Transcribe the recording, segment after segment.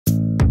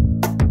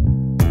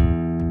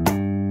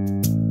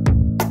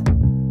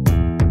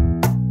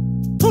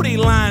they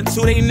lying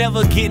to? They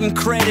never getting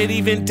credit,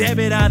 even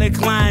debit, I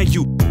decline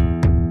you.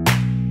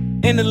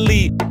 In the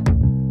lead.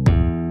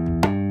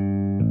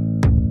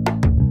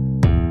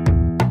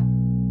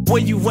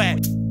 Where you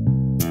at?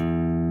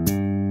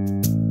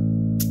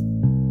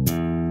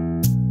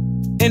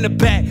 In the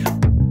back.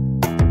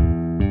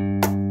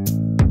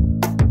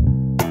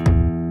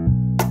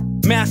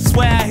 Man, I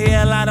swear I hear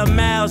a lot of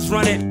mouths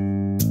running.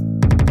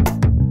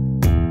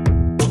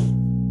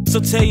 So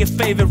tell your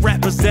favorite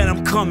rappers that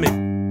I'm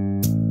coming.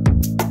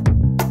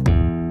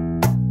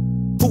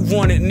 Who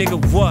want it, nigga,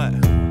 what?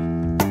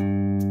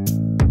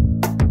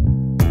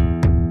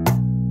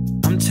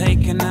 I'm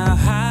taking a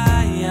higher.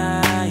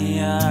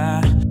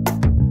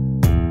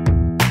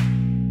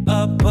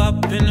 Up,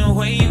 up, and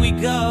away we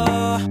go.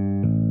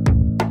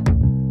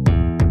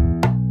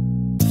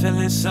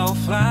 Feeling so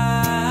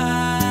fly,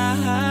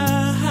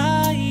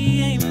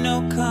 ain't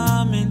no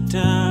coming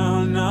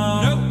down,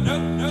 no. No, no,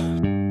 no.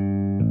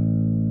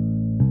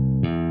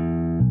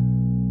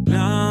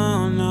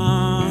 No, no.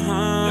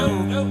 No,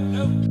 no,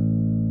 no.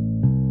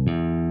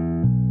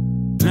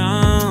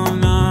 No,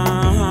 no.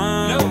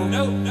 No,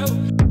 no, no.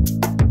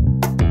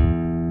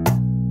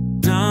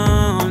 No,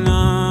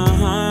 no.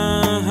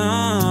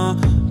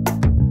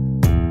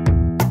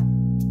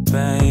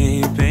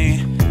 Baby,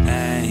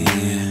 hey.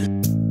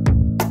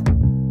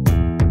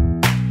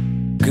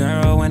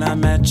 Girl, when I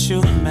met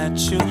you,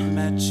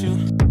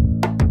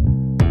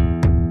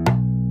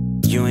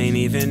 you ain't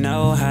even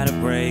know how to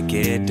break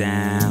it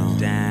down.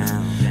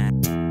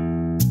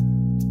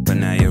 But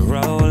now you're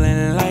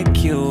rolling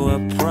like you a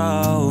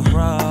pro,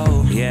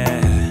 yeah.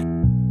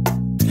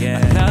 I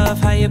love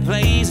how you're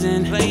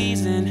blazing.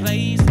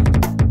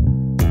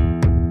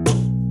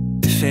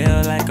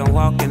 Feel like I'm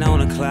walking on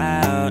a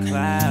cloud.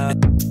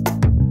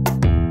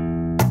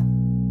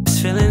 It's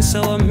feeling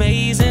so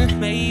amazing.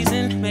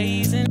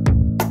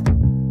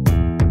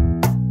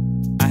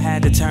 I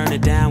had to turn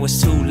it down, was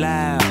too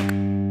loud.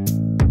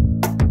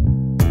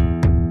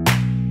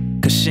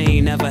 Cause she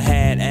ain't never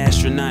had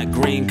astronaut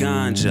green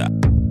ganja.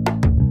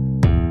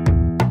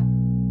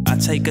 I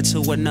take her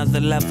to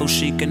another level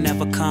she can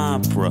never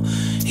comprehend.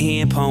 He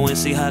ain't poem,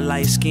 see her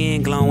light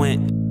skin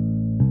glowing.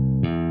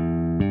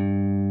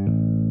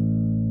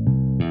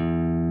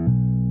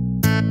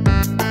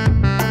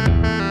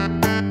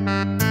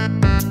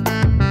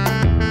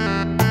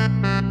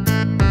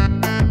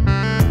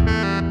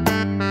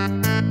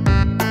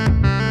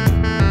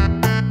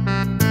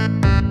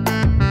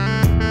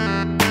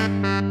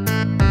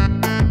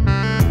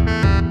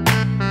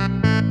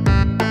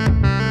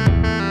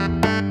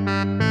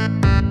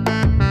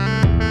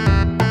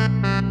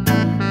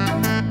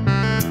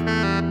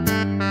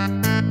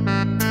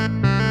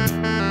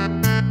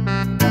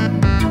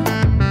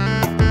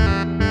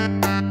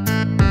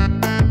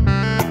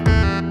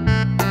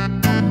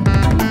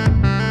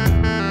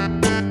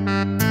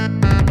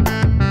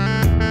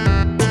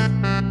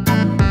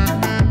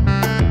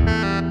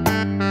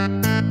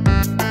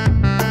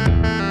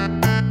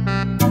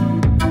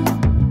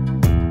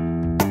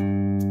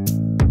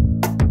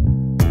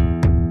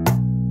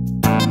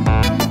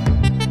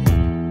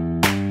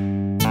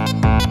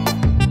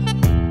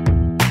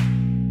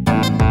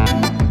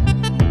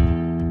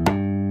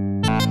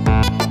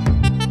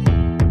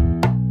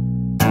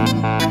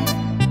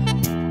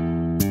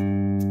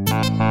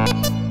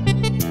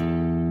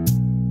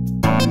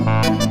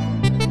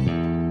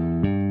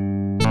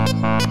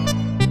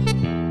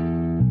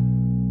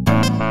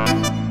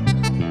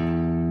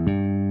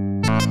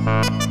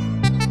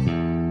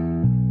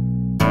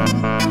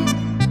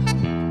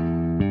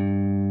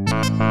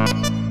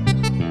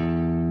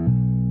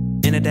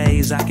 In the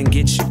days I can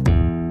get you.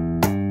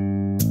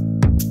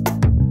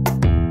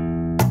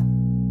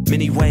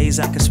 Many ways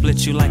I can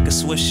split you like a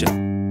swisher.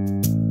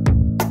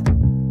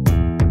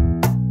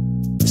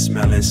 It's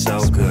smelling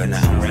so good,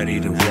 now I'm ready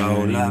to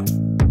roll up.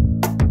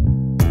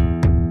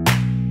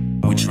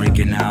 We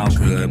drinking all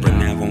good, but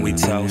now when we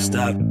toast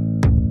up,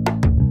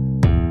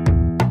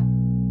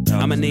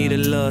 I'ma need a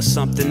little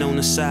something on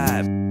the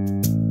side.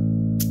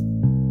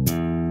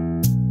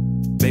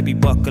 Baby,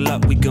 buckle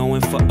up, we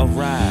going for a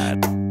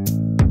ride.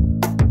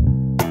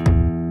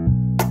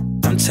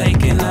 I'm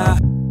taking her.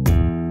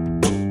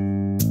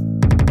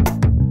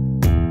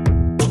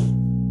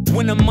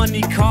 When the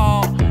money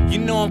call, you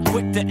know I'm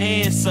quick to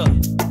answer.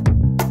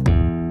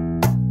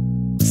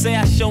 Say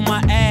I show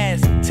my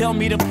ass, tell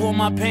me to pull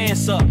my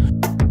pants up.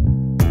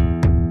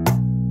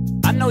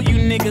 I know you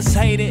niggas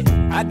hate it,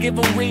 I give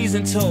them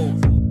reason to.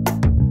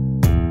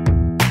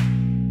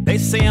 They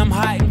say I'm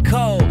hot and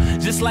cold,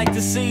 just like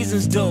the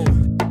seasons do.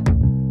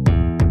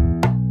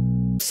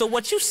 So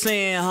what you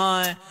saying,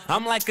 hun?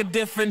 I'm like a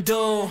different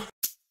dude.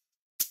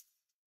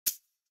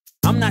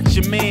 I'm not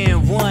your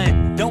man,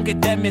 one, don't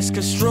get that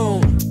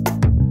misconstrued.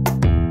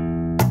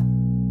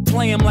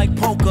 Play him like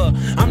poker,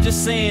 I'm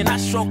just saying I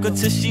stroke her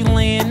till she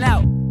laying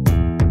out.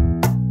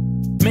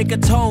 Make her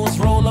toes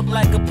roll up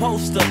like a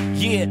poster,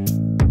 yeah.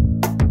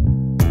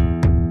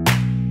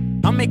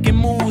 I'm making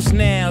moves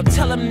now,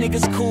 tell them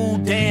niggas cool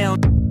down.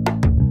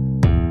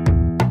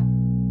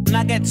 and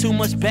I got too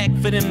much back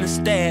for them to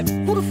stab.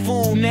 Who the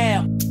fool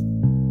now?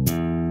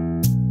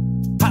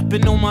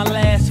 Hopping on my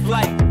last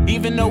flight,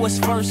 even though it's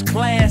first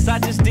class, I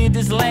just did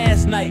this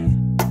last night.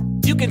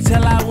 You can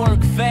tell I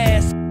work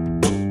fast.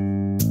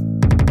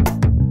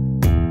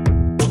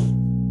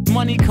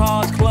 Money,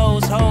 cars,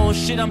 clothes, hoes,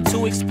 shit I'm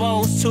too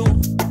exposed to.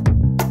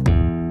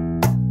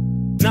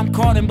 And I'm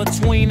caught in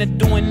between of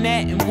doing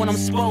that and what I'm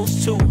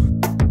supposed to.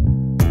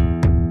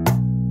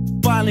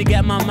 Finally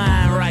got my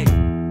mind right,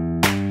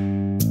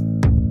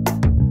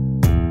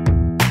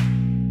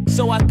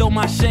 so I throw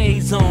my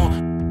shades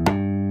on,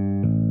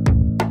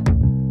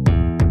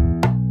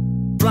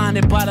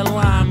 blinded by the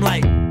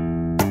limelight.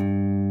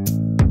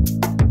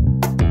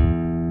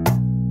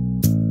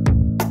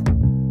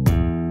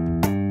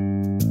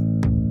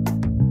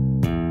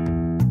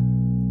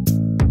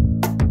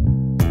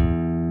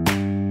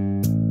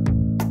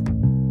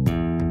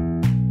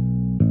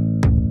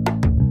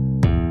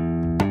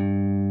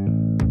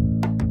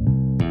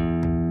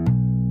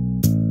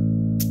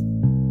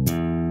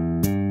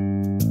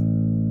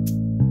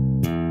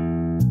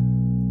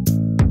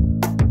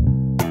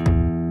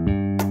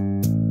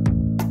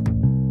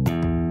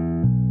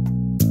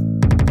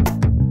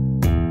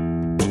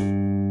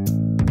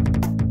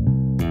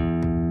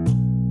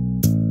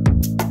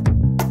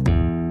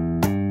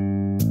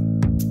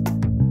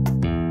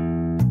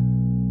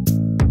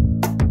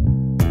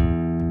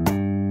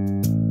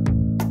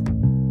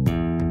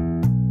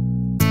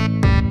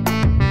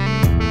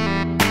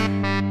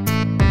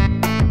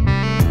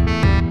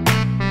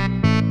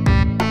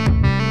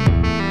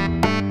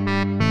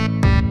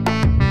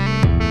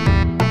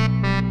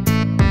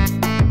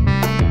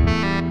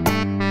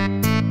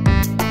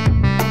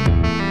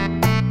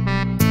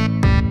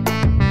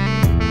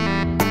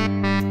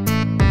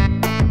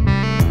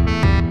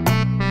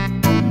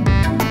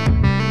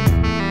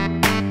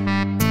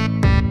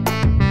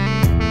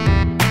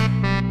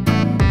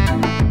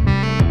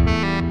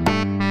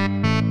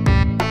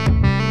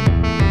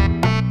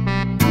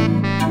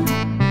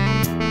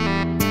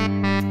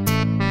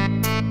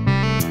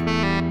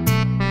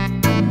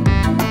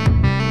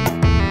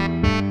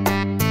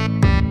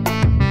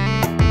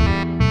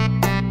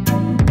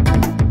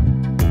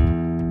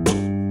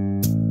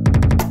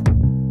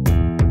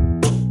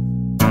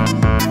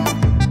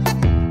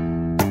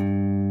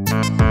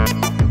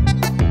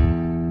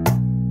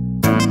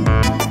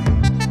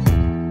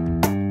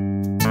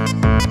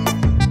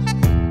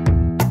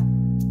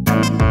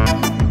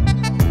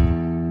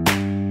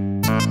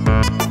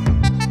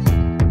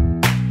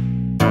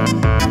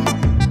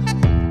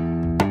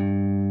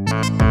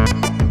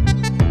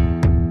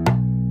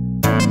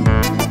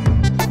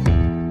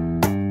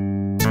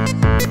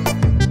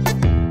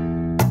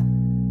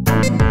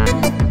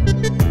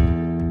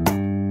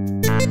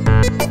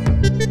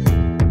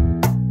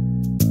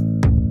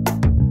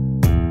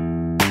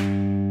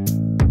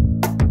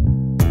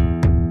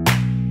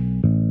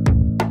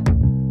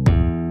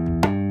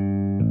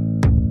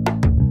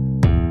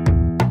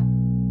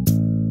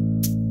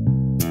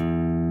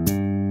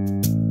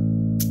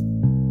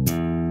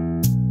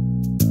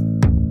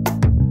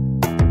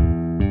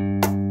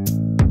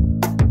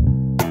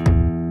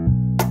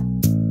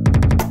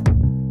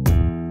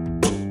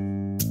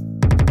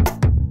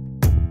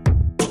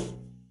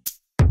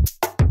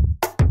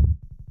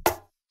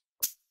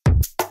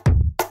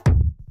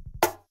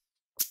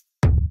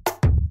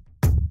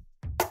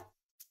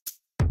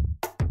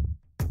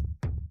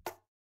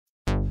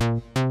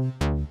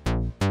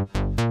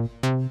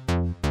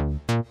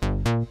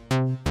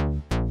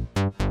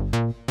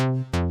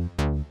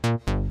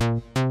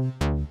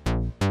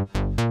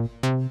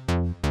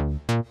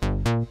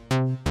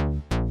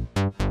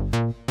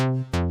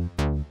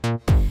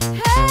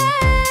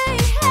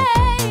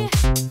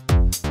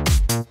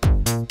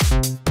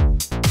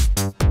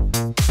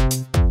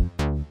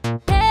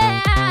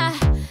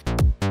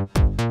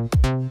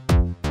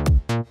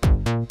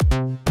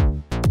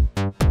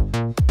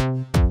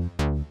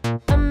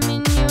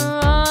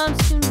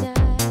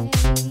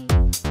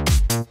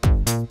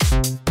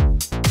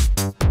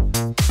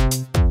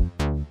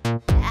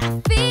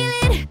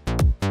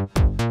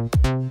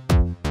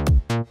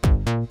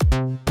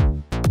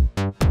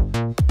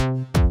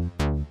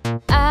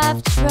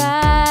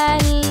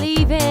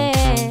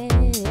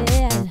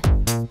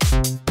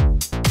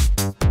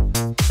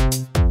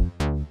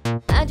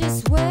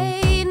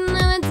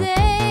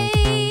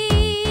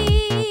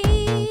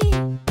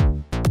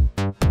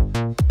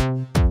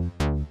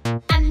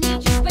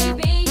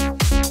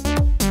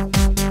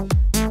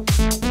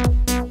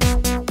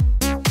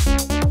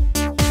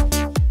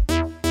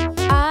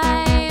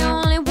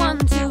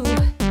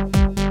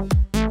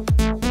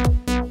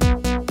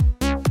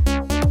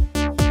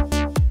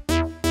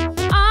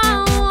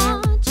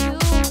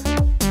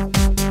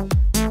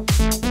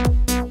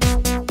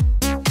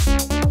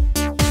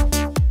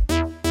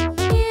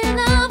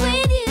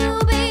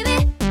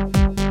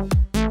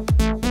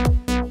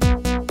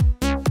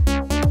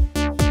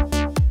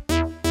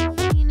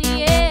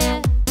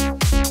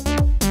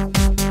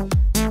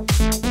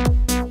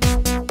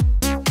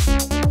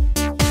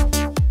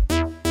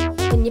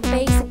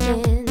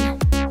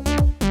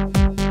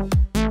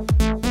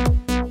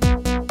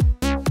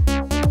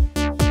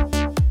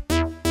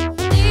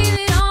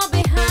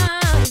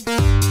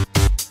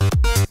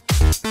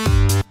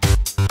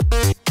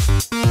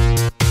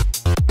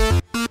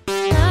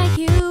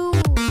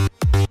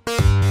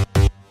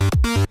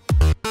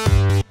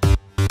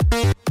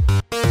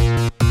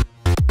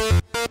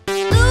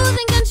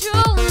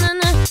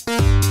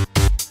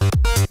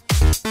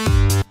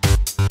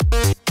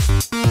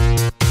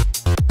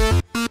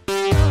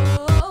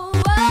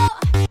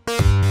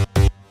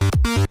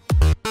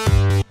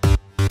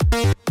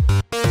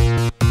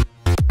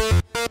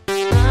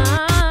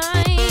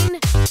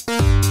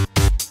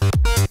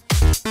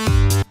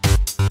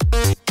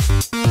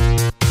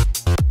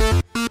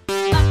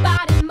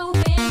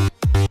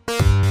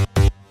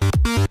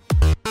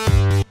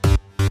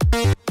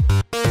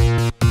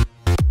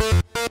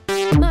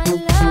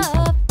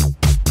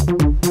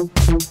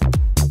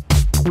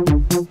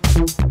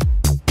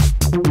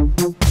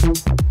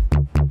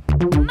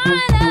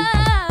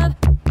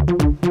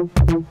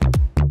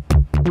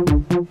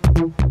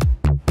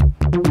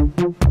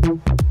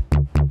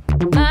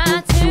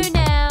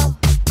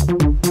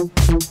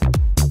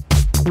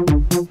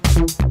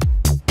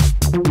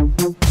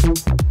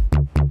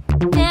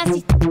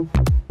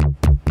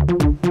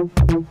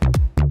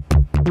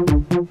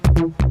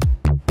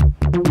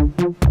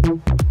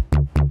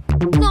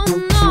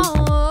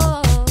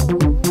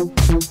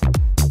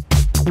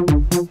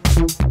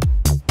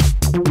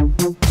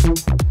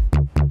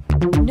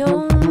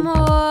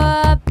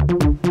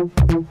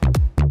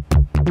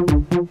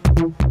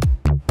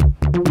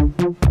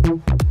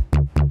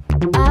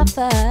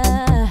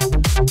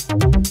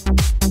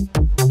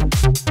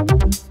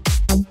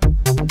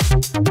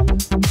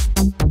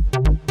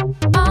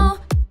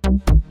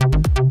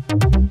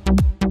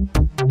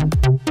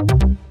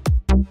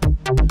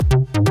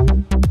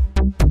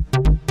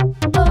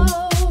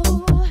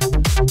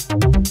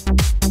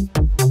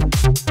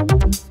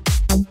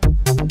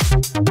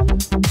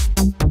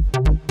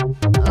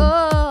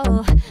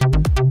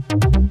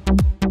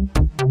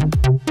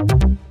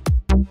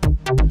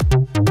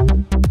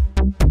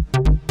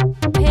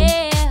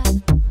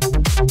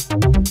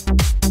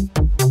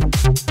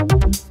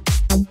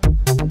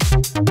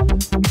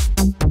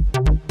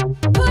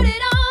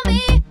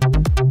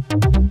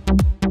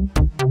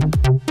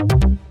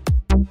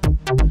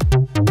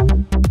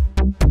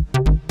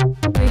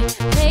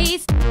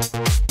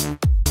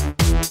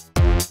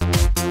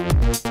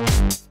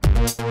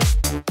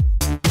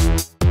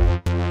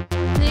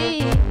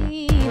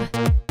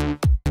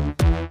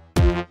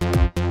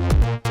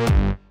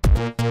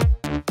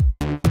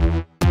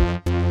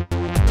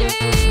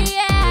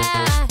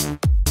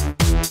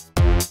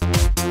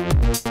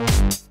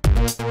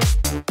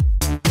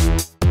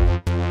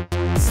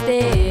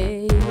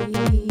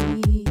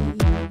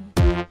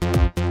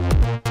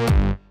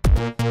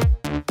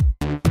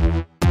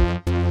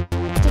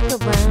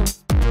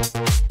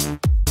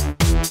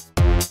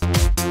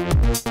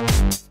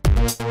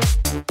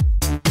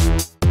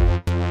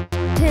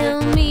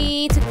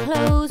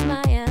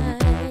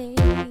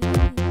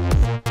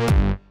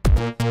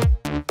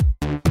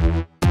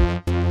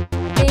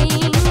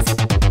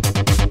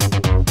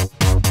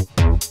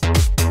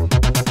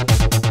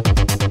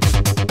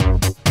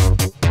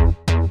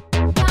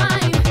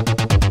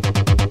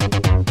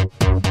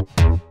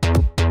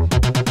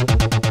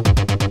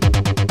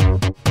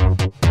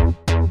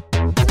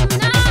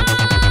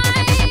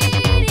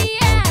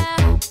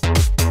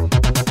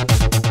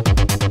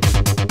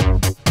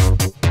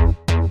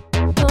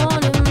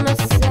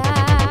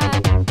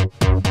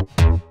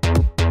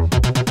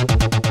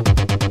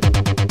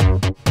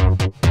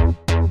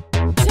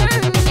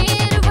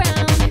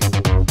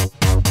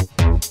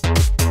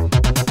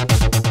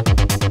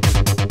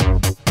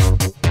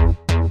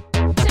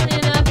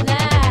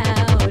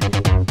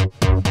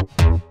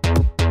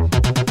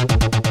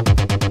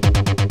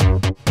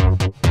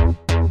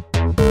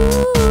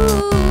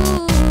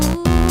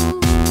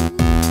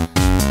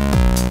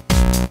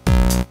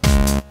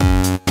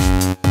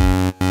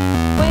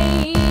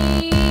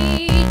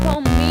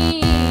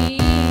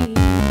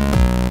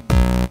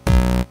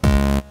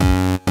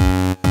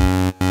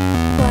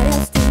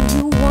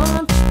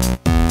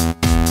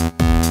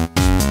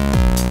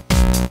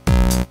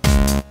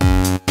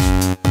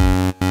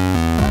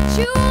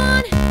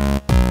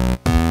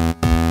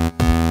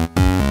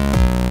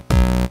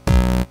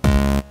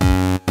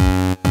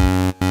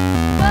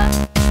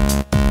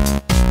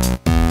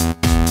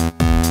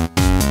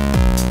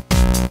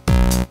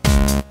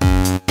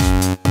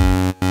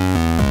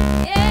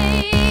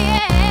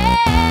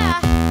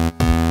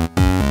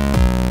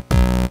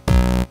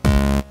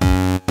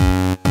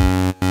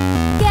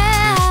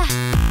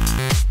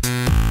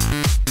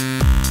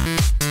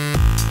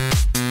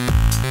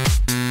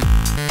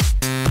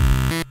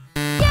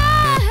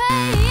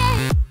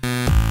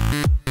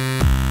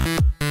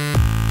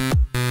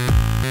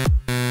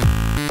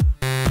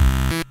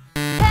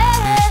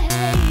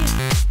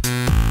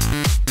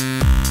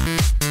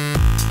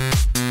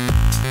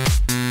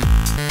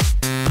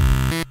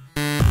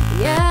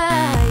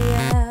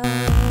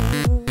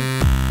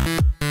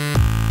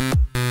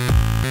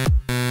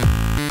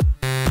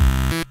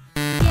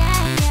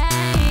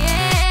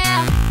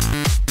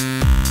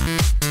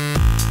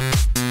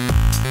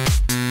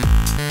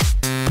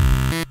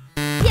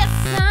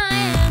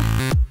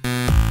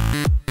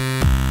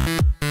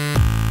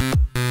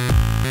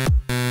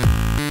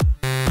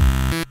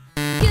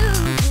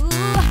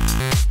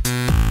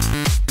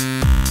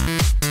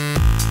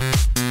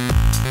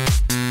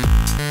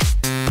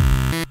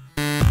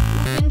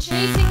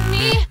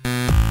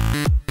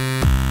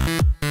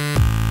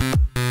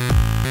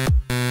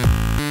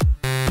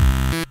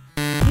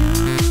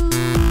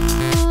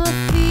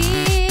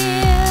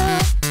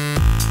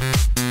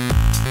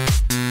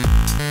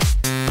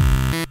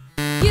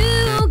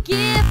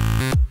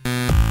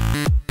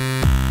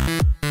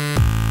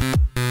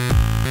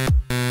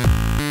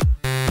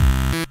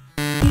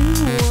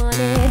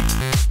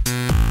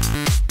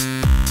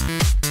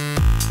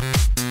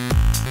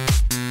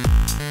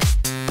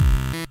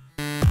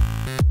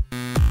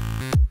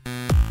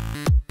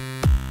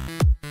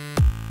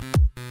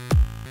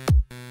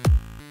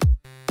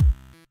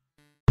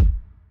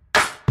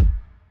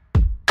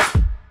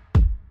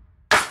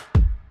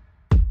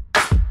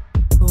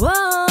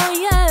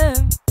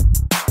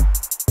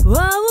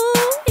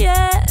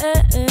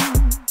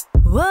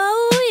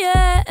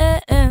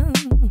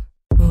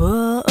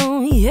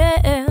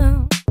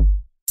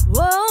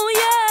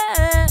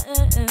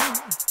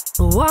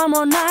 One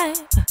more night,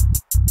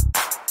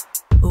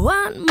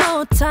 one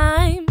more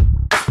time,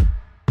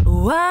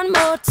 one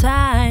more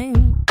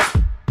time.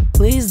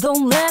 Please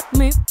don't let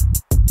me,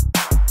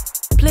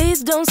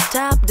 please don't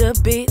stop the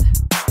beat.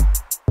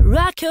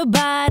 Rock your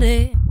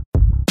body,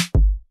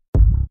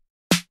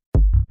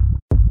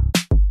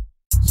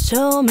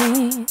 show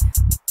me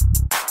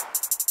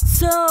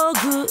so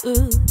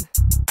good.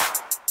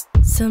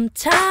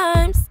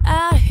 Sometimes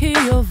I hear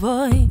your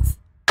voice,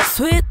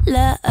 sweet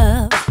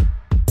love.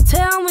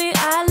 Tell me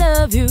I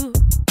love you.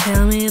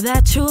 Tell me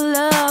that you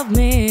love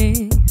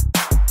me.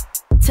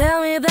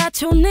 Tell me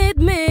that you need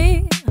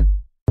me.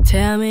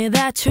 Tell me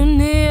that you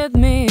need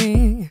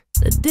me.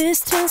 The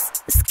distance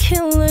is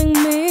killing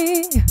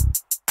me.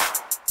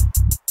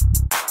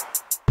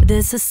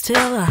 This is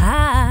still a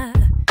high.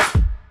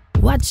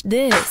 Watch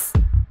this.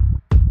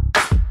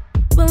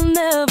 We'll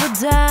never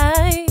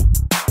die.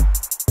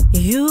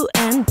 You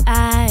and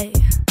I.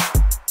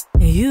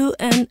 You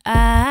and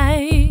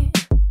I.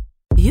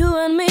 You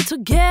and me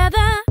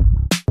together.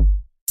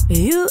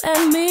 You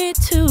and me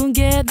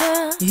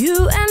together.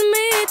 You and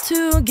me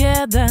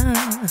together.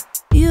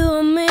 You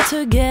and me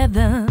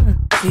together.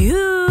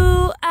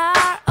 You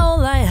are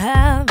all I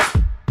have.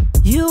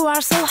 You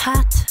are so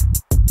hot.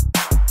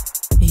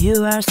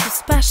 You are so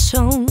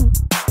special.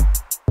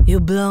 You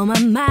blow my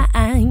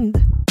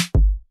mind.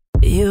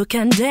 You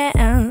can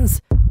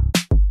dance.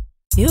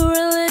 You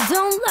really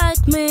don't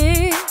like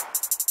me.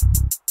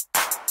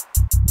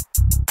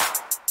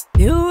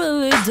 You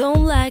really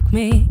don't like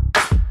me.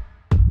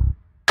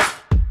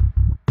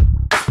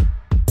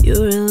 You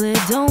really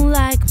don't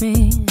like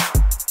me.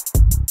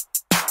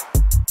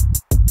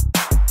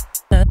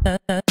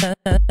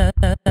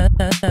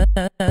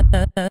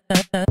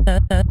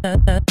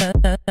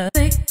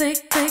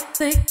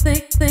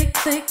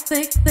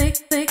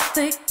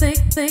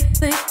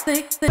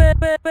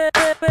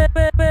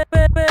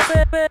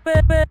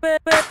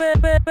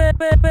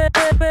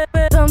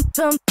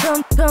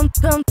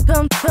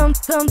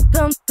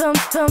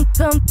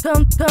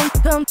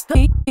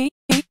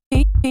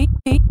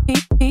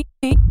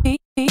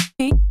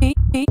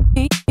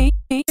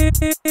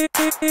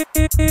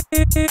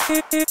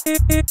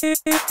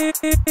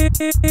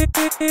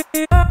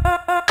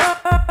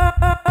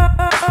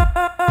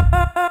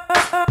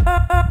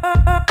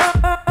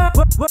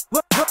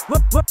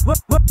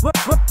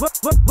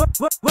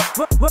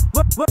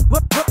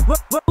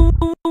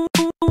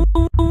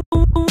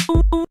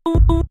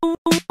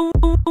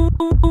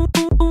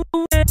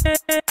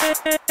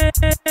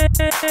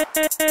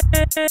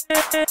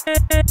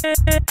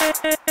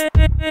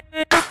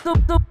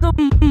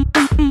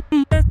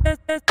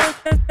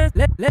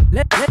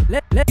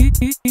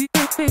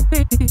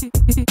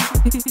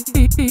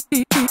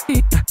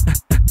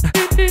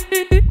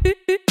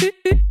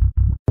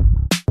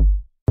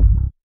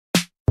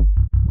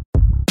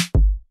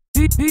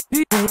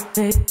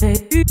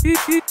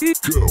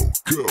 Go.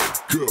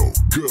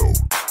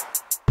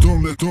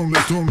 Don't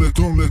let me.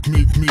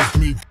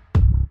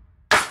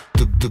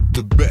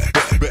 The back.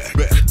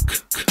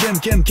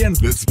 Can.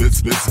 Let's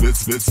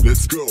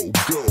go.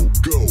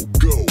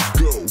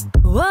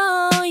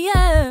 Whoa,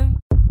 yeah.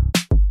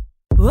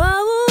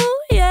 Whoa,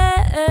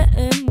 yeah.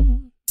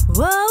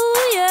 Whoa,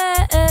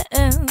 yeah.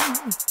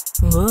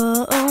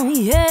 Whoa,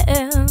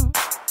 yeah.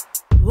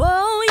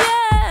 Whoa,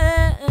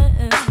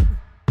 yeah.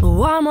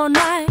 One more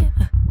night.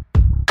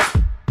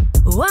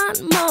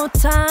 One more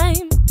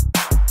time.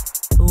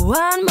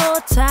 One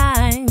more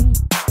time.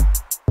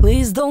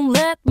 Please don't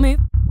let me.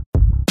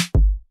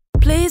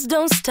 Please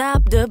don't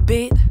stop the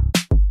beat.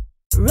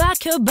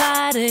 Rock your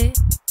body.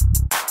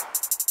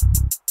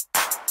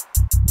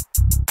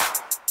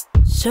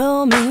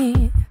 Show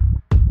me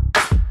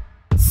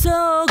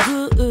so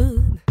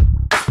good.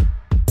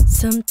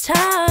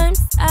 Sometimes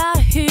I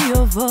hear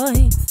your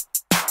voice.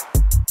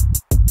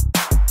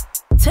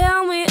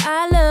 Tell me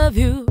I love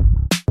you.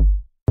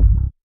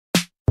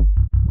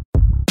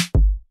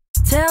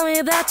 Tell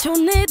me that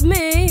you need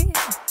me.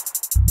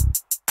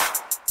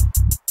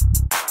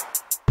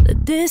 The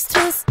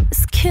distance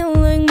is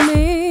killing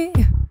me.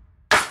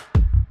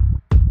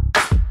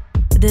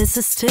 This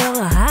is still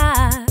a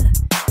high.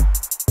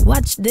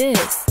 Watch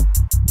this.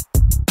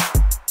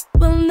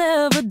 We'll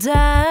never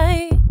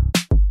die.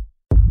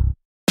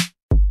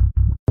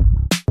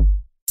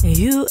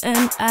 You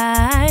and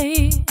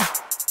I.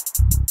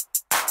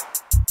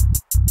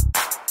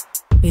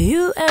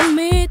 You and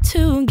me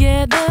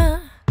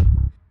together.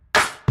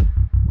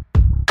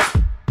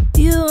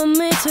 You and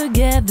me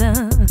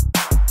together.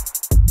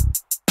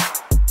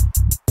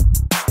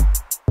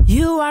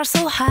 You are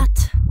so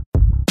hot.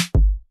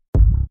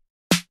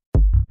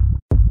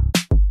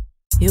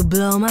 You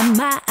blow my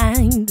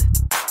mind.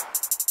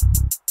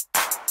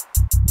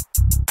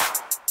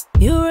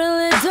 You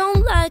really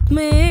don't like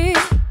me.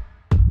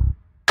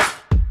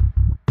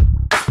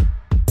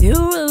 You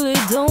really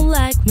don't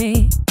like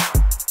me.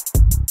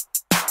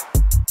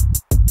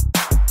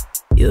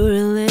 You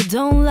really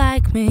don't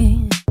like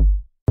me.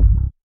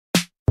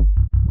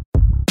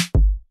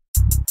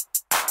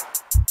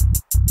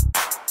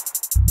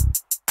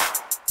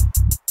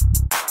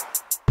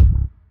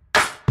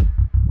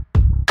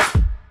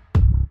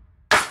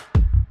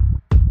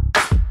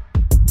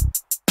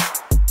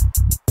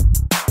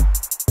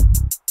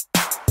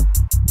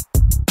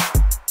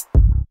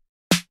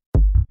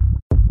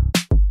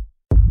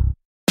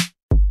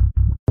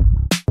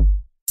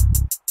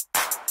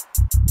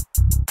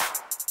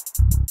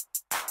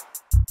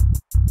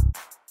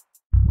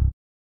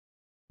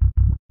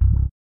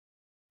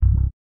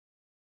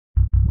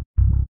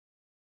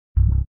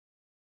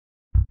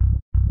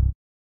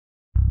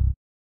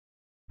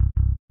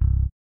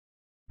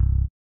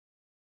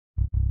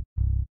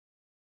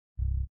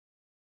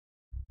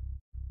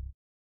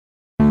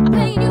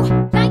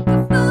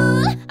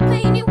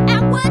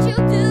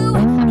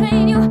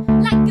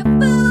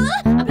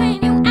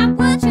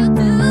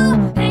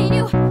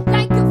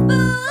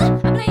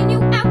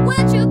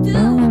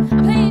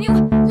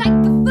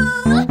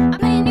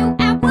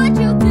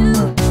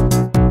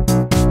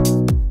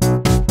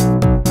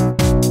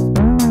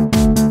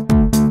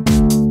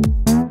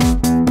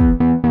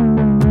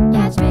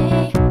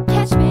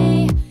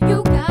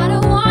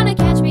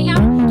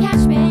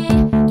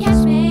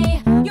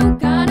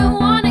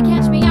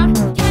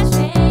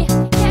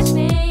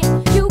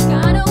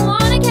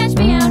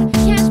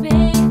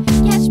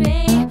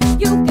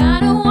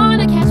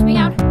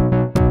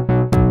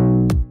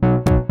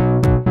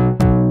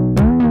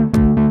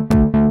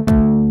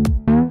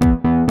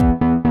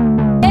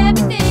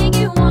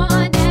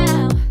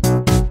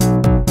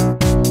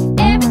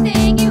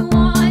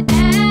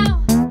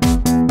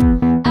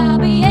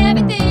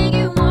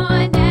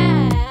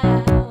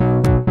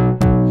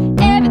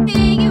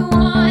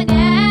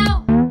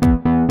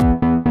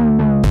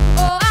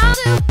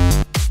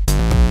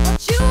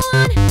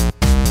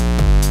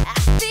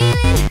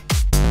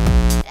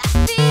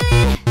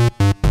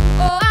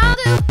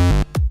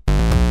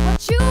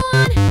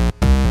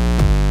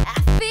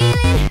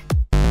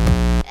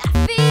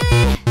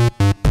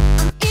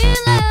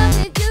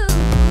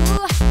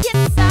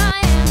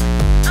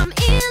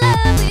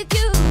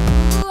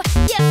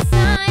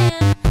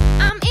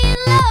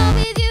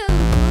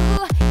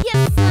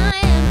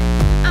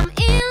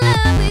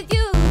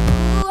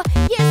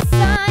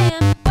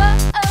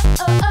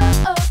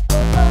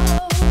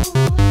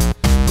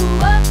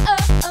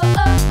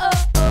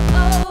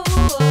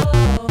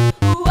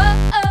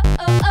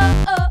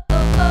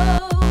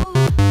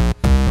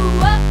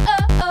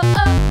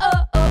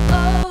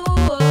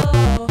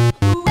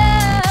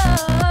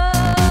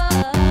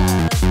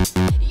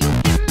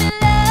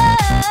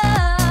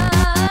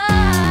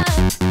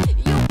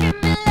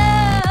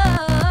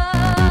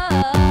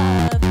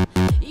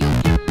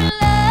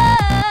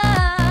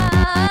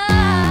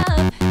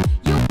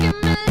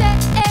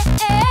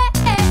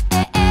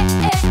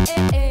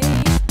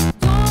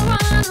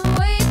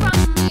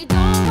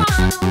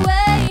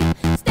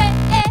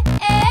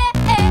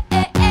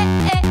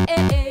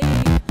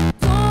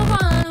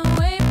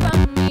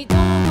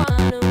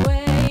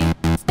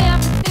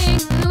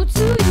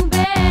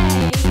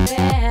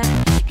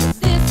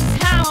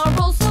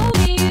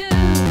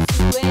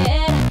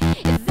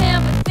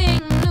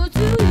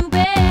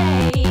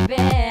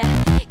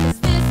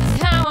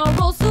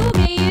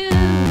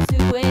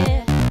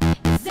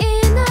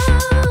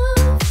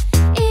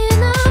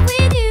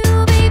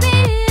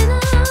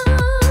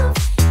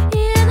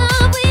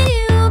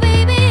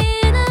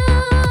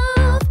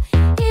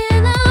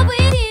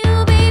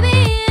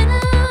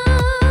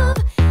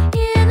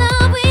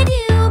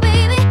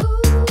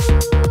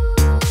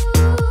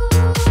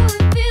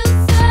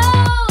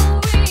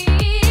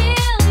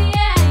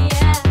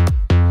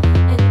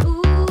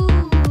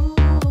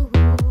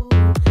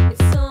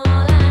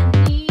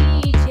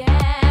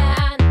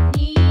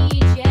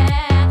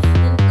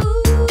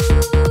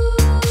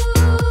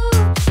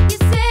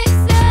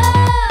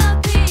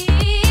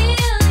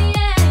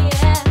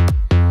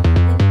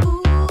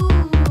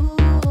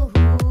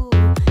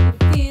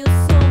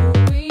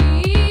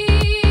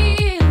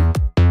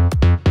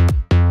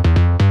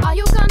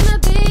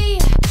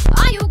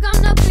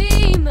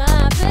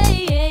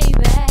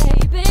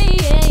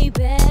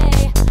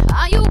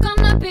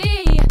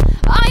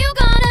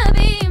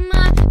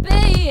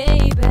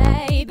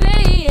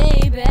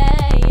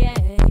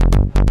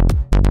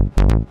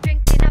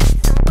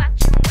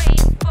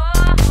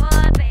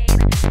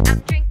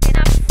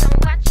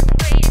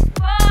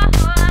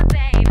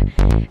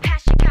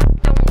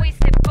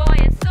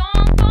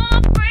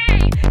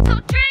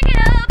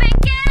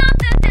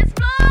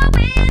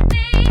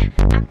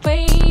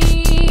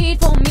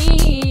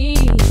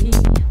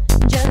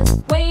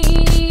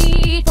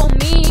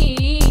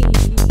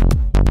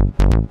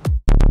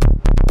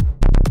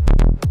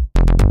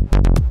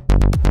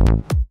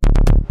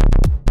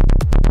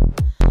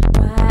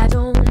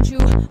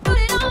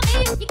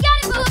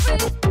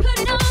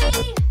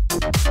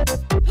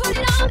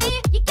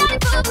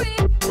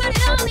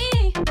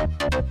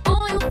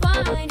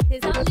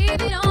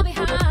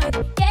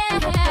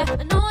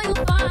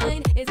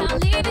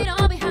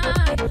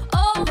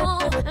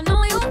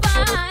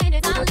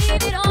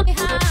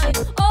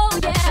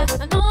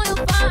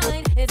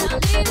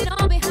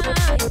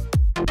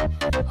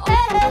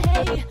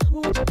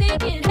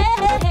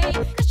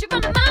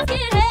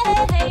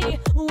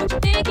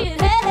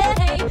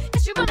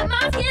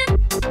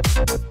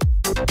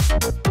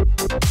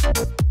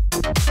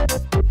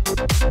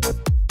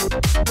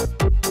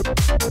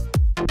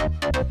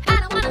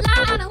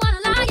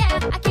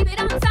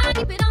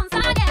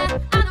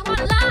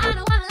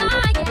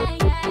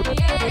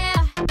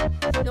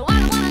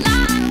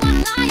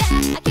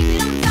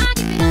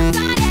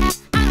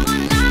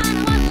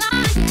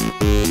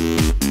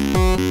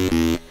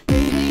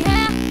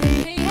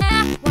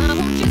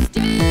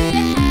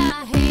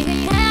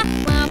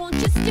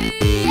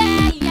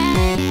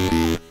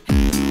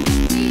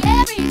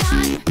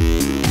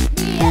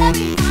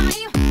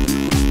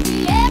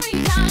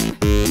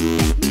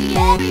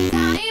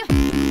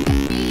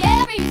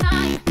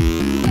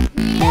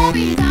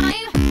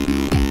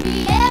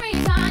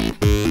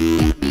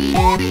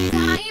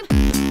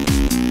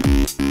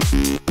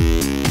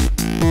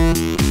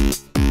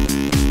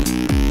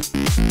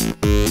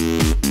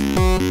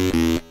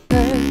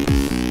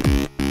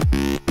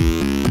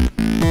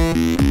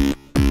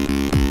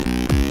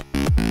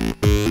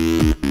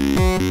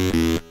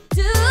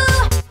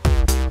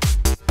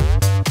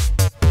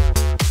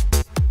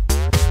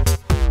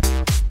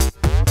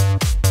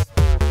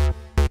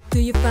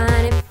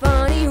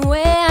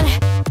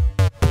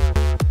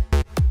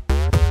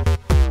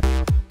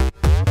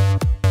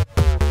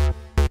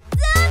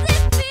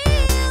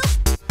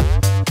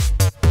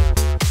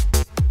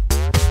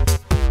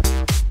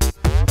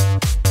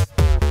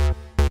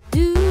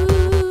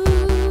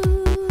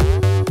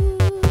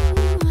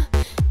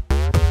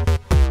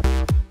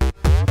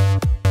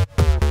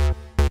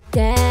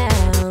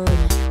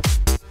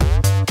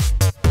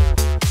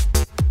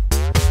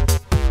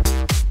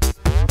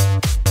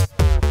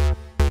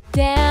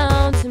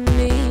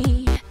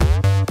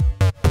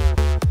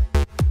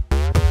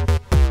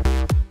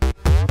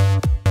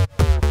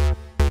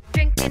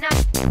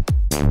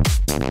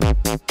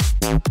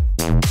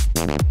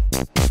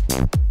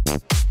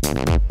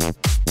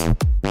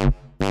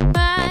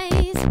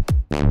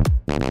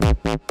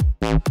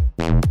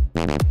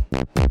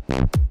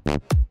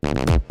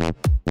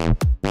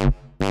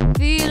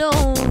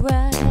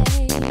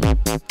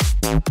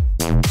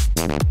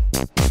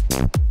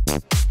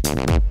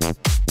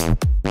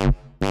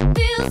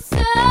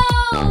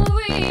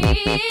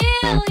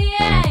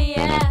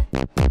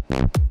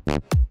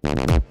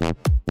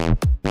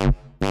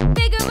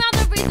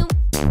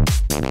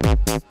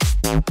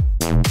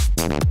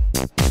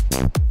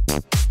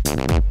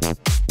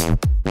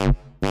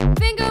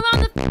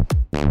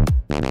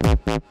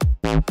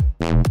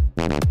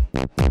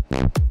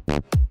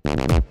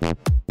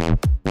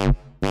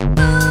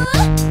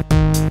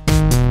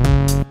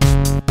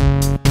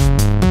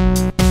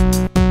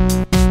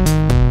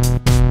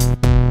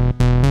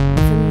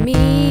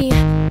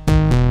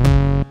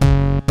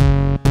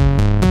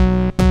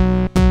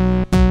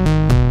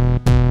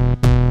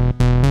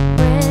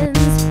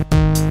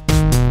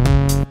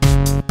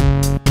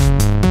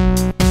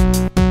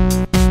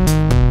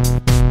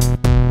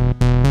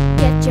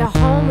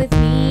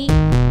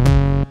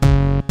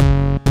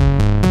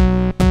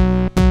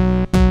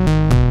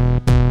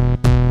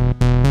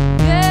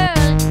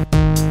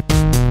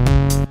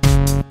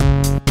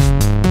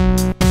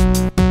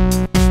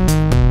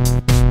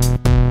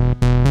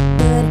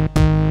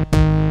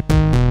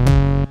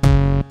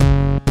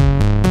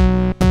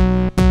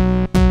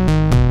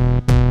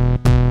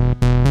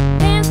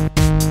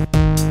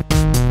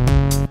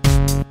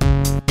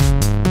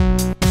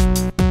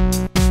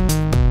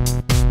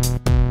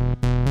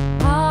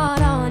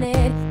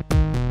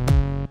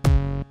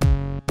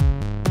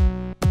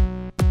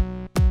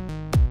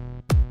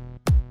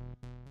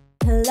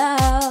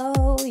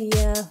 Hello,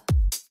 yeah.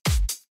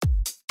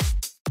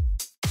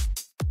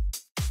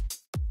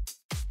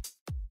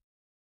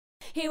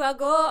 Here I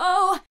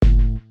go.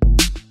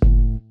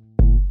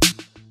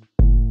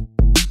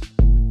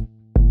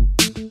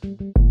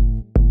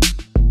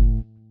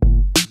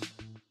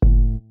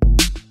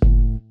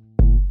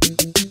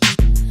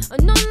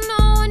 No,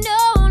 no, no,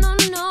 no,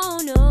 no,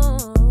 no.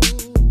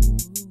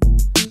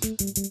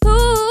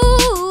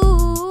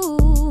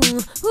 Ooh,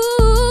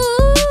 ooh.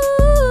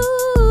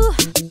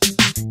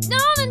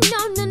 No, no, no,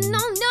 no,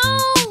 no, no.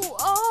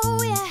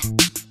 Oh, yeah.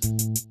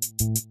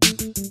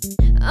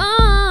 Oh,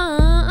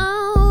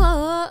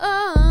 oh,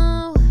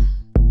 oh, oh.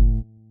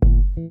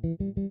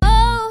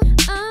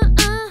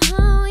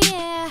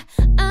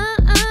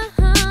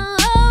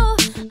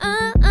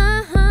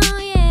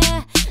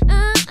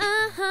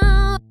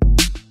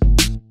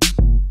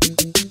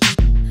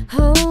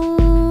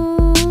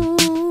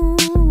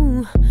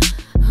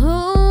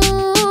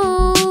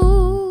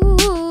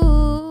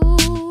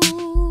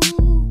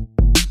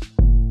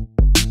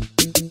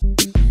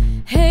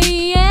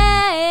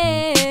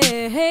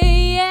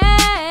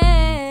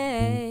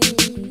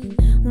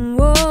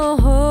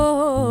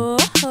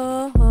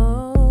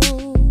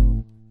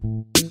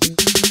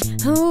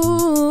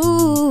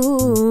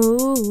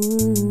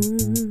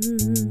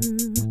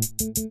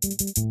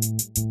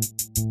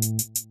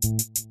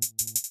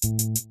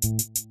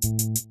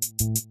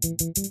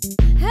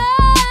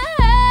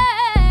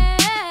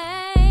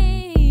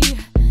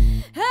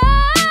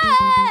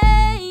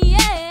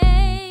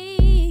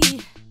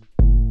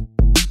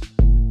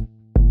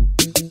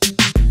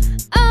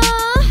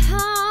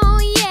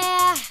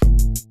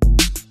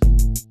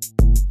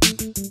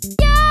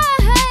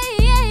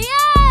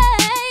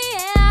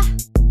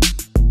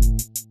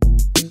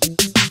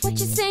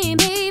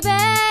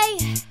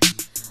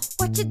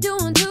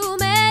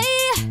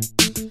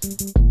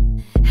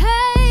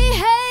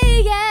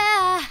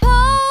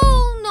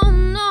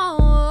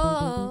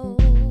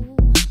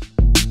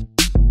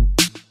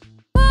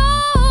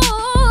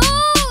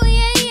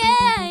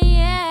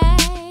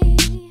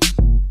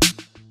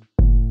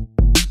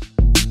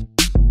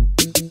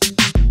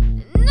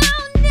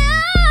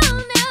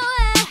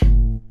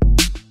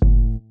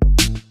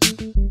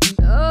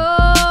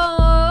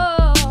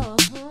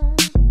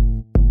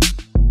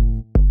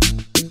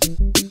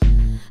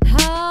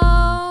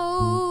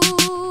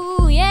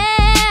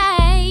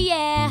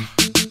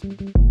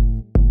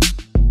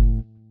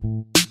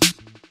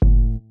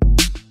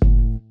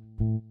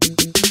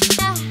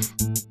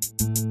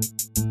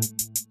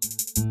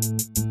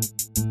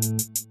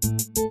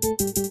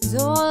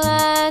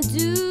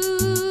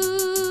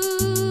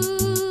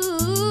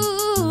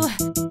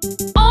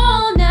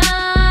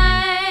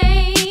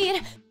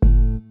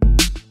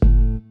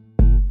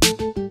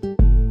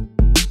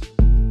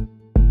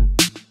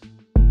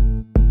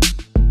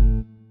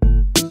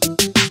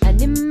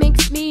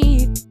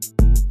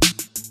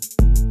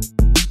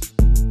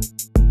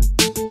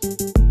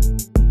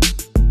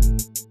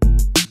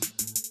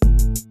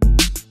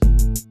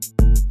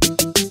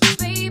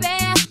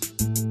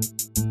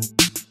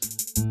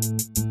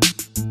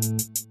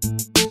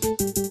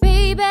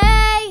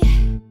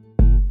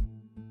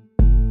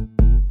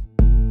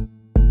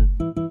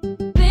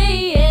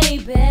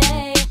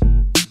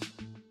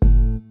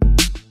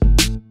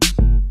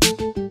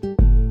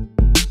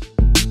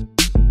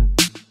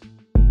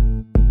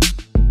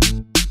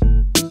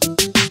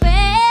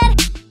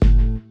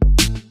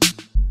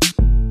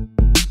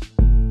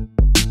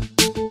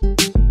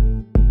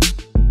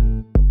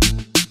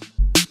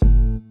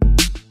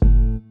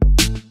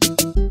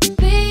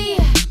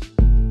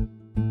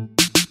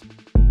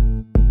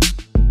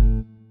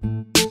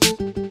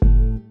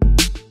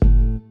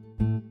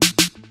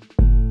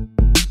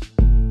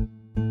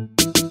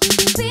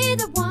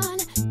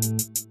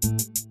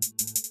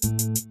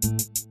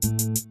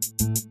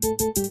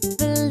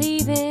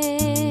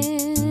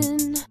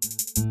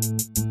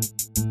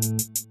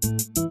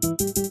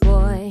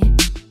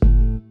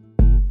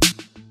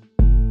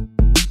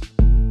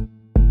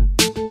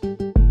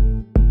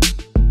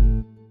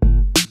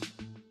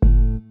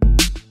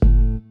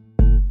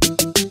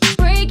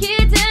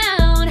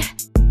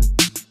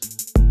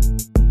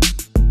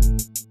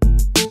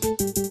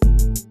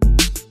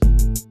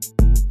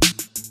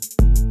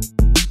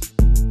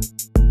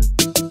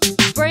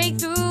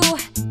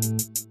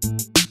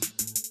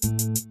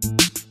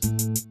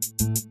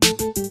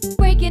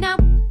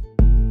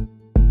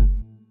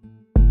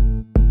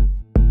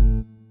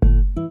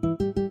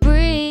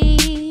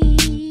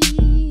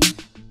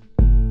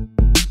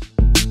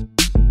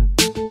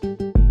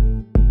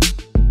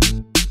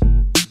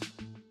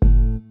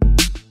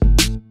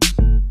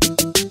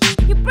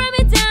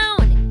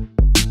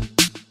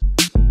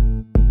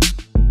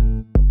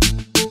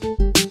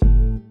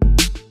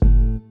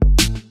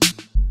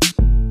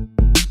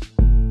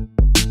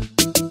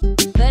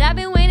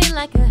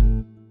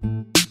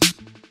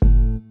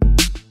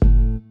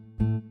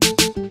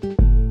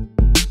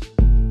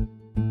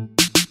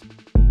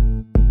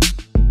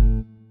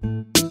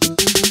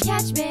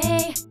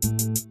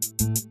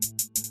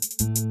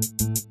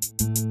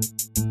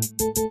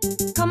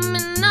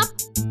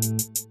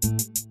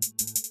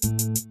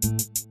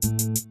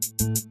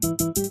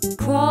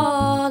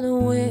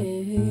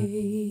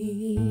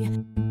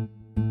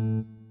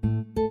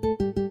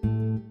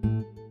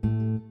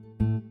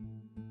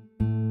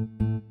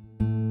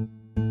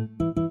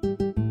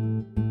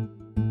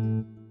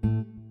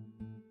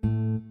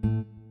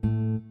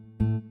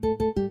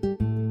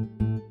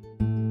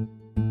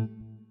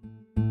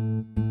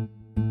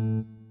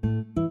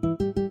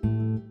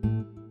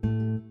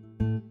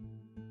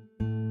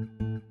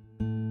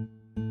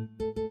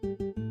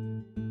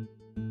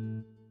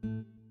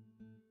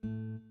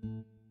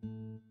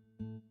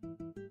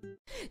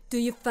 Do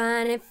you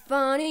find it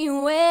funny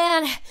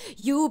when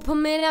you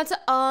point out to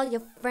all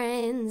your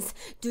friends?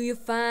 Do you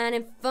find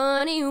it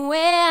funny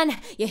when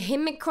you hear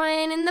me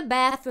crying in the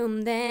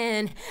bathroom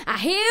then? I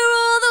hear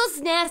all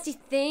those nasty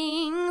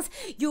things.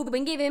 You've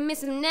been giving me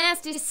some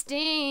nasty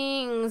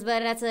stings,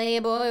 but I tell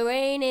you, boy,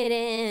 rein it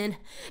in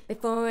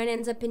before it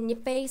ends up in your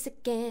face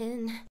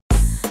again.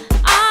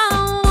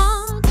 I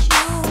want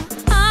you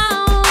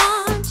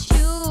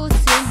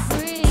to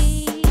breathe.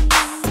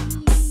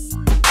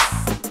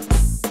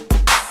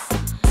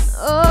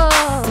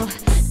 Oh,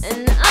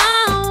 and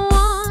I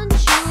want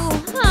you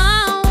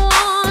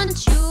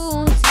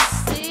to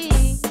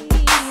sleep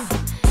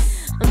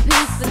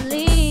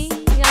peacefully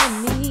on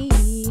me.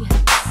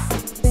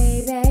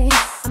 Baby,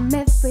 I'm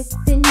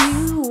everything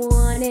you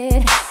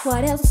wanted.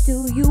 What else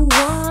do you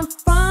want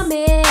from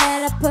it?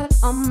 I put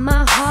all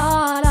my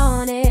heart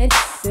on it.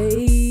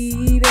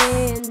 Baby,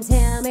 and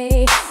tell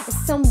me,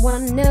 is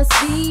someone else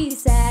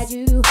beside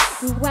you?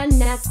 Do I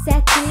not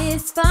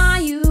satisfy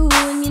you?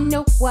 And you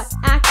know what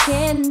I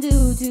can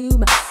do to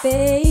my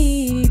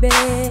baby.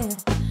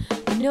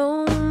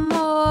 No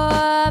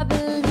more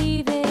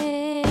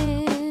believing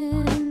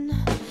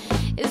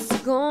it's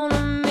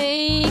gonna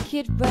make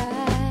it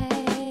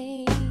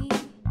right.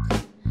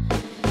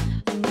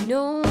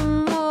 No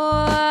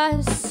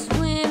more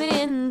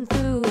swimming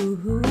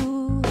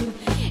through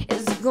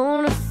it's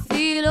gonna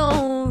feel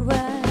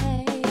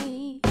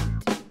alright.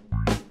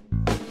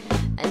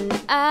 And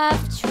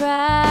I've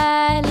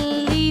tried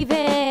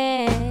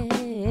leaving,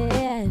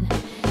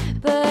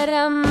 but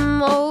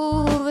I'm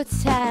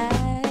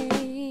overtired.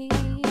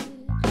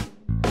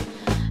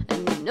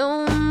 And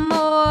no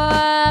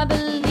more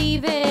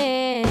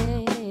believing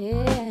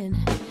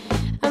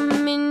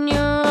I'm in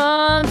your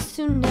arms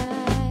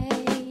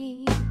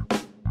tonight.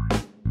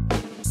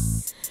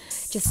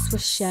 Just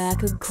wish I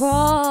could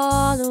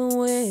crawl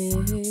away,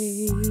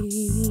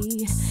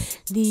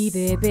 leave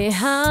it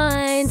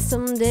behind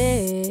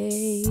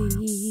someday.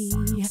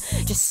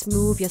 Just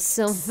move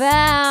yourself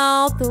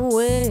out the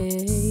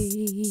way,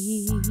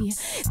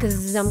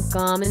 'cause I'm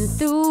coming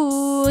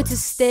through to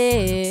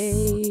stay.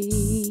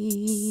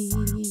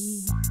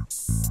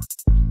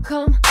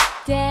 Come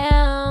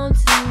down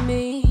to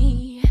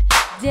me,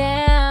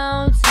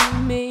 down to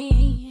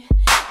me,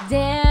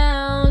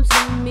 down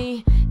to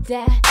me,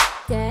 down.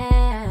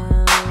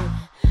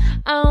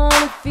 I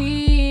wanna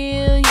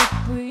feel you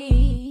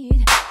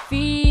breathe,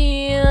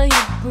 feel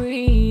you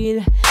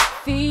breathe,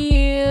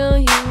 feel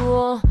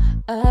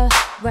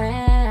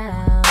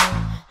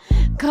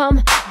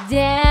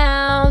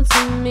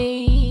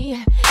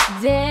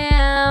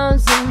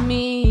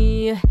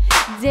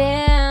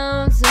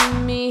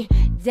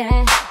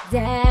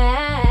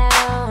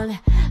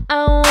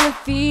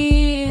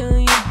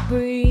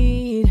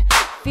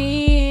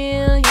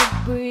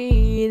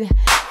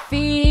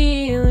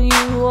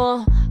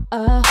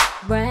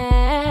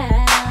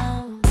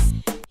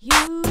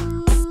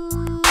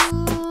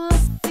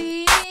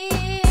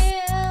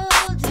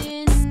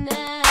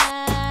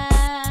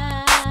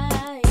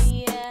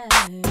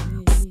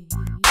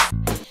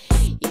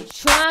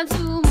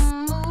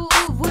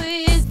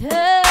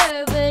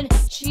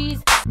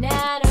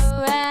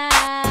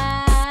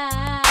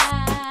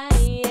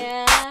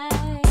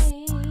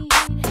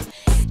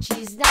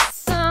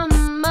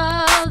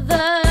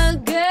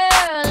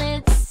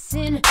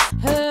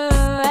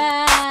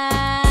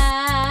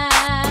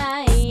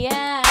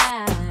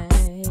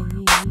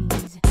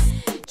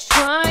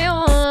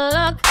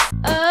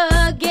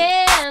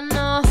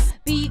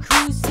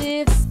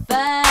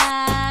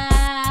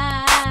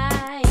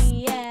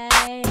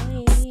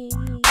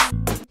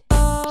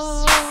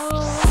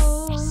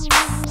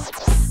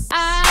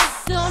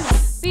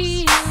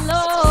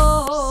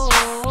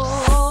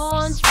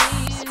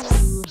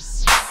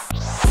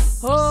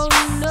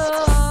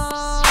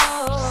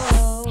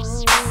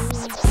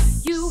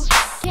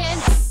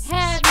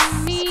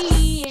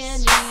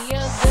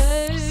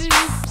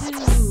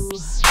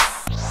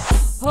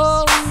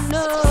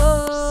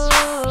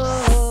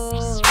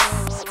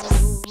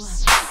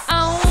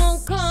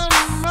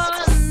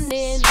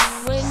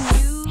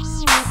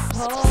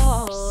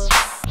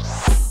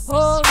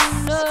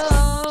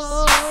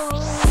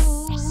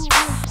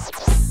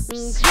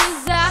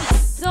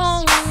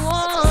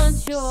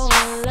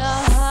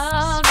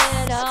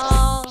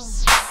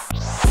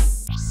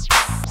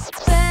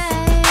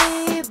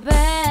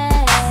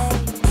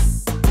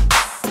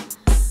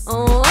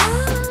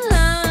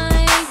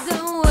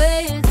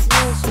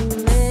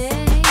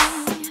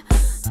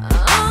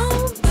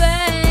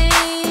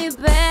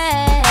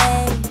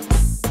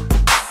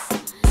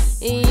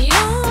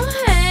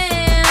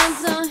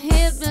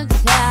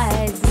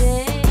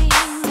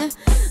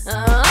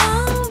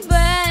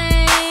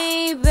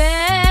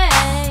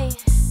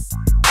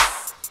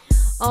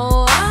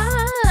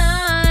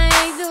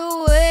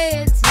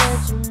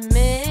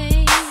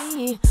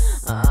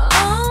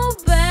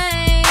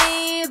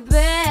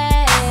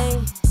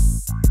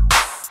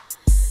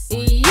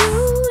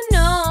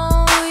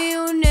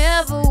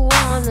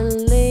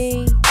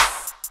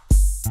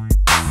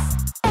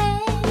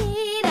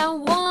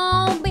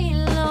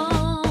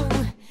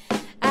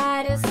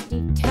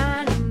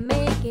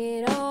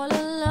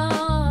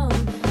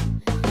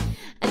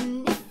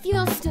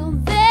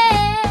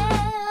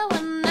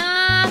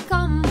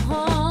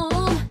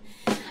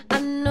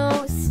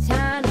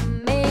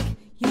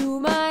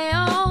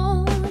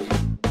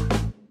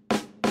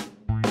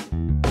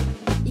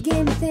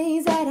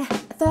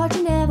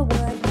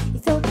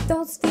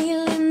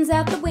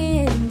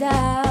find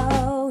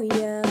out,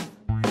 yeah,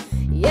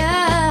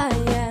 yeah,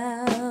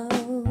 yeah.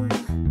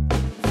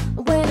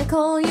 When I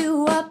call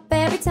you up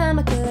every time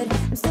I could,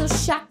 I'm still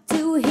shocked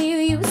to hear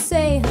you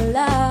say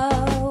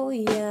hello,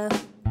 yeah,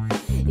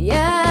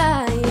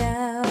 yeah,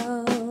 yeah.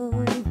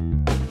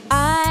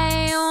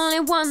 I only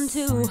want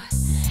to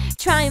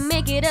try and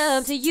make it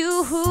up to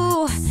you,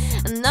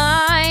 and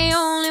I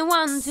only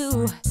want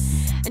to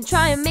and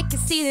try and make you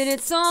see that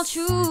it's all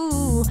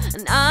true,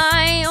 and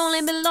I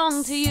only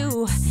belong to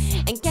you.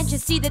 And can't you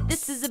see that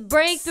this is a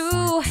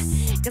breakthrough?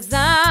 'Cause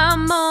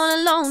I'm all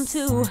alone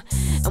too,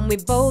 and we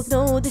both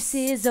know this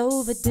is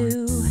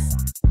overdue.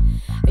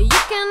 You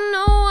can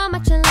know how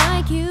much I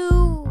like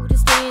you to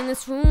stay in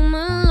this room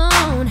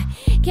alone.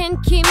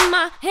 Can't keep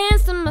my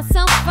hands to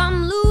myself,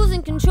 I'm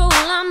losing control,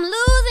 I'm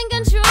losing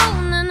control.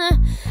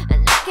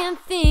 And I can't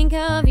think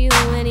of you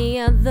any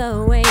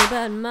other way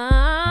but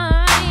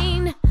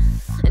mine.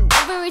 And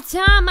every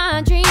time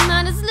I dream,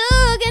 I just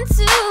look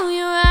into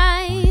your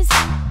eyes.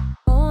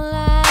 All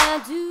I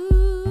do,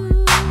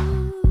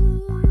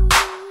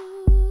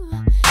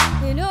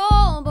 it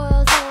all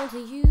boils down to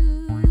you.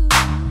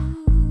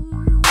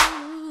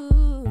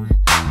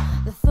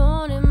 The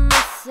thorn in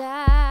my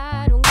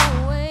side won't go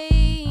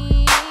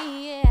away,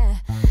 yeah.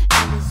 I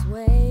just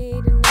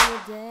wait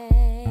another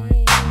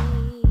day.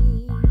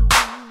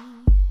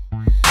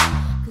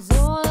 'Cause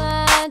all I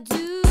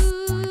do,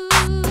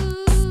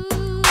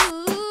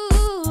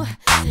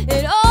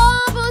 it all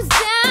boils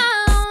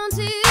down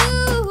to you.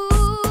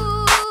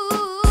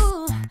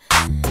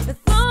 The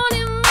thorn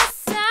in my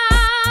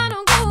side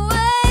won't go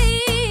away,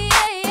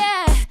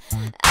 yeah.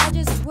 I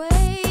just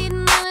wait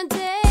another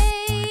day.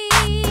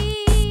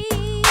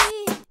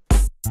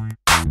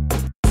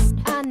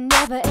 I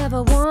never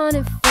ever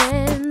wanted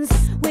friends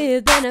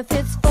with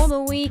benefits for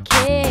the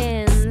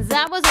weekends.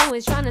 I was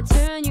always trying to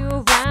turn you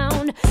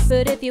around,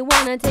 but if you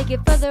wanna take it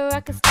further,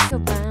 I can stick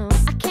around.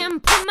 I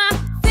can't put my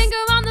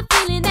finger on the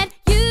feeling that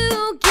you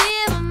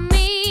give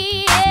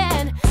me,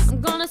 and I'm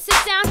gonna sit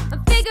down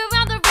and figure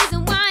out the reason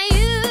why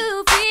you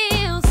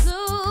feel so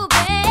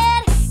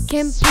bad.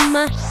 Can't put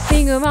my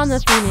finger on the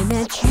feeling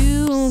that you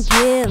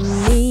give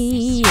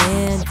me,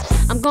 and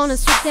I'm gonna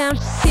sit down,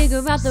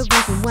 figure out the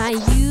reason why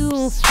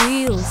you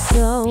feel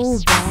so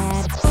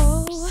bad.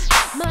 Oh,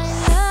 my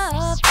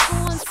love, go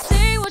and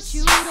say what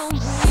you don't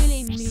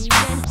really mean.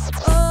 And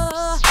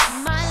oh,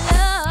 my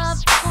love,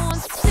 go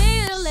and say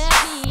it'll let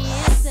me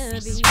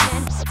intervene.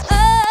 And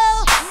oh,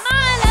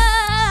 my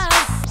love,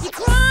 you're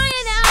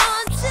crying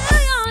out to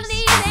your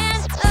knees.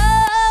 And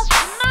oh,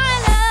 my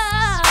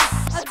love,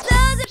 how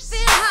does it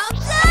feel? How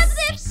does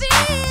it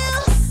feel?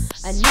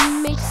 And it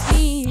makes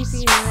me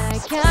feel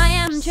like I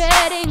am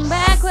treading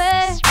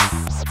backwards,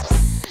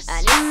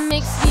 and it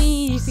makes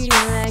me feel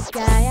like I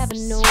have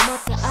no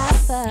more to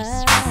offer,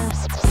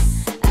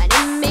 and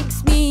it makes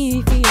me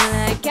feel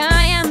like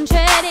I am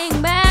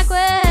treading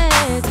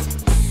backwards,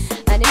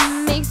 and it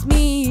makes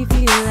me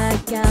feel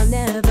like I'll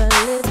never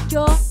lift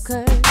your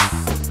curse.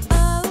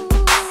 Oh,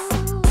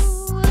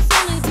 it's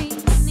only been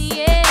the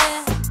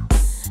air,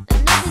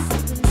 and nothing to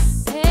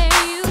compare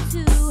you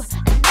to,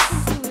 and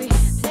nothing to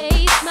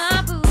replace my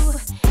boo.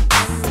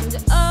 And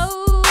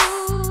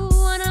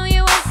oh, I know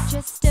you were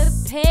just a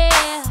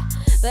pair,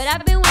 but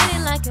I've been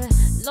waiting like a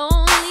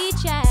lonely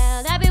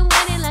child. I've been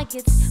waiting like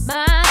it's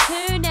my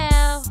turn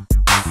now.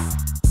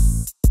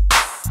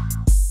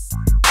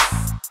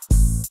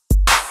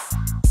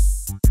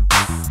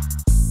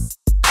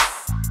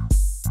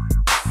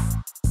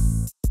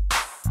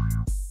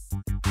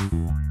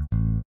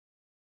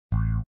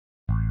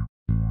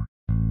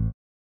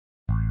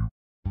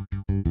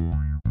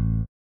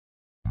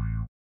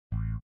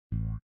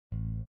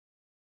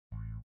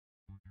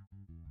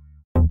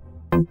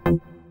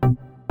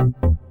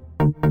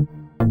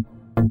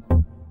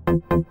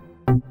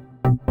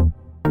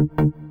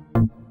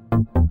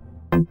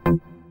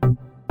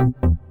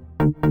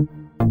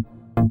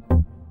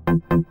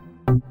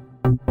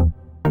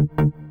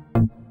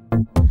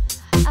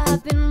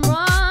 I've been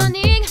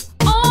running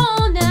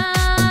all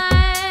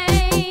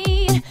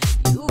night.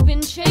 You've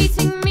been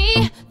chasing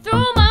me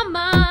through my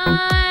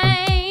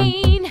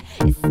mind.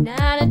 It's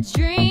not a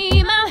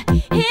dream, I'm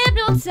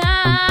hypnotized,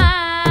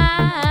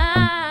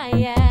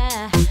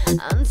 yeah.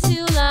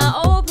 Until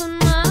I open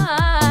my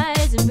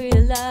eyes and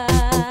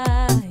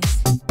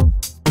realize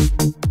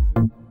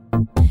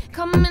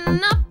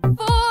coming up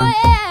for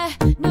air,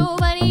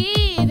 nobody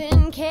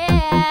even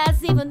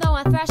cares. Even though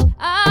I thrash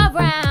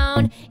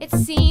around, it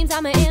seems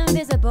I'm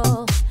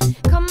invisible.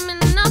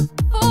 Coming up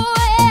for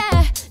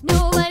air,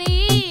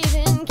 nobody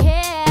even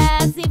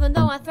cares. Even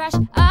though I thrash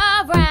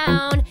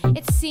around,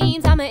 it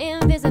seems I'm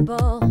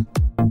invisible.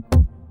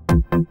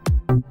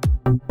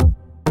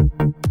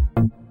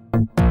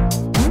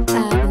 I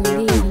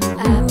believe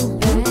in you,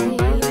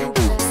 babe.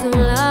 So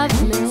love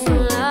me,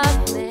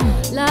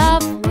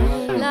 love me,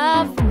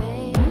 love me.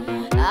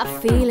 I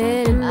feel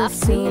it in my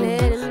soul.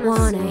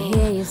 Wanna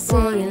hear you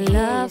say you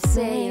love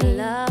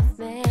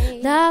me,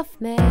 love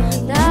me,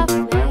 love me.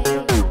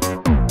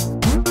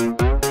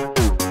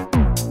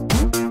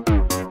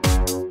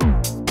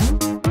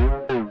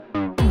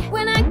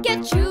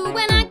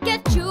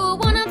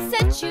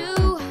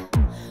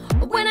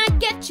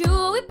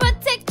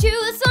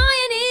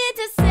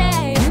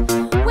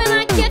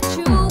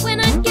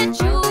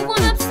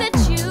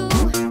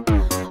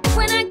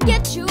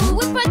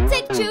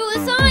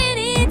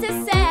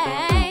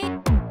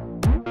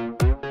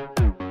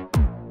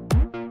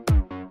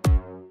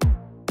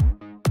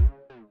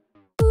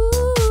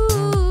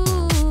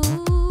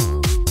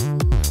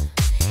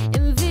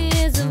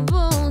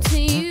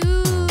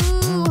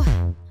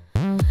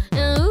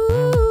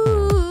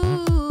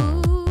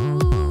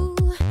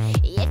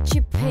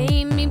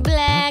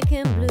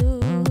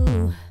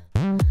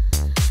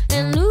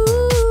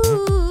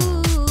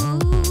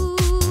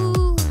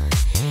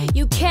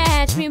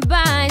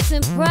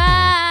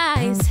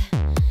 eyes.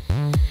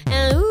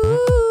 And ooh,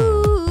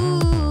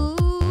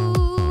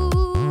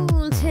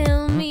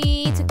 tell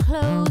me to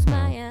close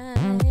my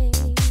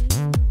eyes.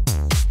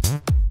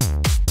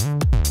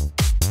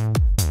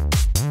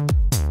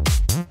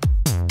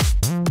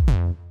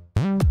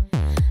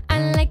 I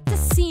like to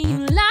see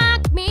you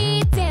lock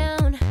me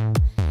down.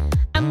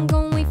 I'm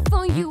gonna wait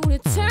for you to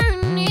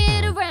turn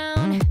it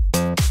around.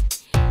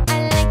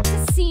 I like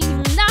to see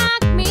you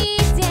lock me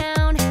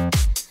down.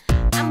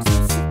 I'm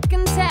so sick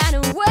and tired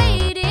of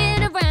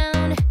waiting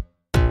around.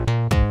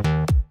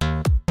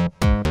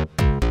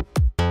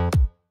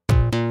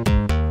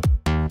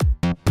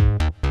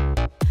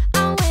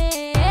 I'll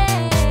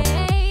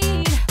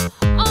wait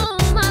all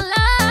my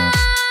life,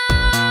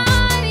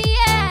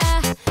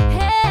 yeah,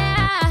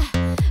 yeah.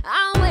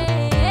 I'll wait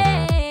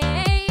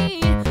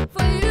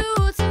for you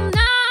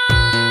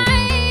tonight,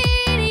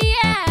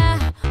 yeah,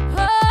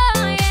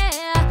 oh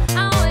yeah.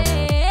 I'll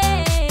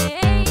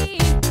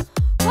wait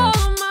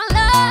all my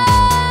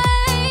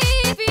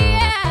life,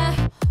 yeah,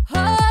 oh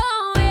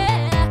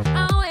yeah.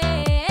 I'll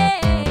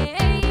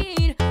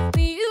wait for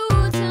you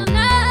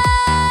tonight,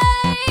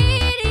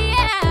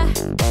 yeah.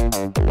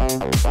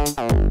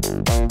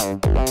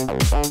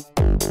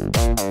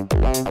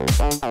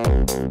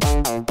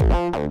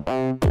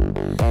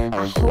 I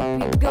hope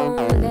you're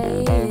gonna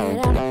lay it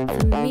out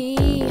for me,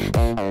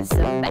 'cause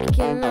I'm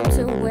backing up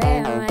to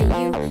where I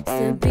used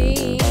to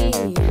be.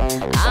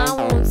 I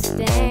won't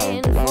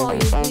stand for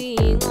you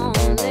being on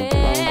lazy.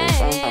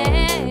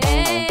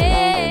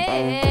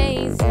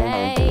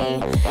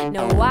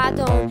 No, I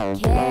don't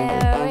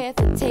care if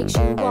it takes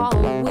you all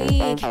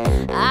week.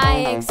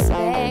 I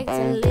expect a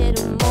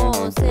little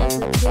more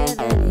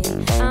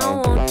sensitivity. I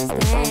won't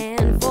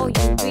stand for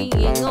you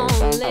being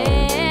on lazy.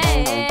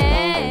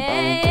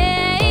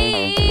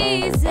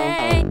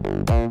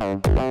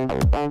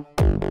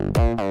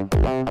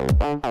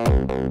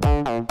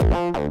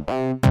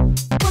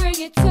 Bring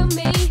it to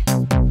me.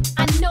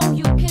 I know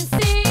you can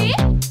see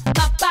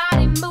my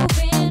body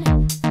moving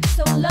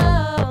so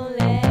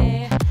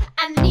lonely.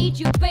 I need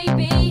you,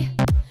 baby,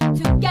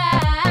 to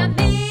guide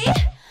me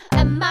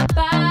and my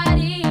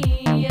body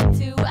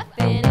to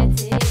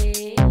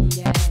affinity.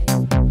 Yeah.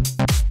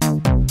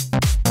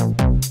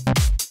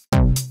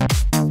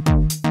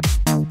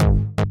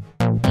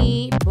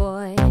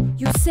 Boy,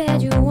 you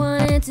said you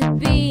wanted to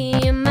be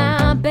in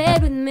my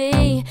bed with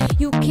me.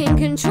 You can't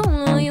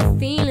control all your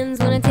feelings,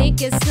 gonna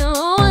take it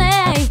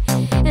slowly.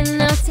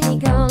 And I'll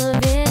take all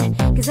of it,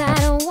 'cause I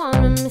don't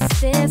wanna miss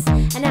this.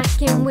 And I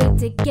can't wait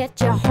to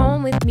get you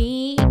home with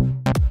me.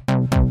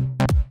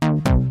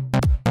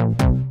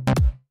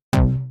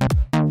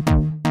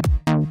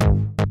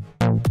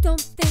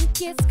 Don't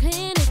think it's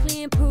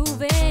clinically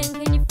improving.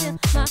 Can you feel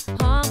my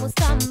heart will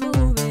start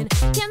moving?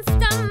 Can't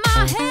stop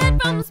my head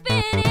from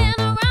spinning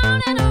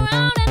around and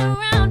around and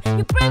around.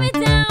 You bring me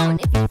down.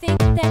 If you think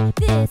that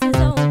this is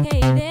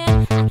okay, then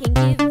I can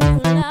give you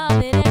love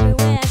in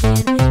everywhere.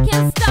 Then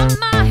can't stop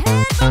my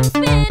head from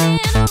spinning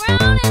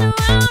around and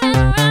around and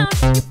around.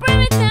 You bring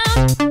me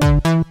down.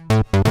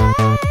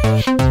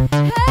 Hey,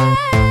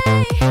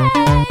 hey,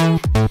 hey.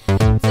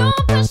 Don't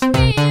push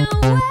me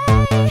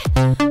away,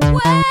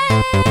 way,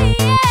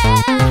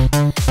 yeah.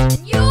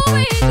 And you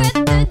regret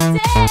the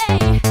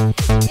day,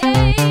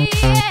 yeah,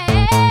 yeah.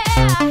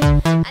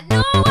 I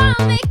know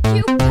I'll make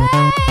you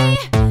pay,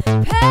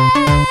 pay,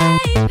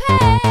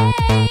 pay.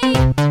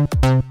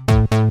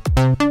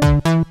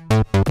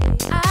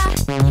 I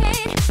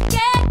can't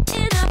get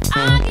enough, I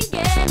can't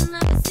get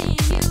enough of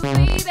seeing you,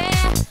 baby.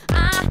 I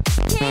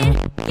can't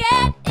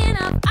get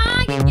enough,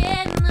 I can't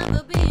get enough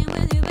of being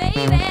with you,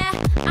 baby.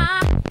 I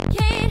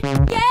can't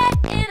get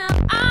enough,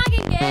 I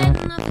can't get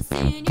enough of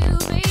seeing you,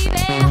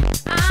 baby.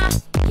 I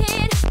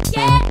can't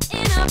get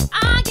enough, I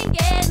can't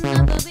get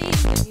enough of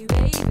being with you,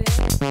 baby.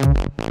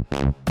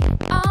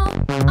 Oh,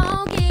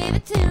 oh, give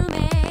it to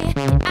me.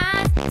 Your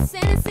eyes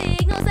sending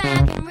signals I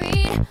can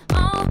read.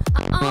 Oh,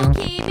 oh, oh,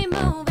 keep me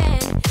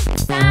moving.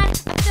 Inside,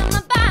 I feel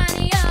my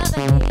body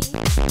overheat.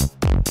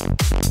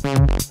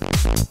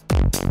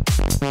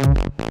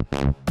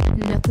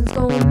 Nothing's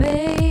gonna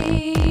make,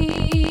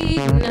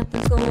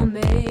 nothing's gonna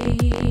make,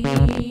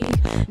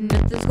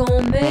 nothing's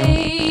gonna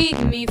make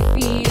me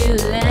feel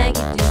like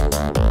you do.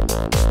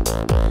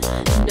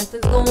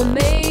 Nothing's gonna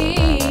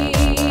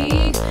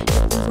make,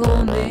 nothing's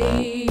gonna make,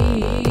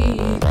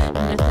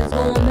 nothing's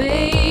gonna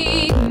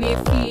make me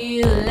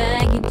feel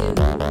like you do.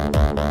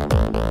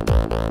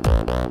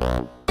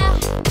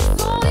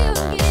 It's all you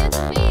give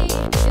to me,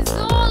 it's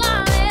all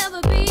I'll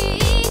ever be.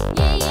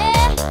 Yeah,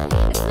 yeah,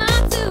 it's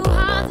not too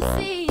hard to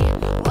see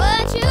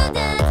what you've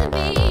done to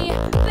me,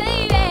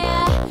 baby.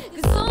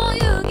 'Cause all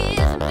you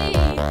give to me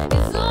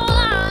is all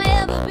I'll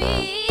ever be.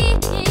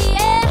 Yeah,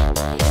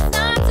 yeah.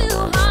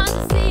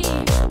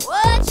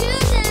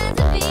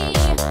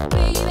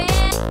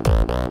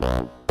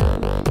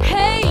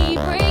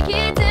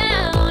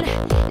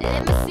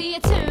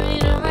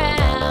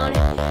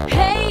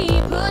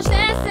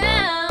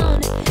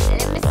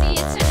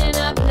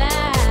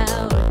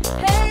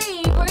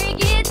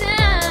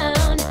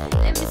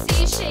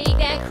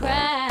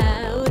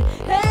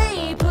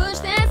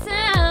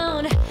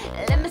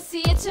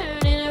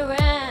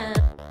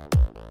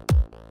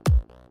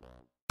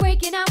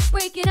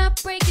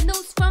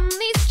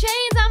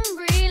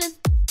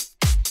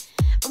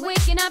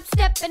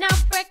 stepping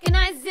out,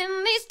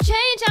 recognizing this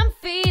change I'm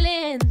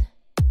feeling.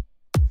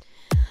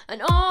 And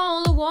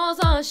all the walls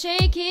are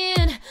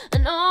shaking,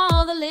 and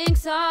all the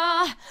links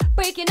are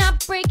breaking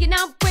up, breaking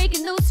out,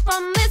 breaking loose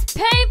from this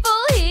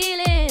painful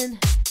healing.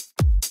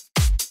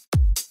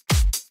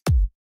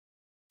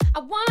 I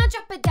wanna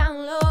drop it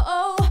down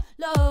low,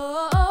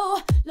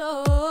 low,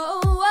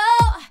 low.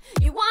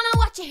 You wanna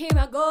watch it? Here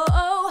I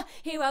go,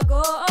 here I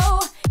go,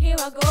 here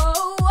I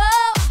go.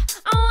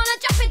 I wanna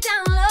drop it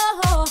down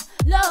low,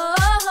 low,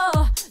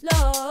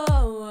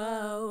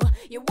 low.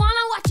 You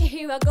wanna watch it?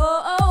 Here I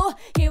go,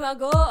 here I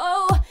go,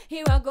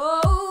 here I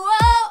go.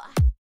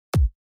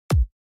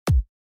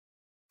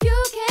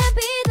 You can't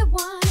be the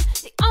one,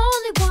 the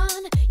only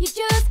one. You're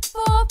just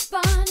for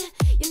fun.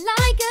 You're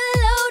like a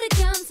loaded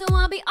gun, so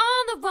I'll be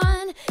on the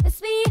run.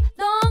 It's me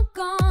long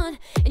gone,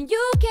 and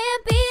you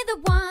can't be the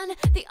one,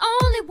 the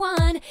only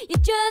one.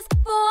 You're just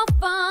for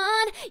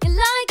fun. You're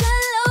like a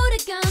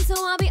loaded gun, so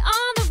I'll be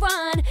on the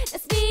run.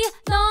 It's me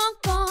long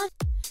gone.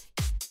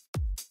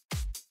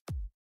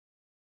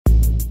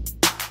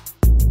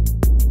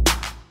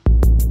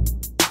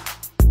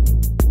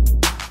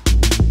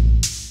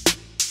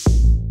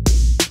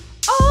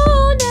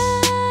 All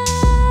night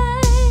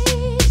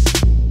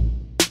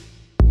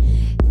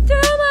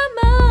through my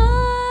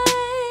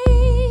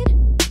mind,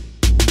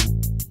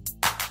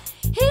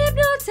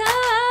 hypnotized,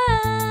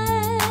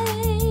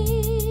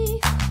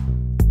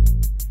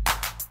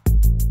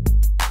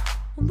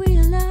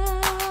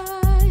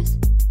 realize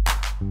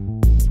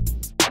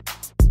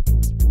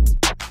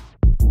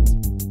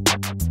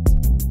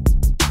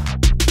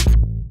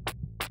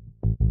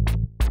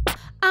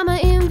I'm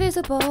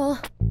invisible.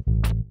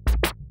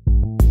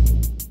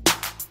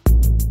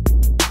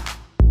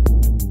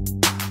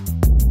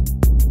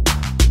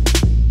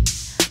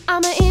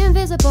 I'm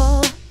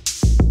invisible.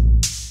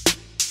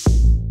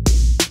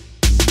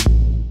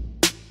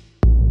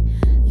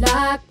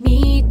 Lock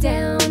me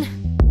down,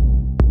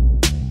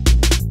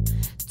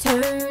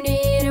 turn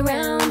it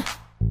around.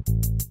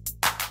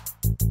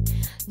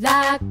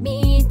 Lock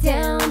me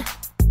down,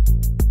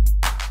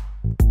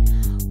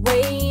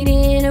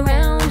 waiting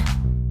around.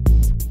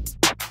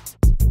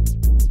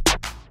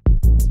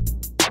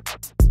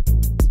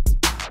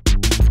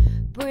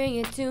 Bring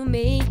it to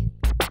me.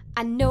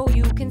 I know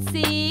you can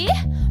see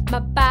my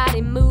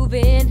body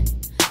moving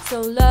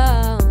so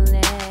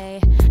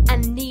lonely. I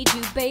need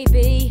you,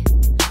 baby,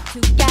 to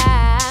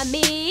guide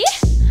me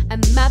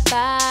and my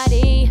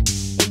body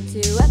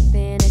into a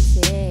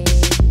fantasy.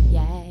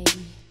 Yeah.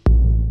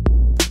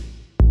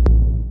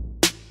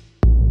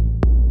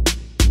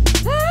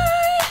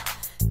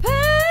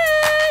 Pay.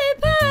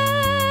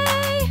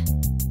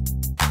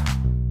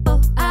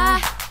 Oh,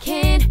 I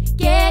can't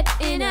get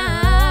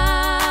enough.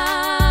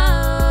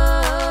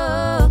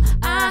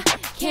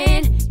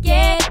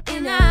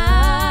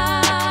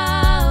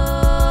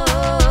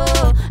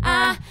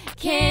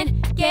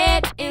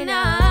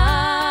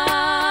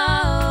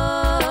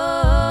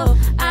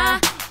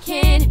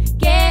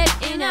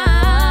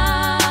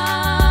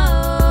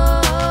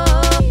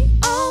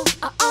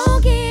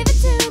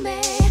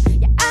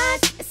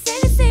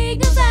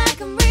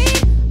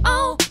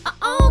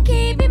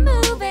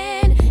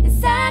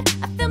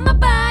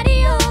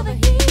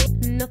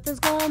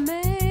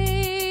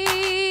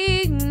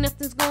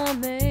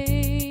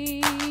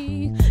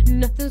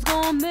 Nothing's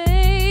gonna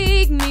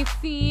make me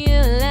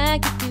feel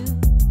like you do.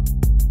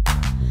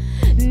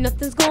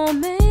 Nothing's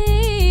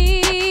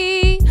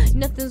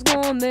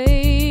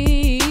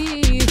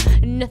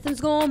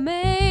gonna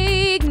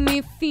make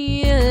me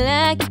feel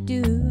like you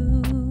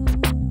do.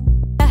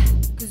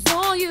 'Cause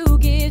all you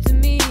give to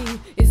me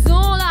is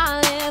all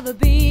I'll ever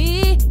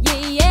be.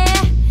 Yeah,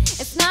 yeah.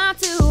 It's not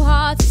too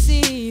hard to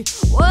see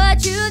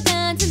what you've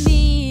done to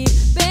me,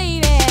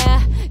 baby.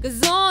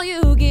 'Cause all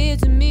you give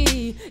to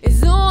me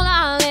is all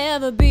I'll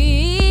ever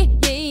be.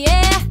 Yeah,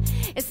 yeah.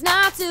 It's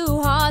not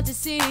too hard to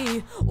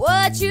see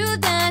what you've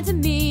done to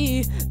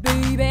me,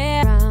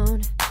 baby.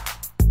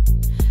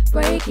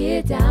 Break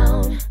it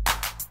down,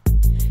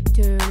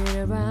 turn it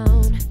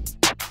around,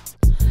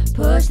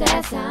 push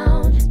that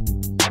sound,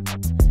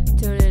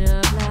 turn it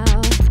up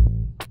loud.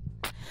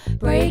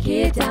 Break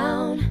it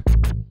down,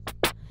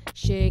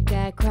 shake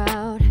that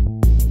crowd,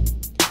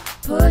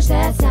 push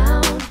that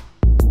sound,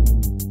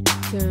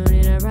 turn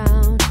it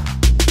around.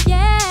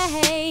 Yeah,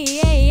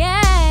 yeah,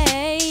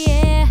 yeah,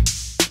 yeah.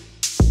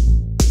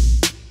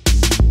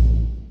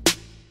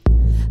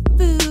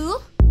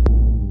 Fool,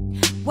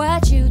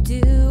 what you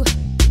do?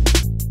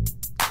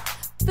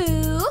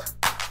 Fool,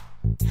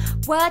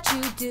 what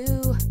you do?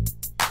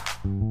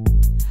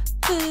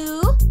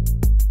 Fool,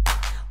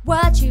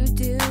 what you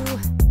do?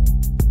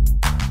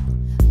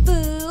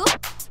 Fool,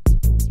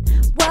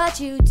 what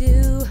you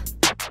do?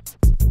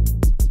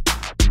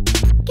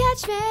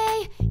 Catch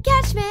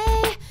me,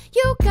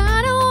 you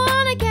gotta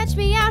wanna catch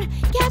me out.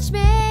 Catch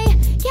me,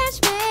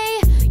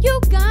 you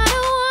gotta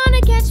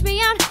wanna catch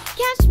me out.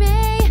 Catch me,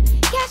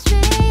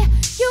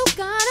 you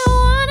gotta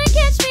wanna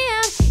catch me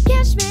out.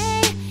 Catch me,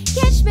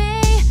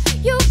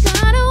 you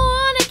gotta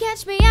wanna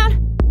catch me out.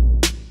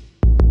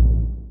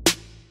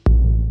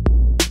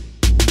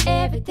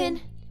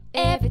 everything,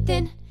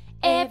 everything,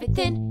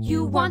 everything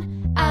you want.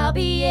 I'll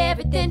be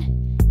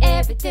everything,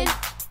 everything,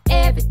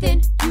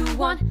 everything you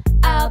want.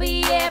 I'll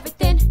be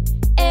everything,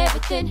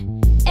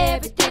 everything,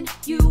 everything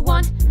you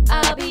want.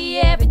 I'll be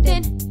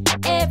everything,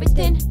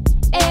 everything,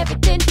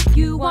 everything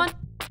you want.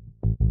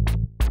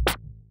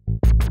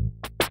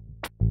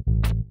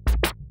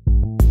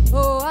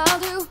 Oh, I'll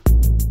do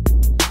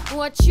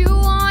what you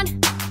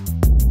want.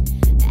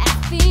 I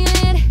feel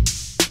it,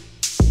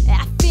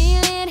 I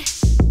feel it.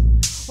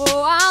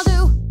 Oh, I'll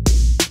do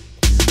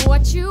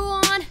what you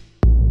want.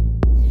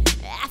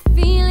 I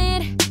feel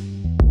it,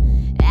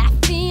 I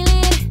feel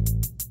it.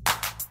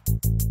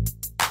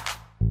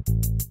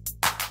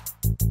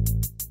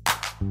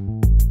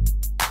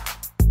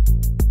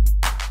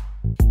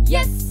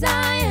 Yes,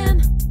 I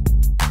am.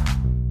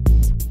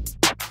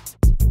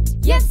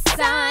 Yes,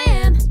 I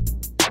am.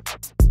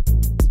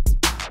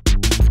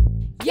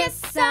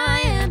 Yes,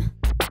 I am.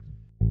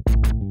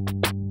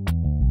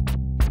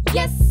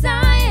 Yes,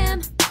 I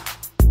am.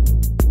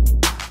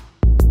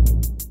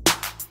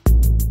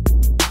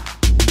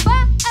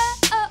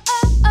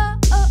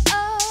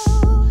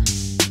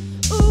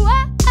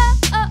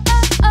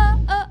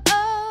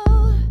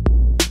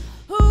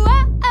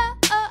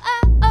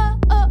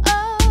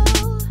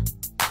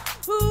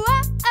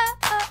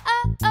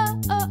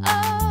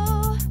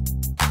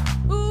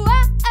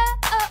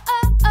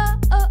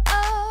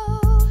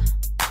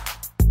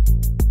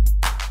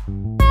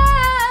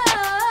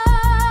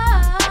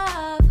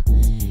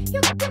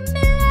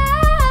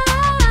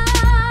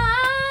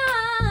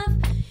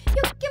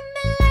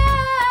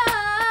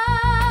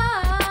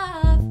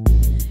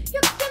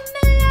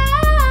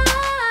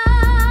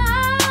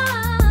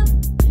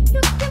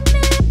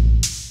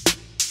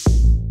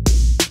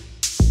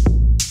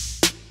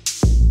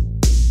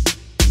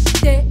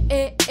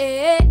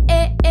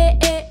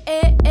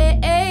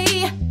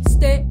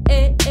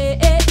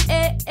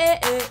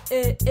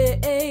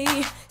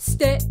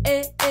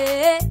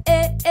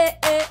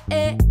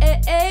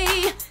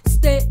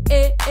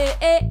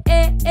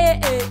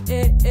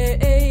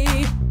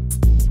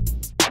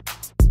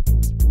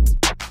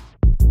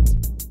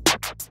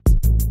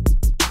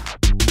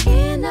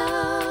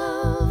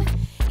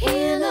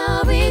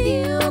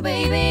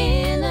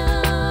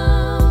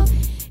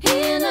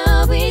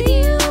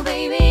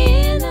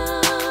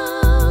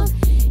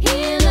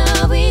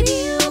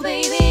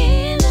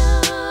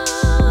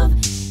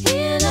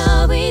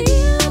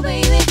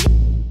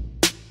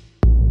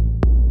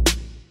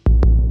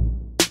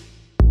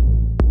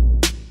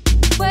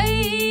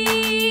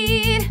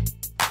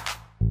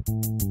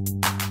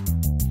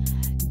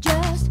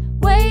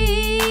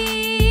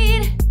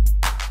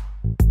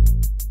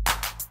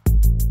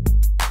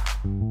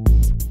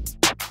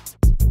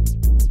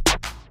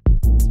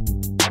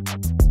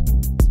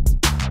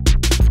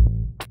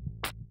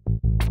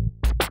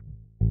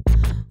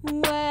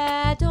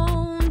 Why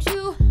don't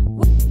you?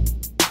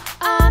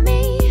 I'm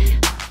me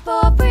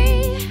for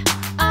free.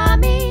 I'm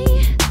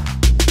me.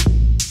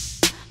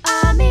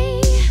 I'm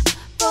me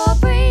for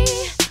free.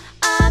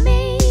 I'm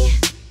me.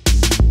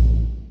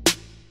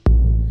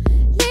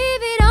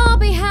 Leave it all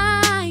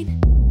behind.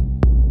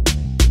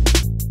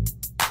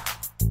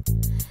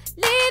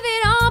 Leave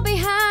it all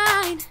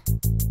behind.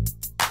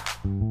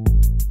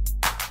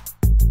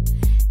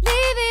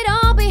 Leave it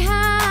all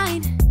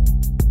behind.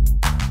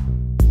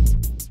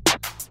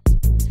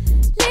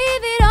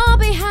 Leave it all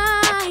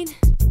behind.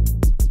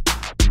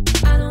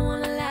 I don't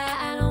wanna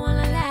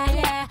lie,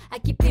 yeah. I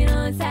keep it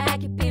on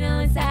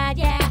inside,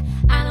 yeah.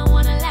 I don't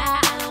wanna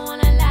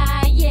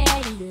lie,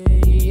 yeah,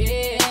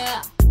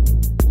 yeah.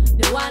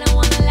 No, I don't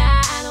wanna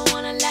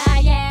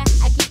lie, yeah.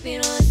 I keep it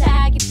on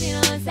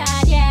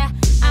inside, yeah.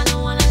 I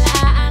don't wanna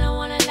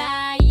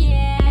lie,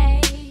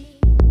 yeah.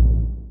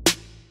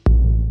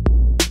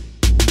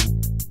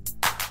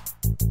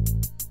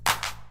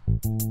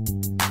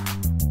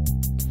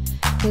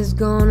 It's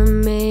gonna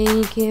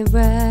make it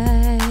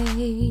right.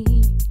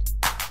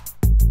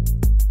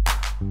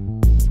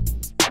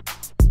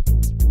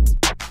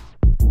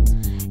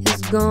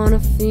 It's gonna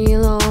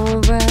feel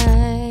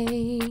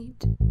alright.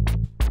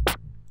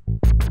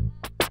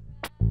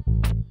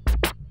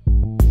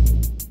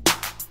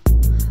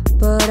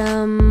 But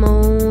I'm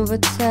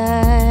overtired.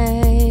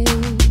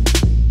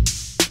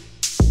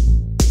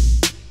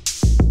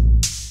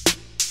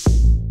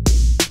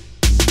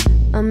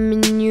 I'm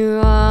in your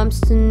arms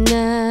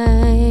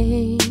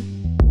tonight.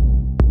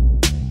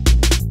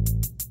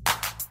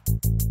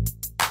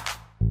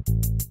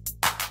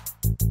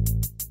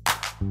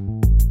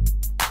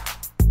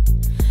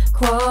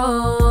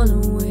 Crawl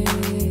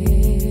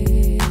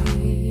away,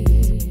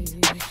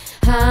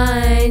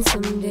 hide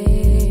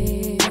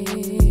someday,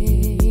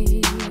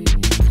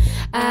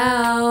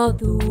 out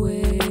the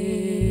way,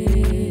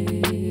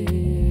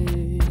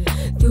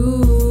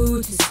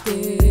 through to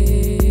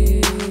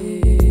stay.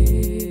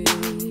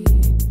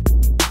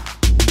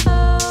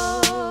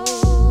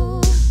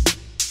 Oh,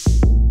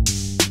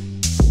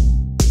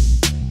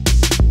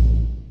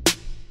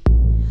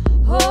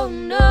 oh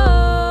no.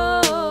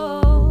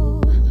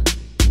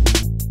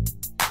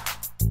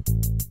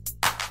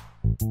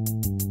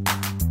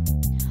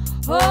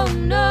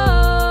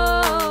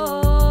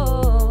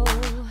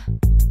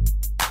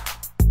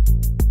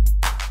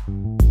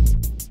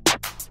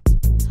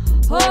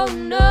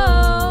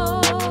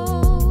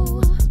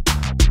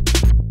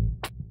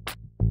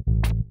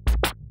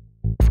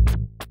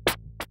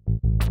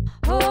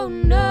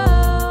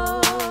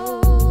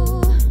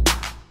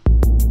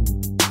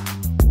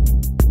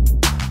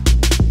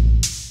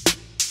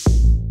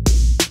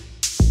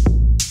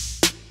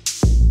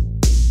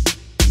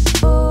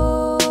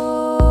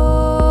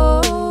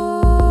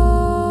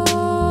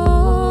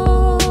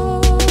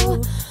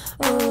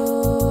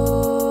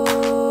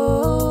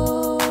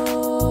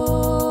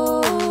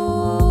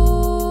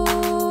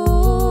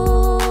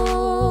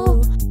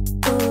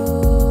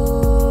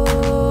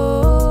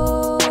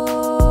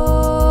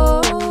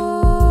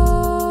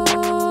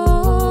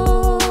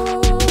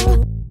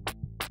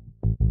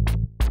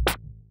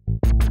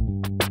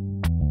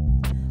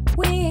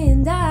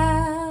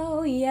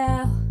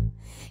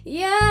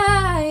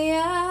 yeah,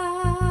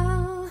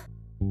 yeah.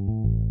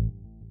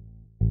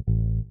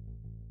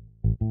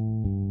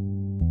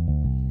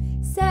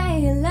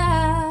 Say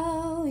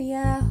hello,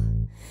 yeah,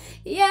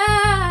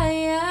 yeah,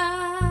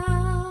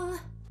 yeah.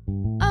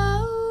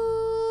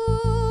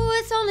 Oh,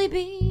 it's only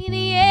been a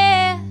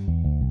year.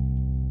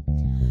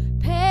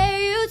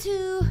 Pay you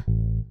to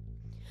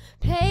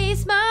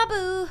place my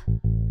boo.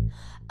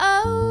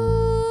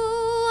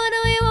 Oh, I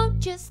know you won't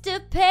just a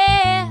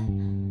pair.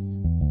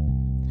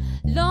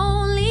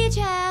 Lonely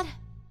chat,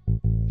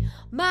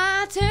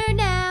 my turn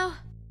now.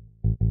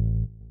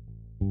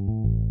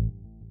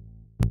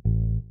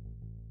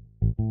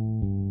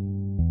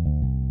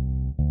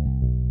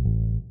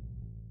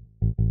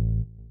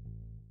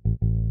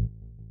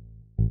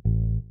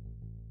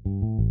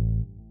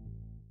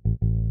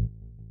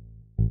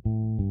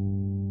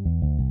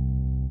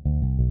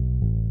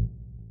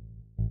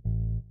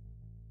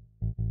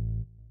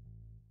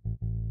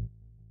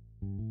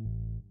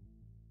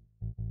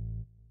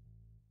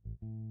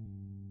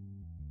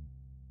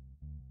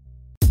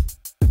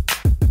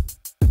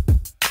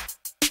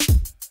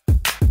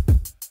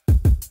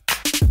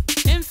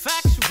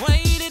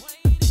 Infatuated,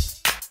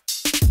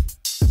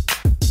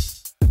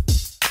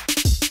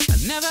 I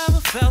never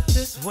ever felt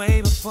this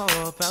way before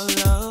about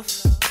love.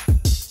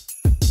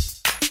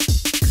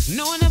 'Cause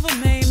no one ever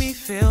made me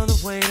feel the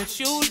way that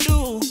you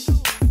do.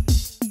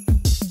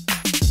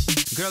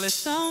 Girl, it's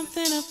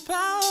something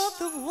about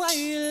the way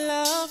you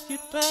love you,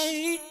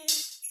 babe.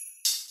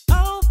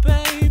 Oh,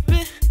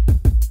 baby,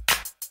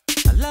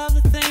 I love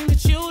the thing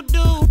that you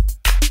do.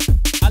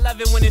 I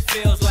love it when it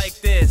feels like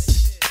this.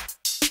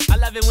 I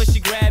love it when she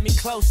grabbed me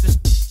closest.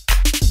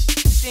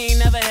 She ain't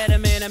never had a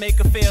man to make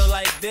her feel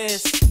like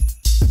this.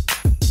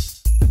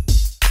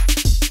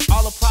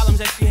 All the problems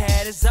that she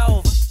had is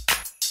over.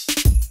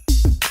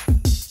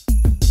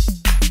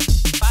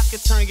 I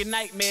could turn your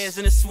nightmares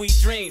into sweet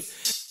dreams.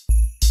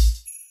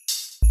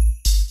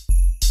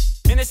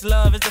 And this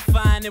love is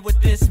defining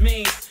what this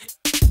means.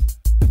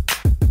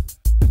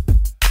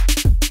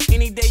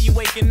 Any day you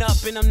waking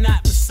up and I'm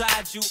not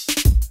beside you,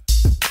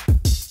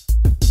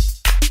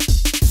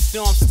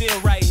 still I'm still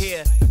right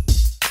here,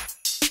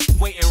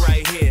 waiting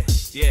right here,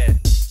 yeah.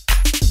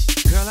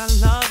 Girl, I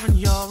love when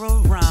you're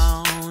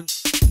around.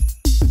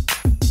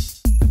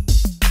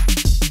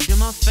 You're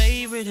my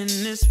favorite in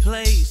this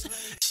place.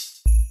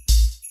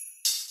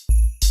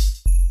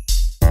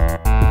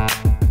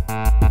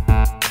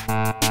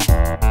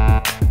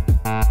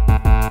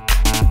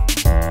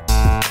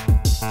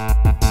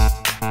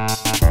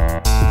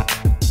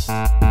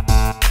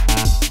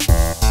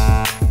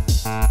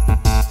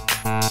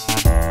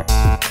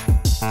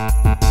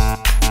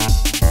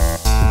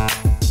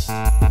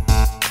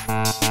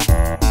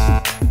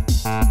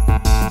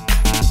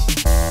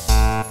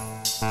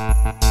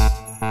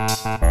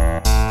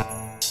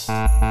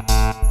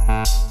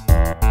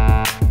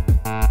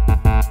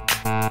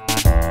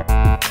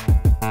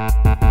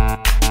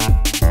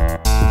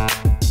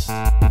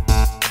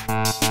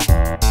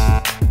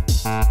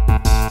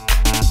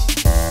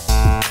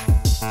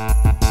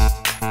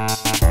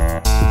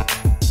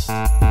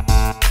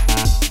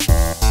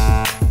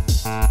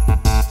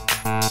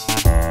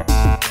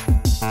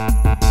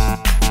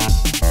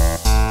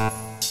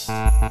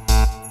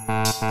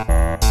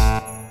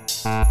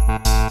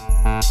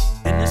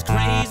 And as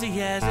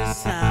crazy as it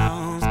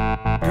sounds,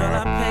 girl,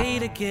 I pay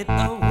to get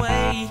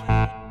away.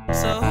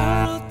 So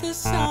I wrote this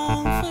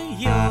song for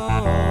you.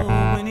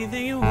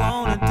 Anything you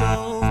wanna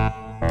do,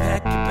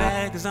 pack your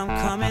bag 'cause I'm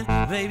coming,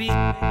 baby.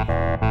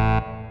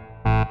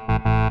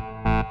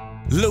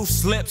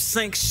 Loose lips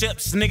sink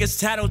ships, niggas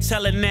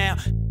tattletale now.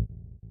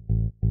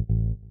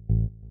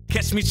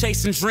 Catch me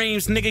chasing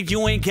dreams, nigga,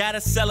 you ain't gotta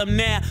sell them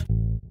now.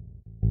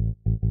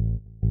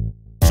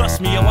 Trust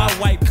me, yo, I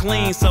wipe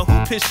clean, so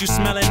who piss you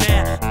smelling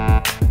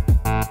now?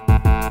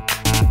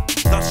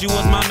 Thought you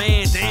was my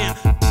man, damn.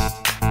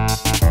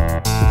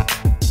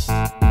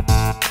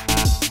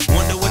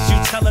 Wonder what you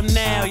tell him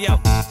now, yo.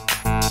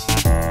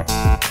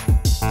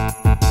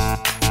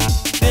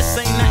 This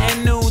ain't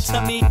nothing new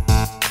to me.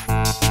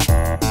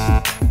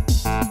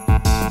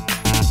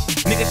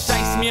 Nigga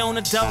shice me on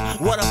the dope,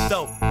 what up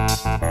though?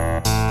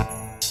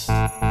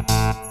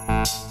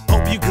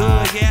 Hope you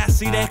good, yeah, I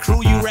see that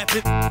crew you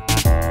reppin'.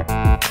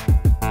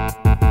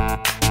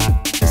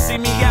 See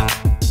me out.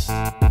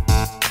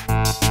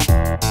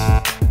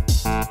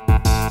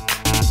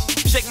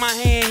 Shake my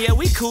hand, yeah,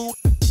 we cool.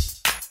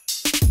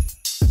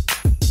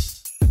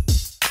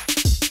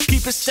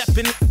 Keep it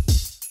steppin'.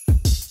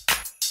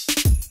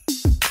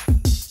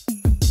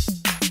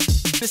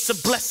 It's a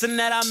blessing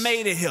that I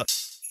made it here.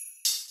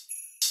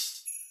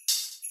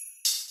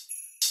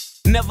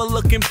 Never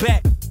looking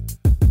back.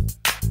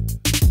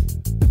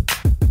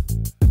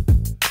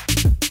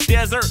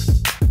 Desert.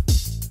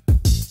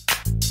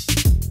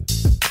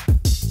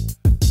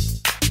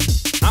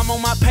 I'm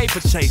on my paper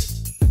chase.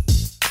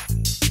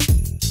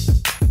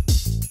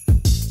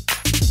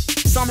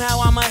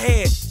 Somehow I'm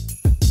ahead,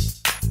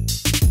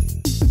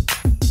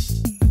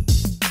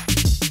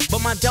 but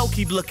my dough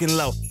keep looking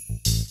low.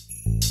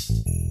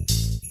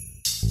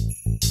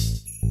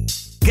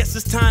 Guess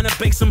it's time to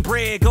bake some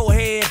bread, go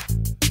ahead.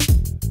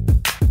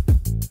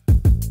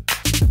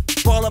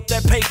 Ball up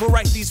that paper,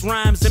 write these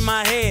rhymes in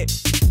my head.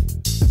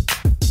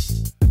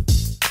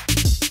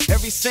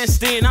 Ever since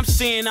then, I'm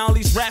seeing all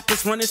these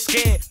rappers running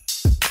scared.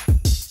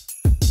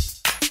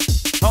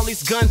 All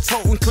these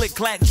gun-toting,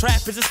 click-clack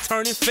trappers is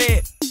turning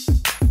fed.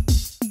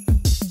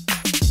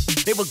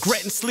 They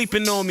regretting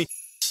sleeping on me.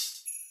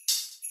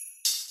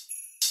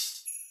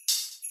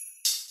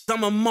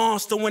 I'm a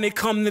monster when it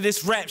come to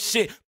this rap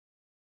shit.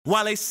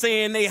 While they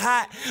saying they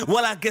hot,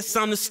 well, I guess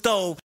I'm the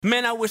stove.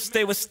 Man, I wish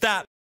they would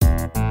stop.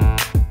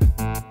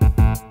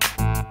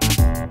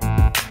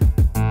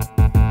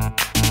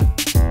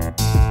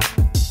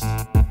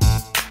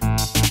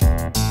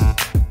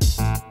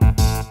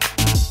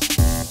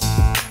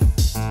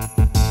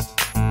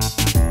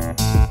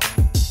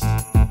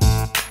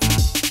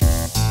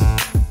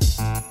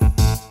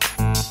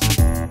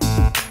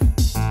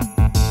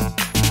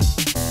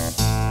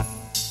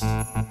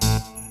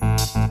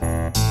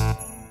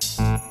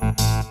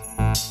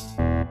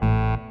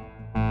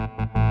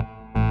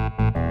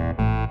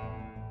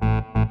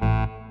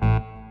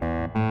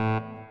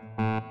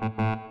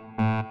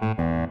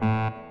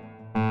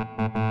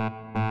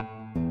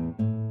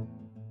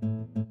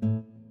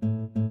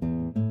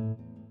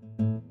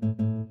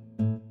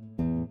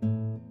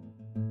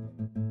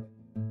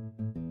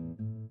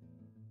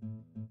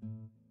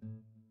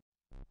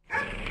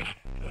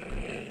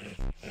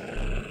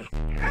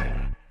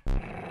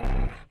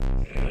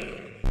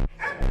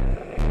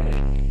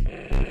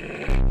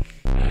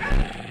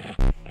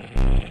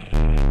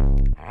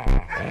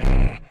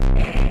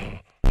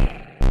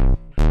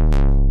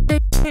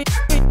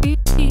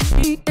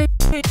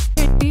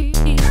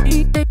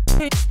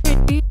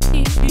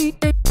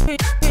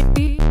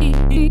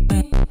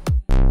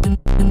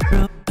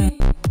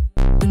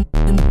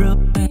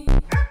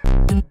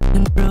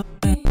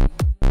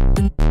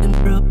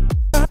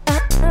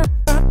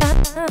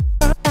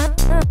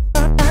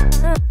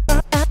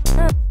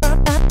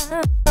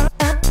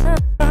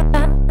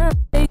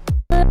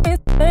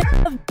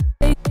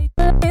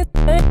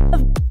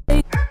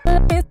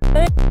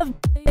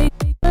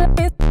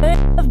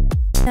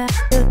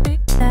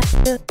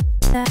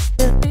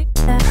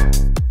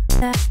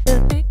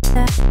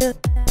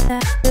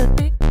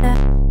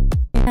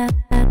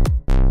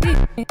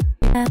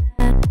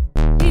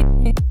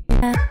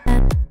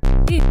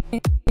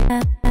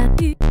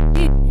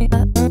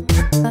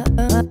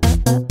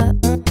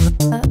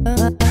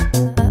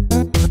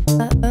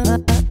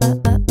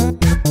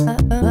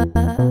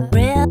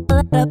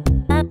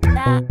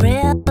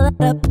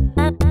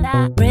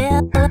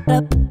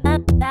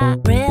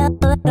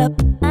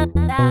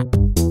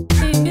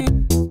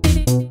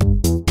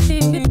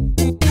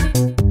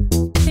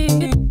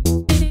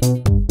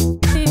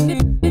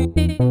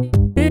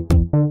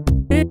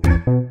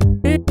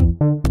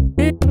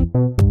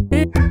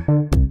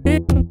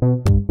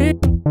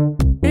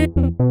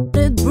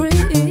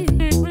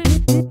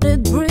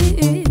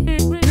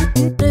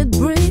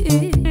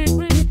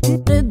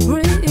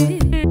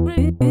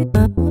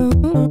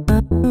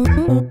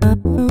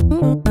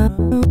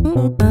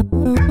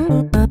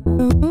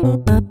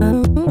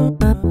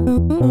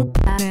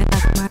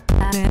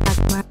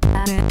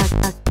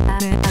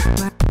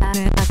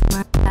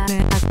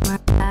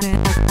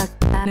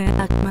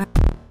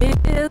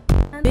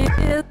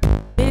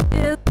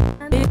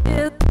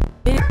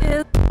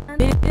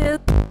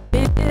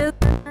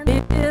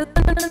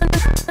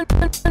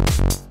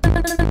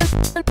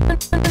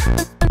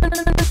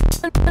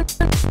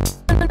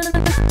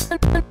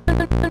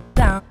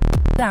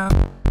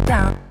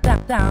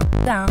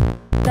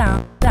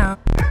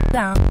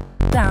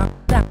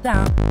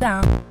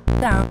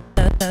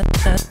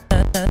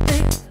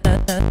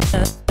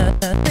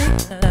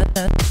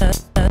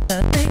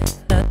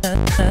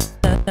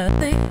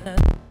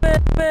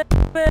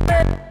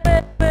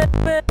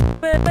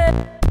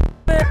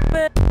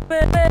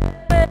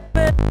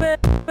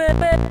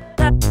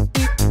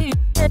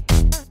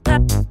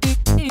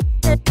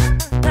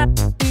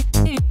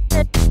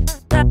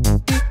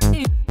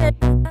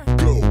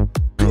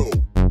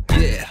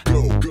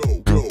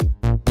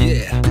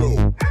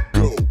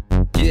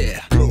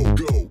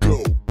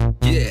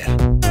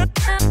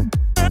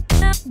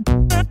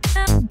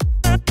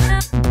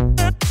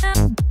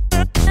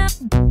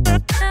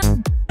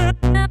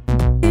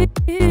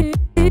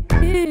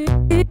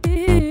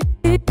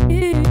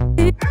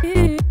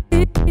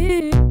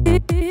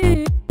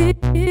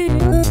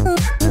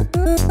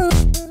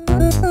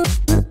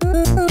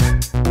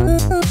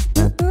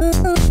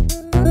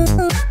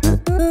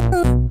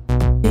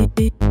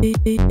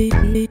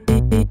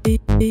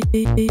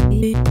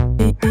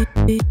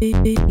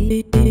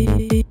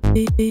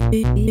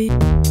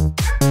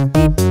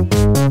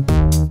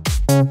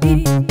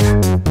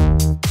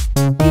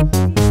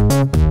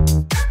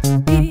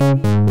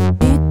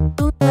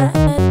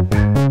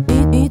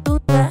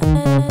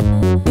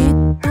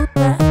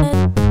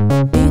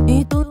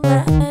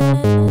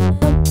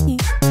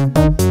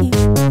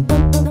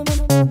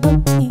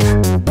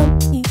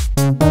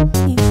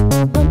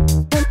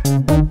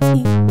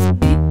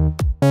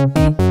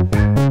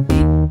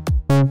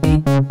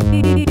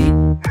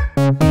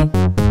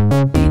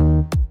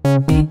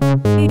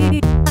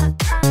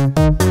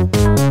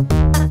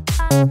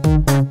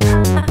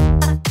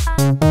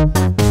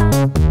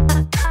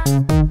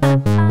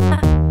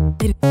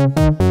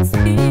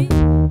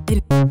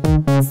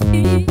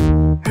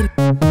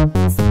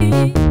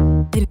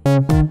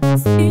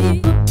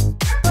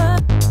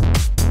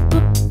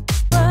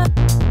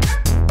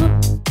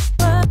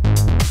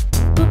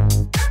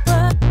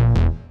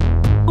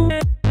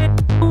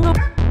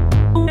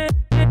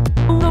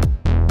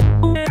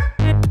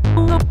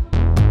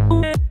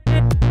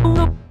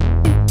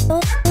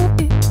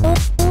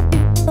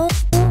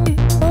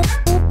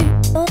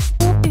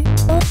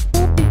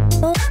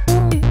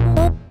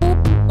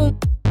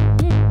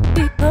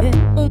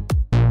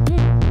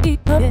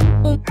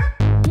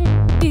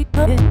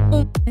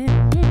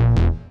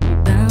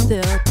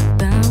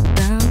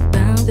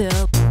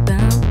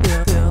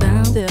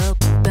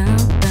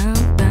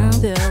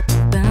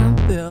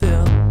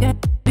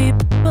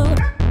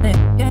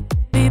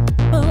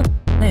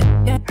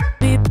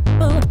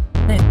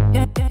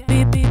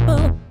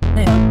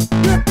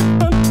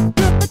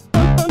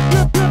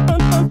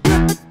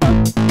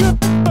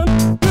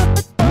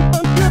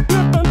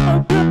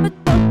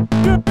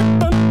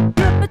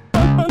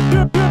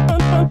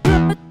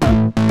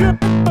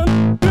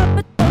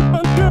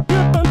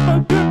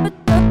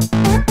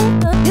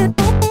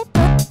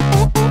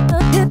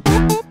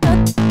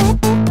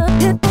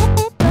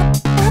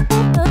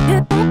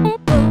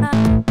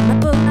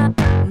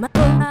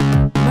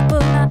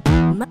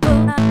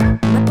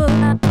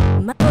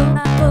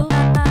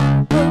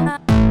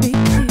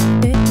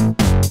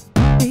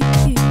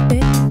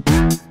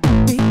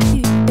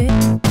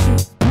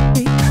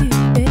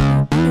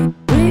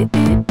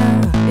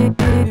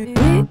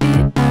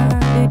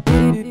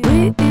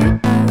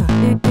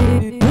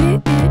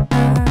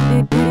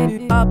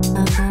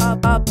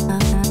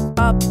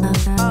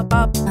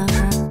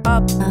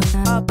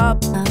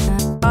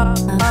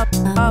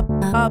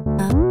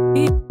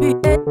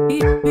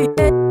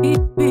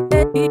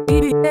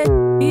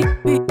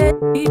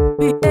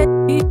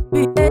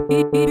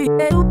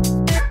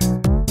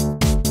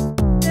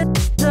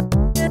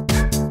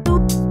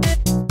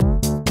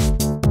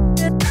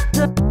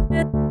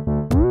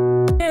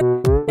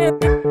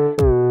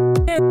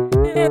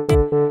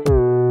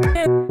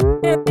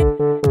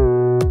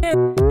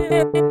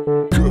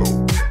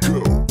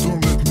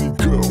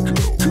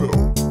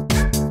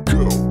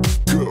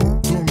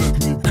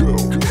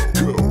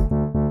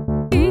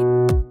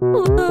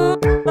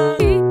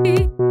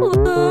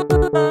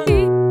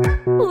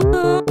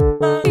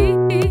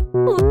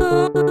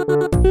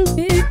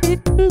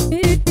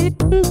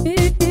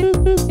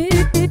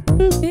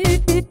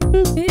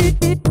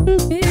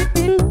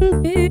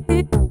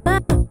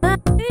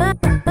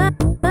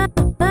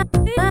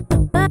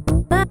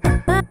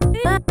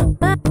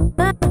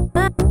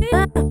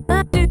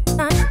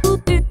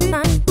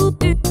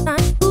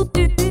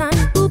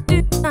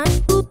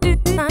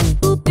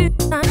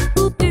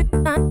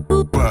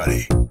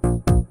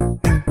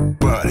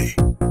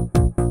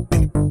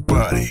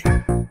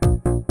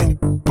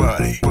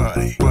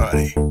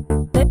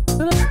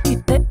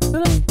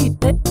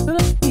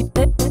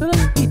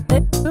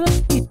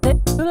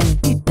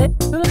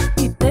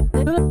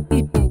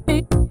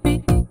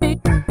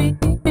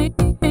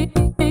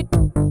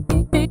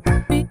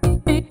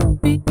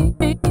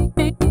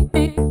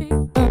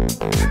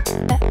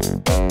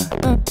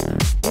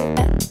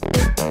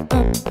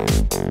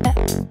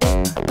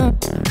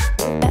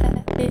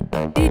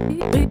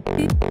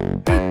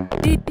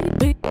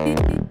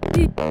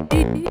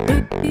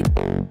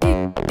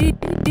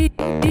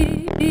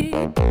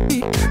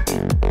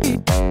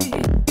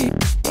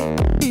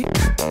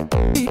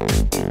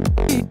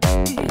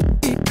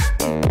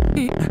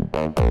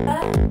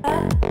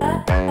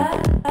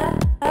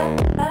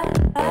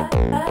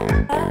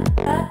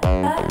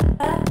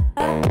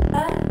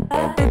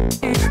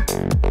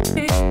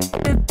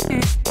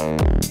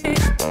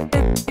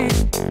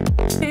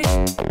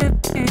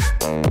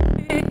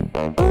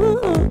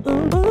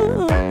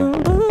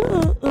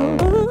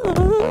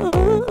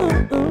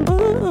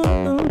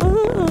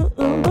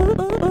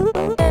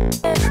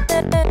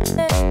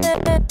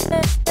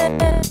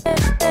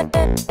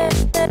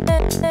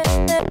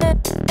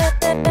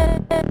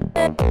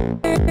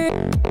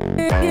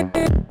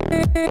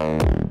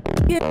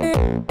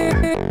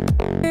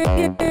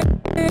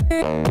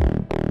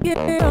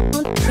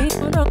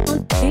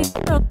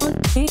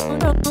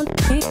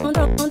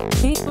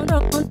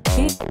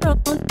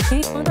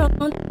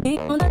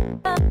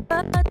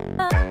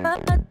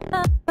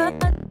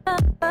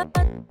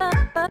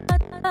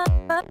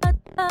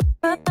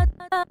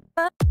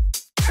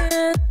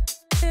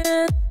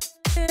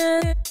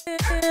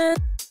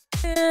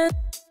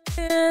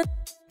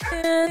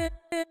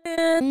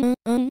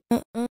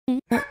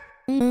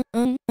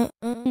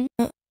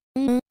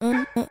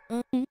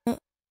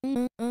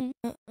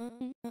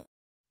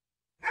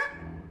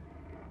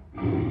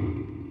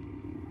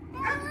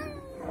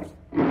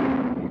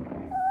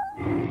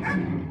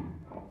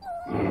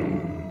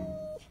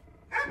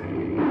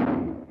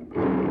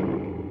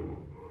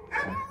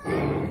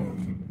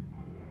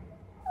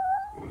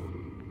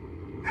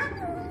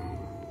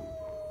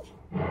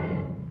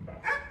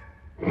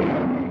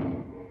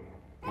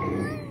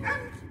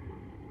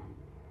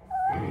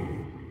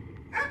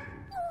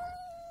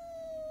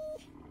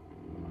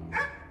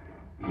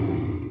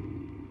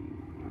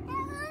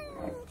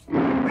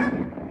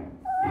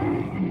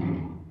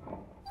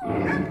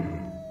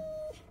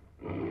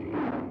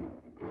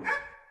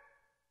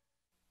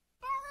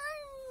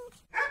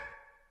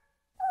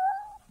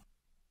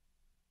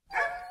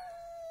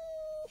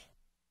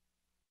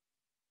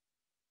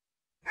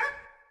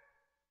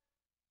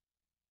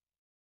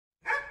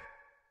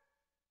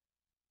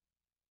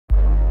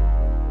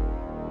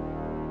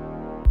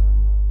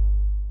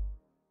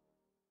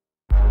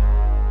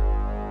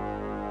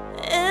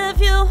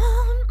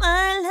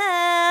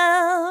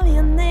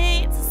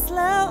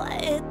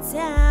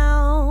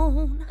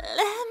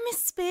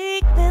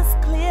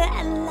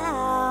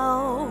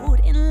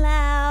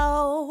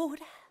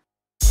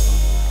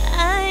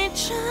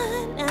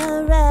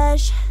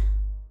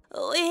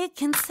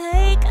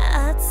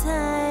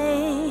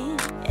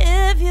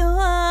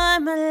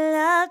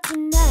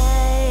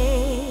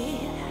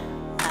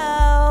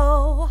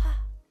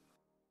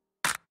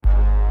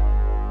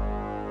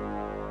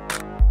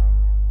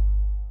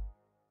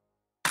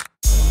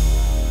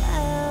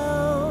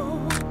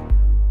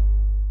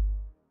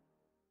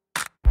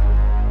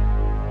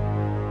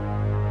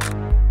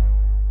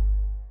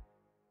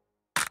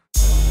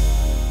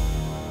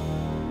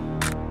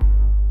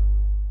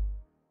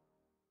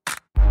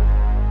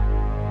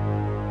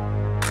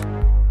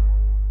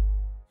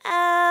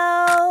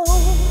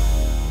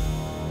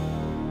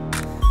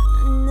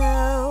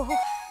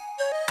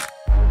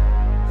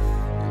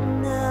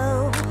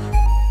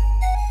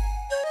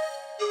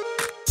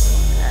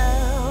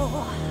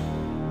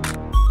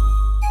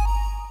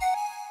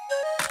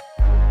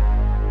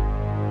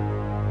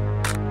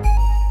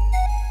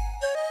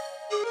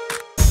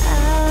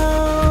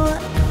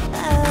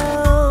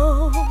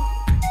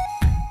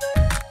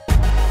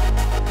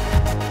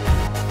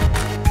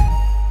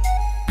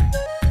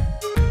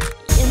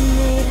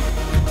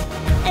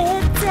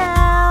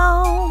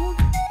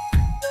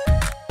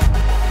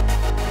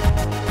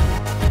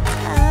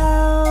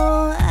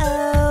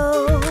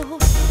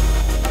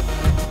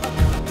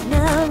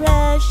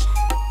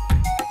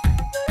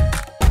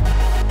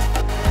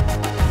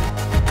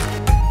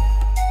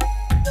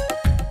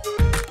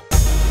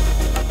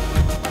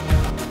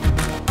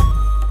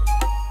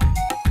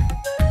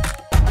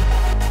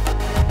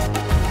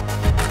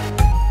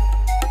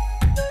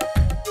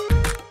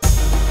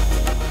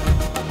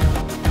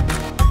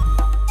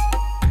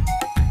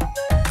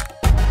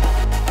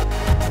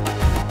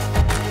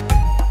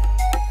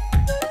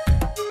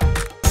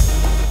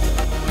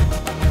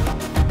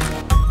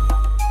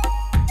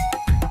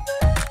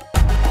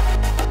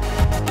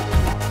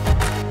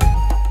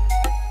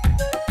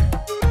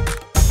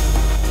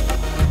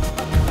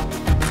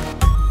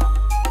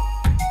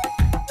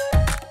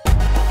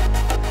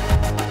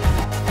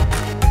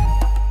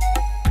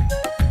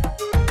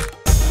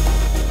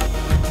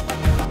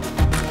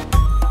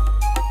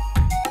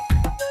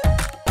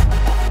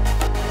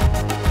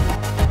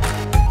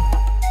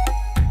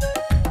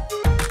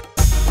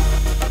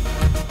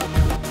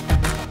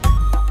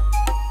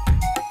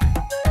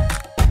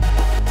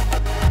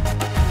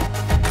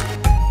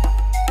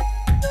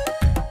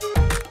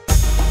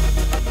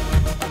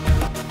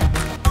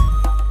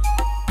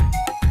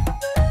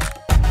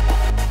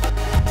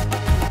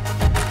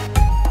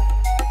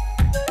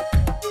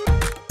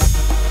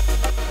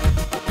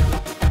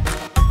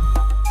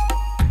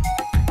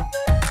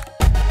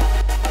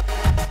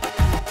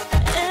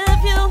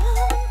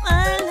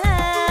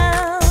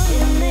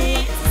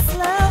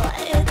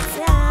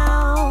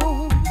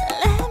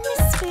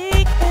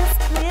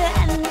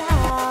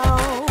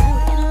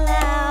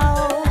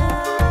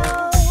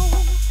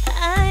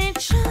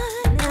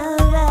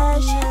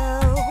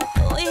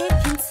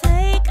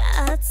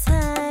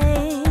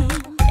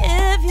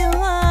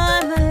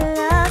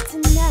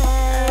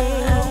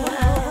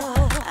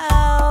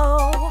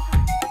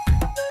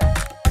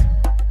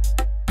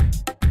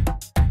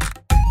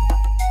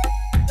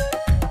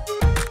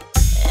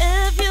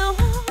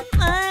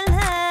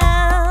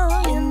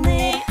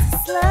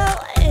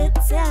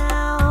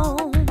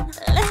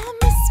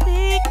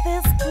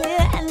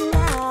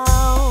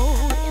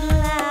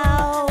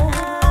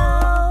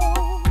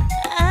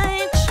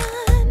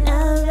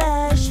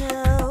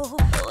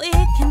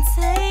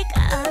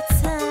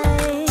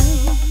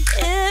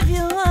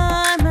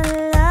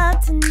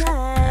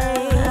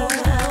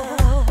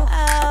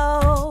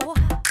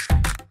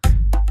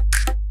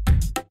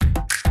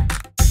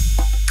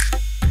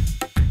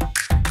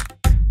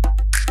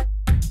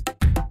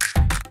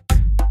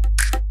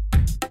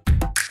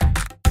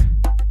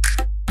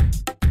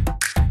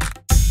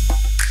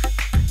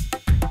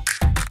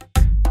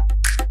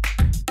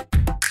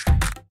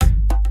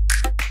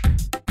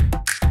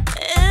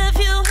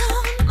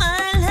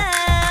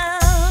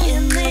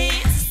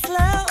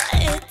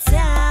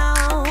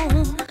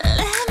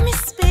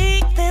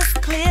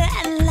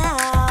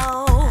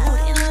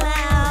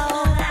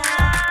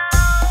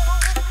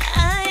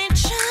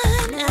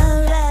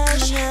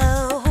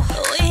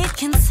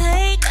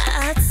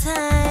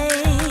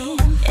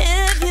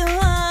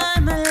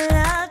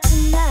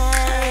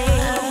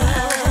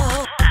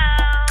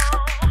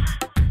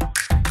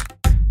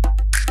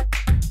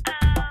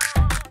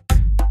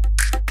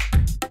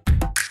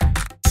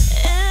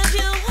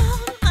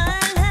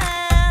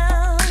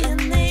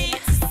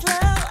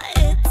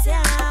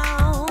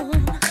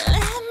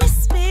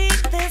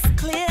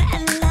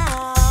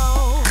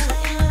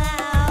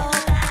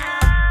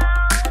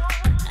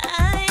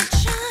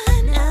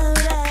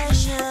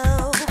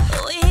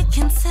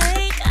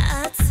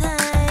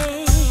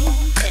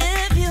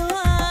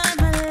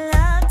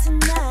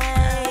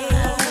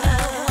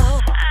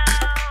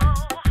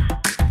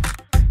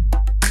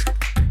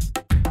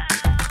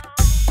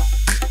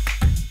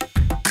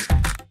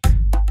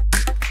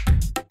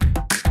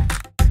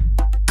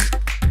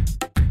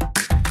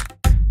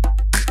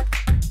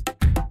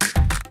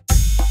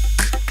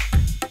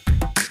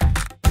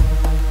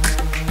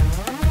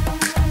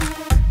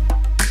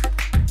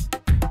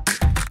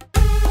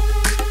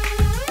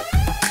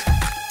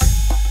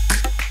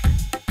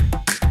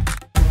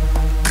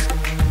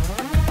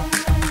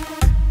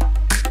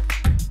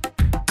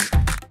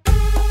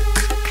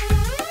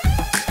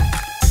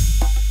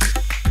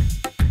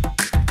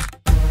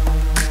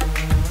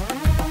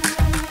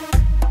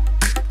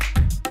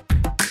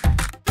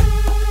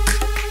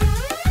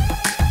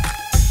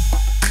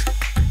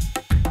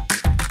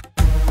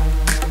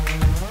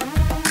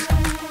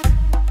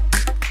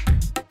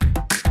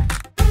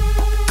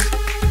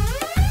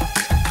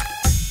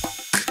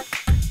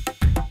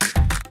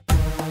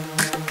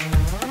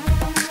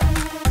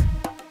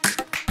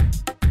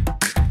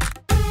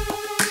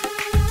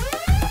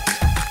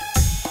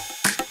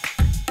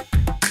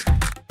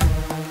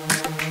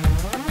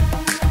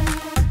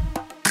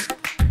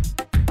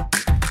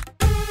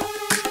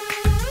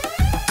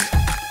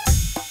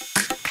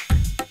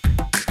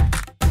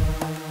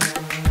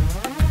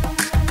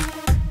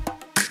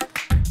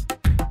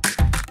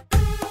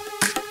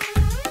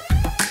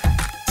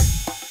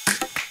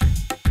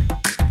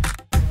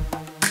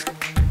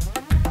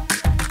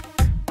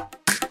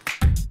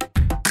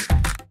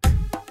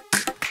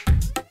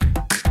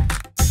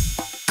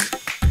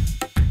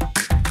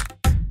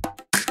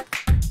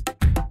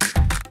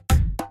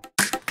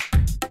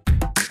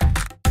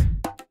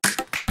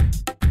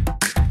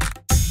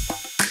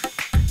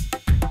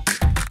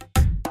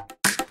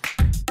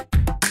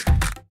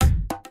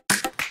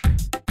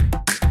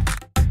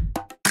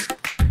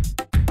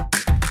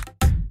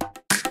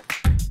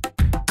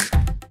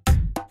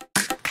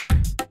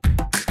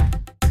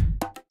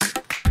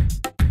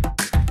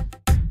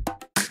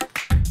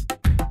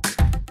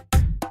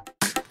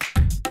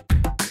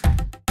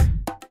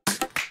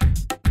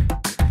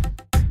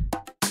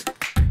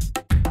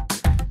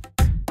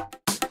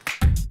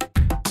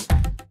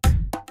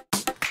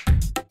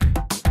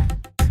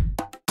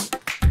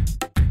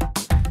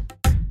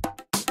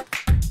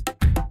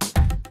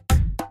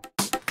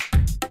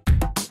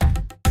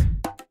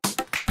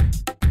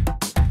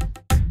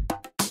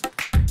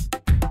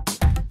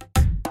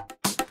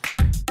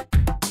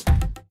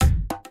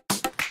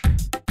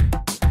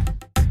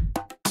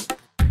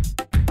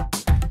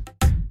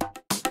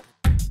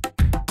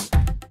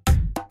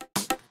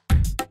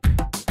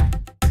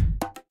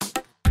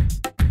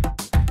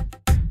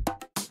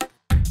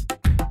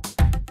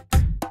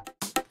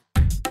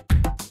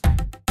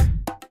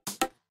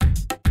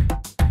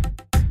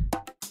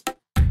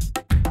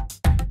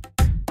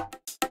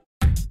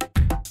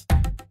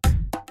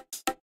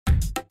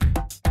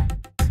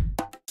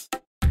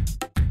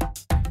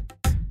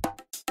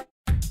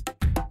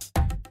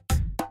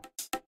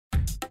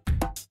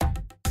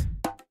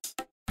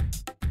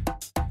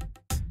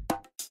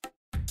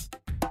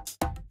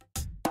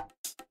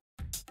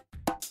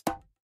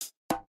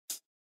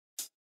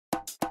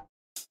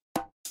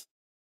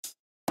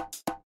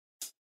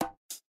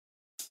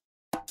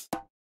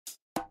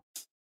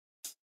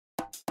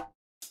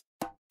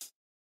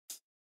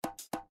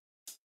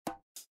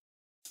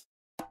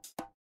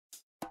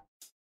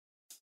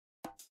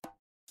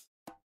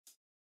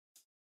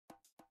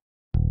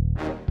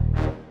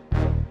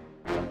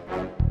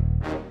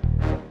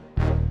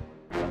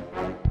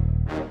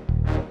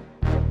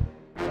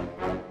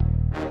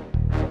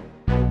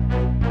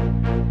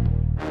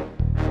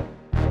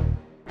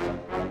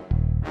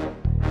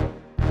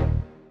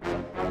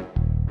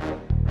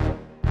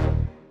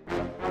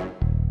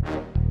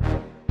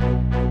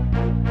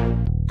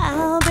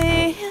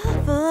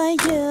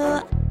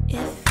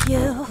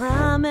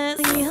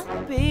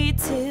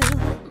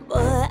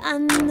 I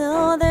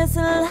know this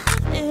love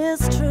is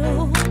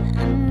true,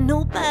 and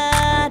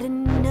nobody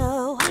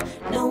know.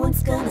 No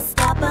one's gonna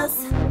stop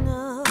us.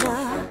 No,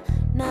 no,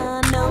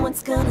 no, no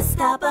one's gonna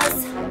stop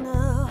us.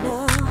 No,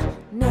 no,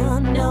 no,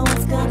 no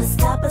one's gonna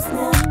stop us.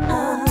 No,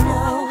 no,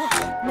 no,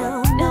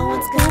 no, no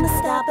one's gonna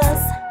stop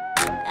us.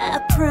 I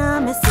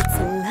promise it's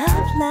a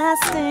love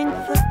lasting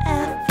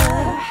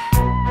forever.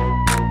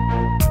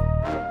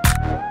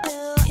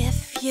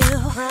 If you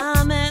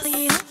promise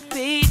you'll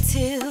be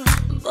too,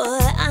 boy,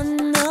 I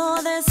know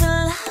this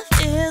love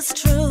is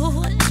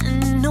true,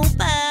 and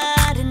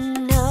nobody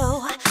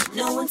know.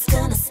 No one's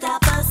gonna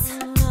stop us.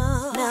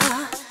 No,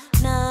 no,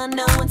 no,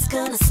 no one's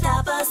gonna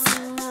stop us.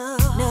 No,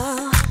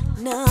 no,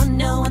 no,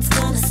 no one's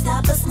gonna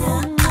stop us.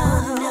 No,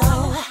 no,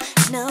 no,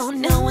 no,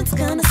 no one's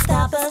gonna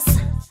stop us.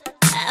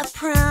 I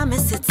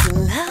promise it's a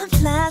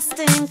love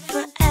lasting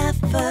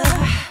forever.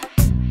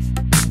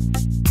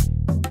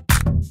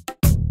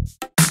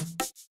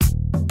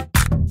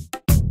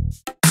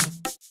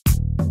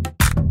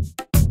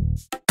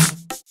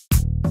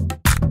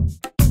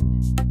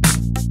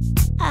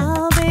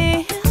 I'll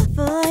be here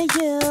for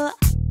you,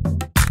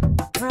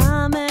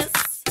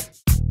 promise.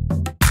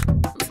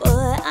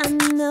 Boy, I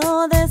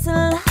know this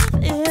love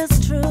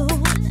is true,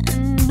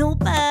 and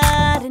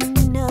nobody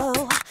know.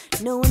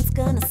 No one's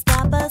gonna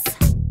stop us.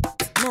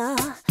 No,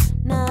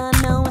 no,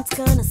 no one's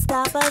gonna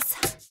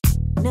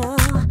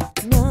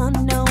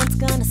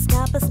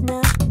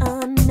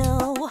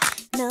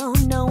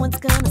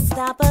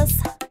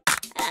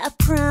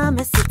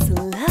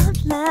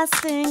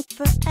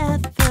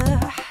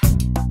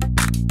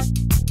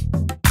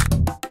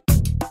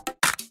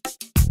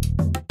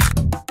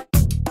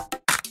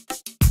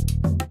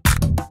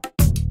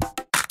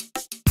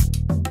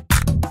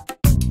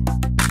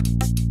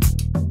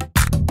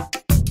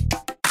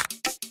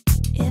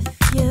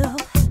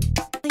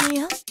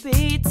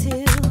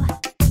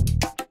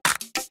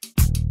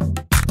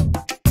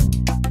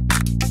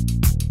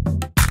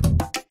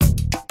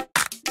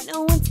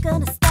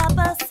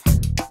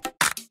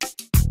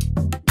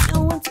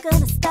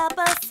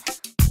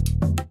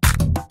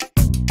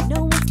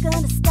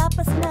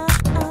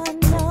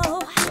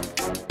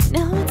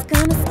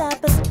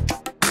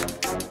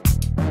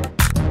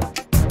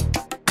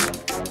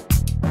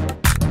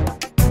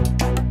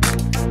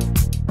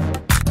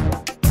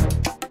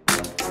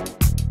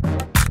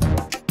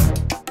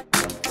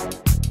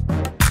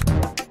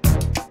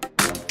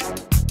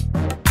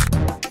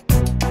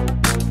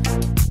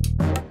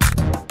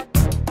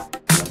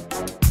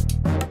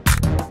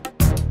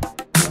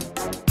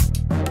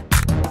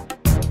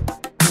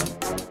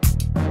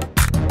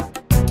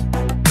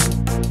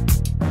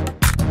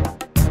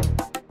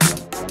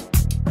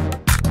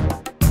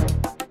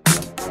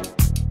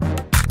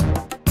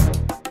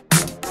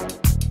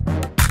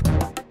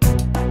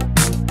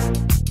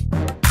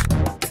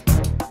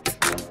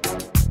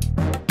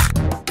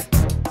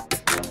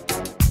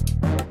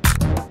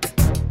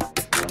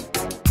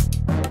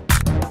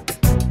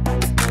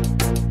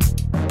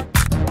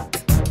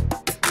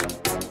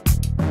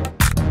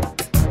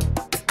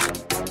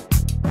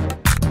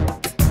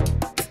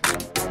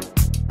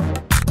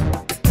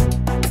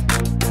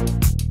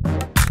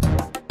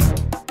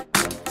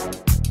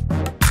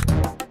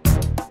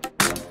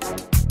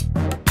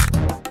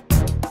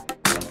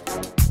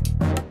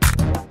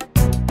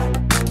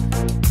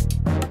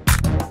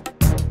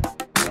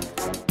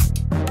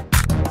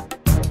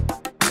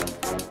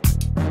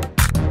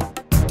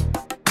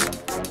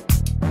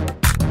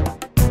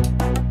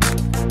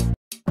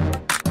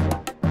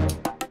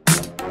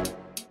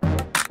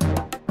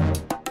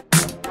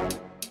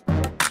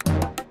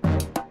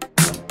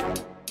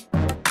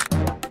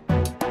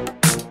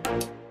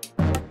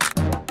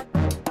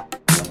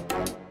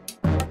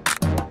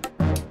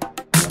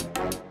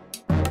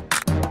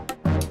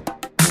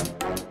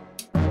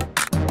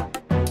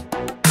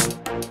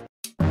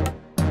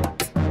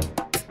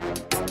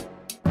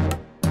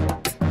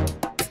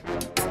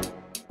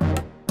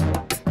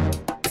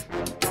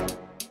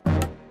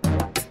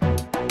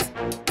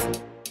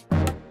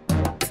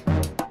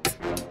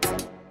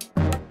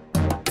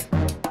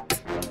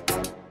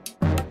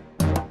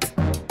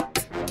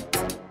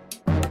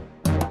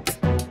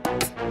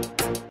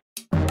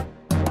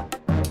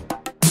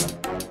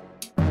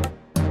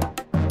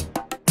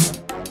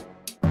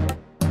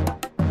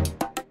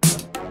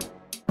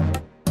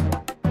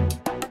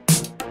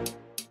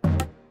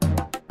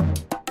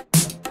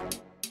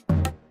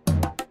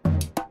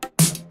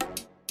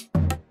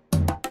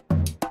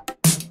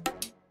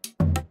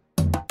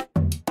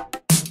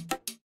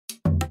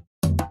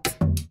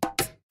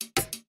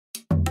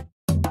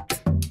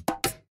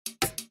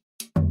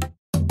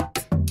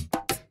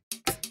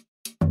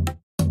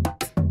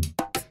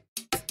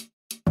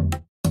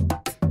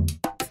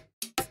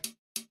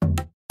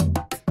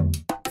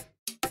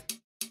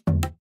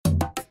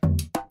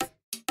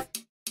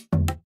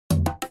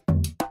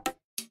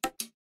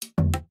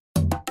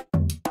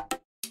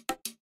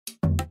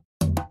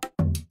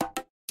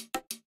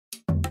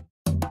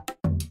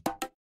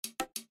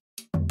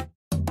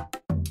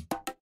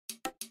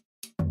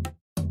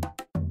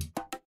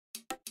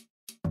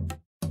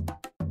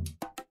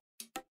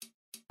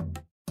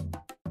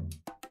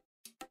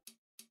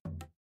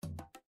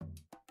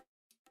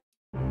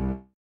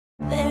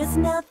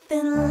There's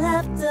nothing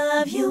left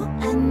of you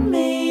and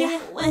me.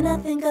 When I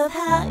think of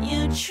how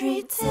you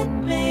treated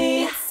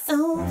me, it's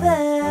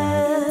over,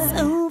 it's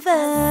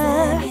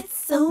over,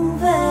 it's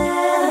over,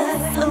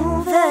 it's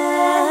over.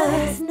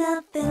 There's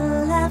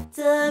nothing left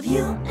of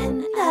you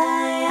and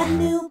I. A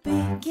new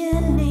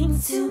beginning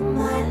to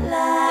my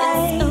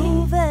life. It's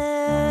over,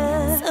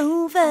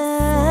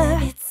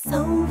 it's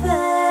over,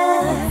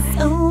 it's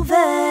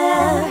over,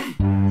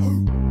 it's over.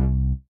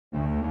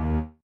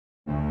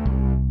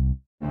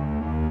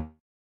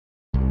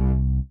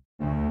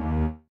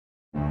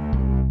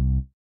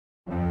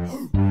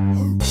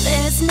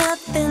 There's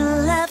nothing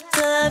left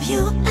of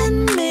you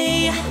and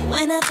me.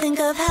 When I think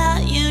of how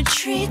you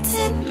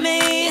treated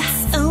me,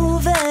 it's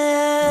over,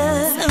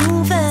 it's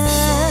over,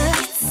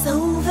 it's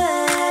over,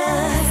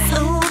 it's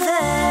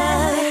over.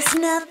 There's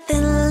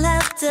nothing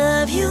left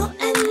of you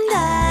and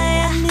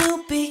I. A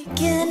new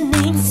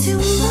beginning to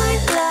my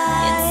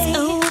life. It's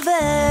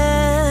over,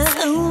 it's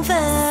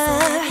over,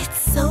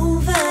 it's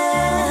over,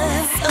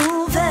 it's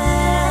over.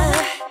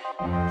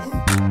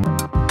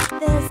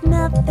 There's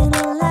nothing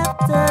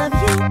left of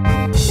you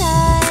and I.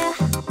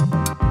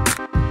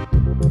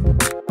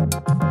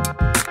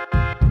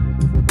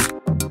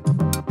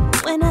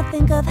 When I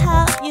think of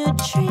how you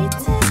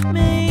treated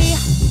me,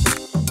 it's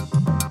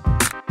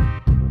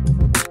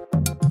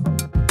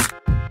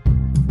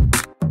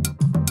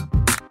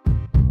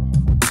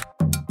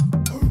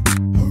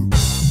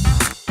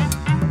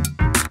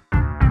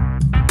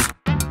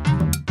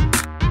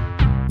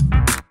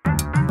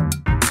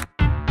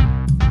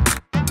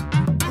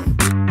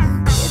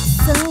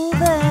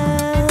over.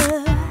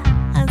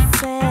 I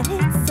said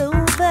it's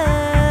over.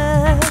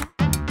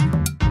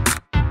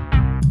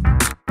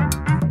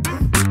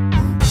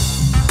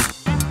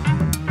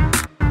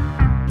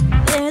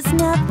 There's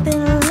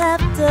nothing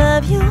left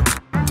of you.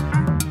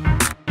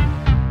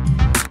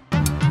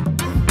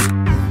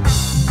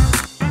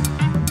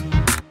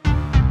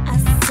 I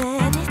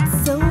said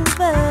it's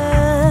over.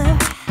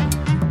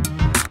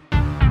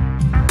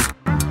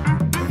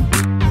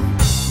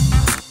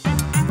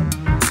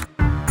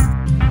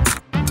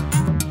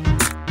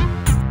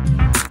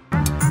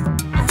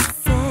 I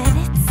said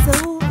it's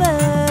over.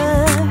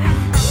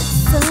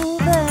 It's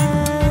over.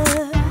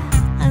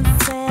 I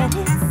said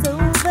it's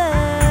over.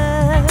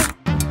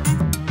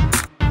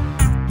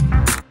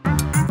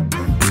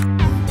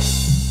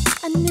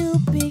 A new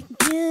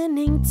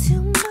beginning to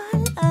my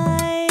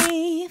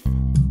life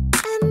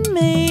and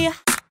me.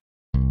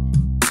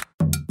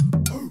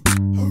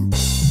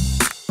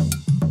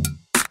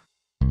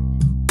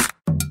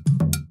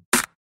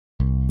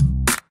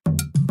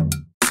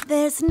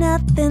 There's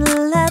nothing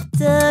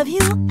left of you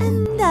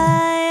and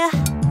I.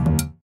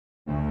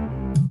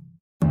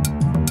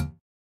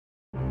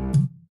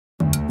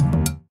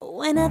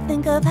 When I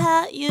think of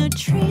how you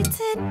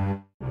treated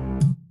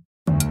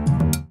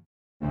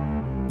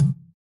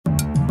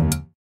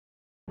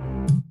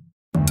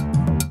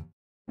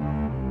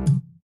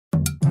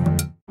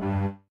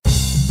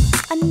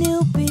a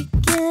new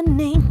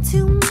beginning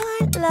to my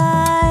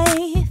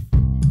life.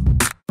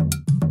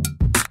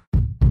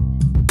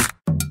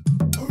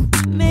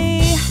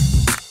 Me.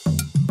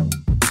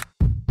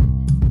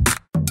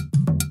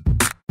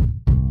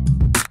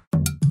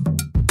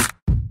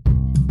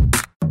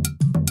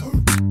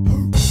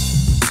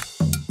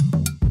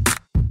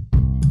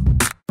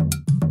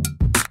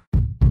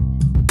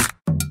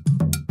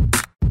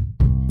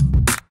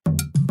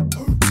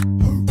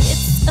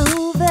 It's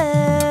over.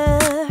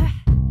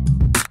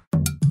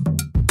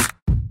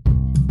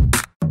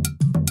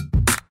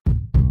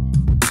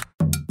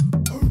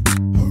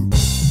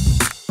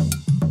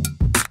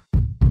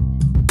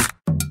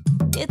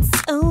 It's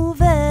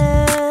over.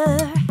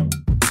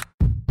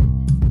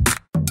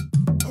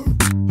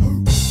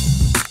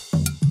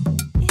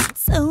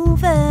 It's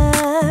over.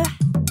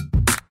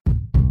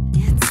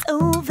 It's over. It's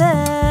over.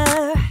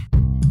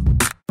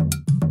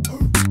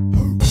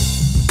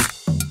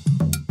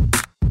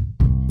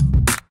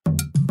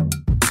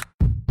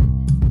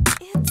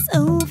 It's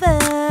over.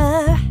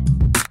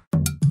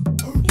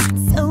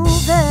 It's over.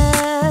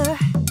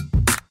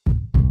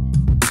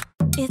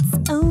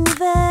 It's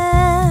over.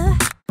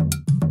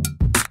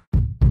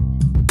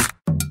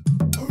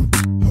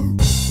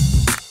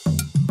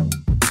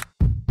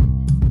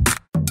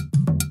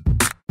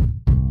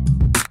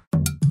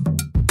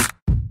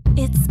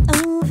 It's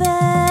over.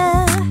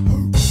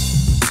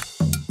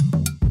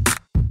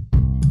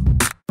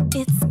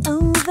 It's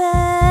over.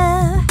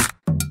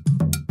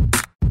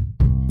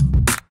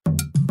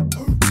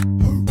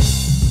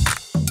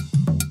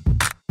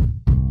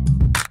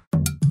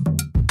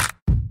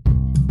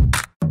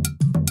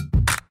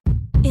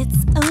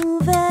 It's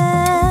over.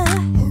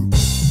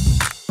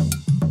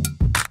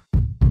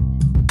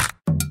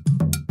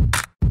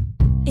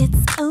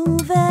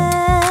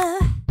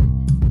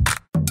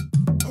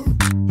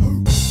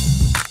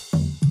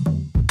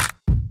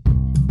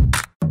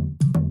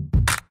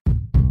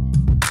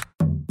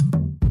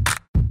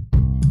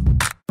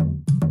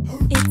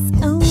 It's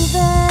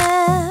over.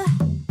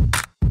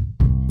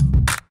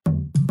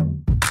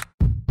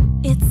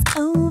 It's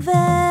over.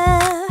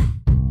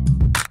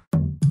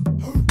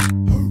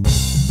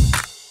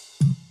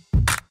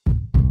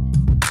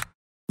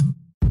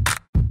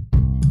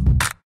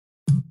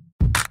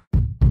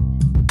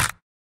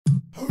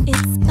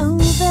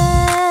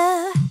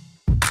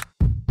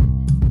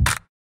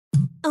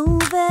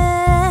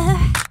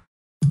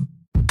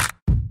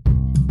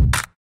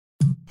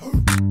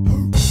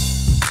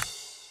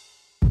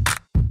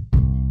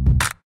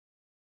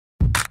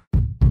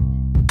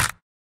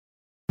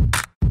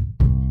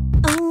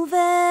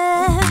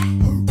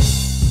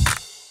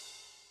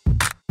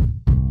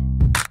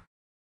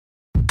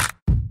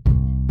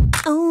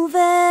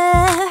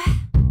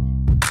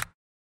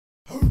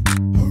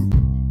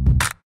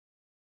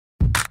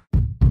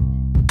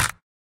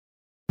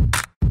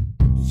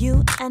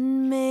 You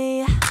and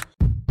me,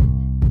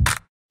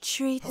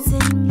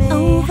 treating me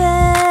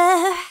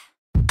over.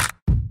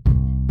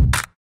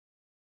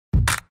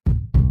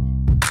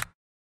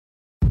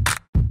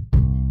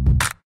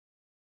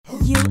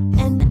 You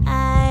and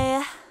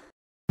I,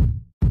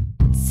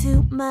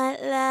 to my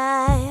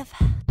life.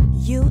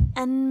 You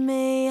and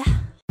me,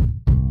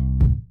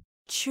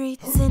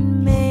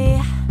 treating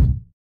me.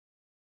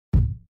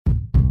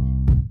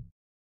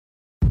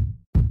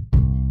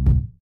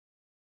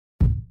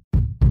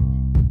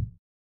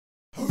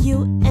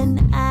 You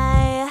and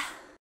I,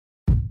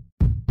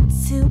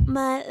 to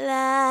my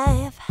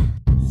life.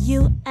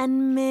 You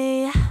and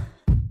me,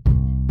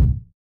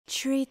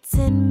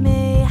 treating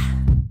me.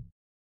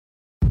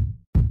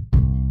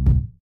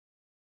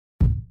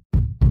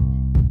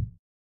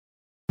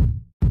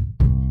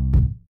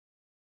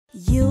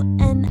 You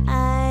and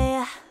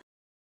I,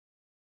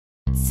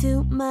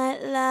 to my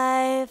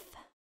life.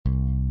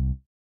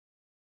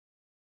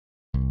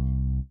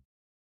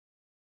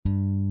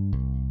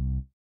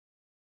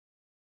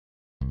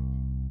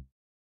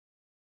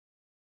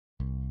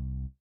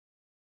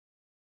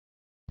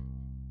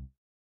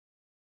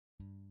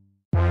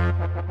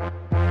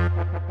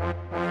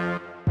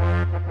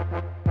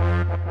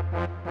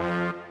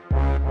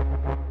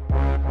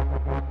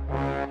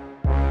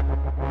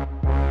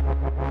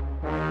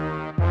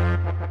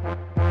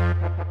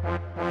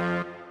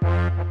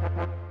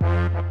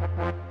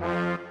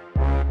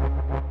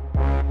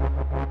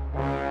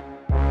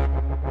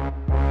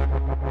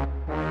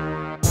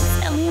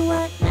 Tell me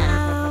what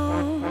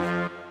now?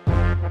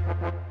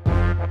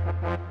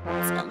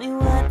 Tell me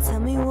what, tell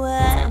me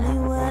what, tell me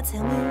what,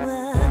 tell me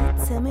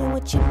what, tell me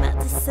what you about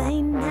to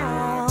say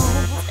now.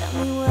 Tell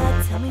me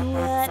what, tell me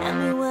what, tell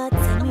me what,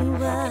 tell me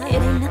what.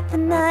 It ain't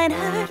nothing I'd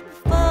heard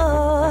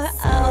before.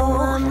 Oh,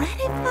 I'm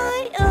ready for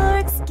your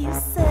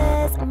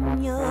excuses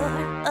and your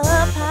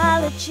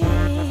apologies.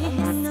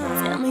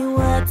 Tell me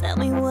what, tell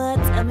me what,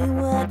 tell me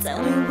what,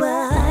 tell me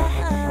what.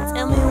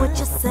 Tell me what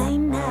you say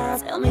now.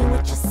 Tell me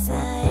what you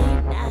say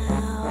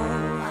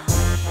now.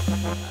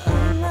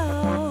 Oh no.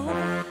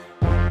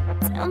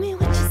 Tell me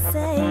what you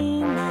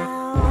say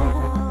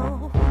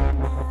now.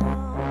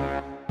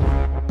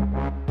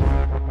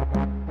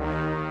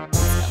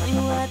 Tell me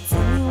what,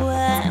 tell me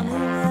what, tell me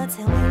what,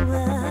 tell me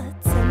what.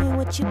 Tell me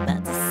what you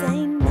about to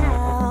say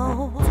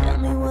now. Tell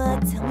me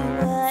what, tell me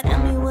what, tell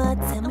me what,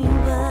 tell me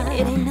what.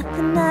 It ain't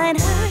nothing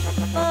I'd heard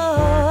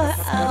before.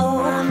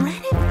 Oh, I'm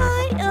ready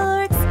for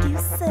your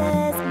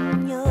excuses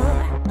and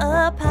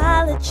your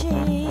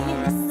apologies.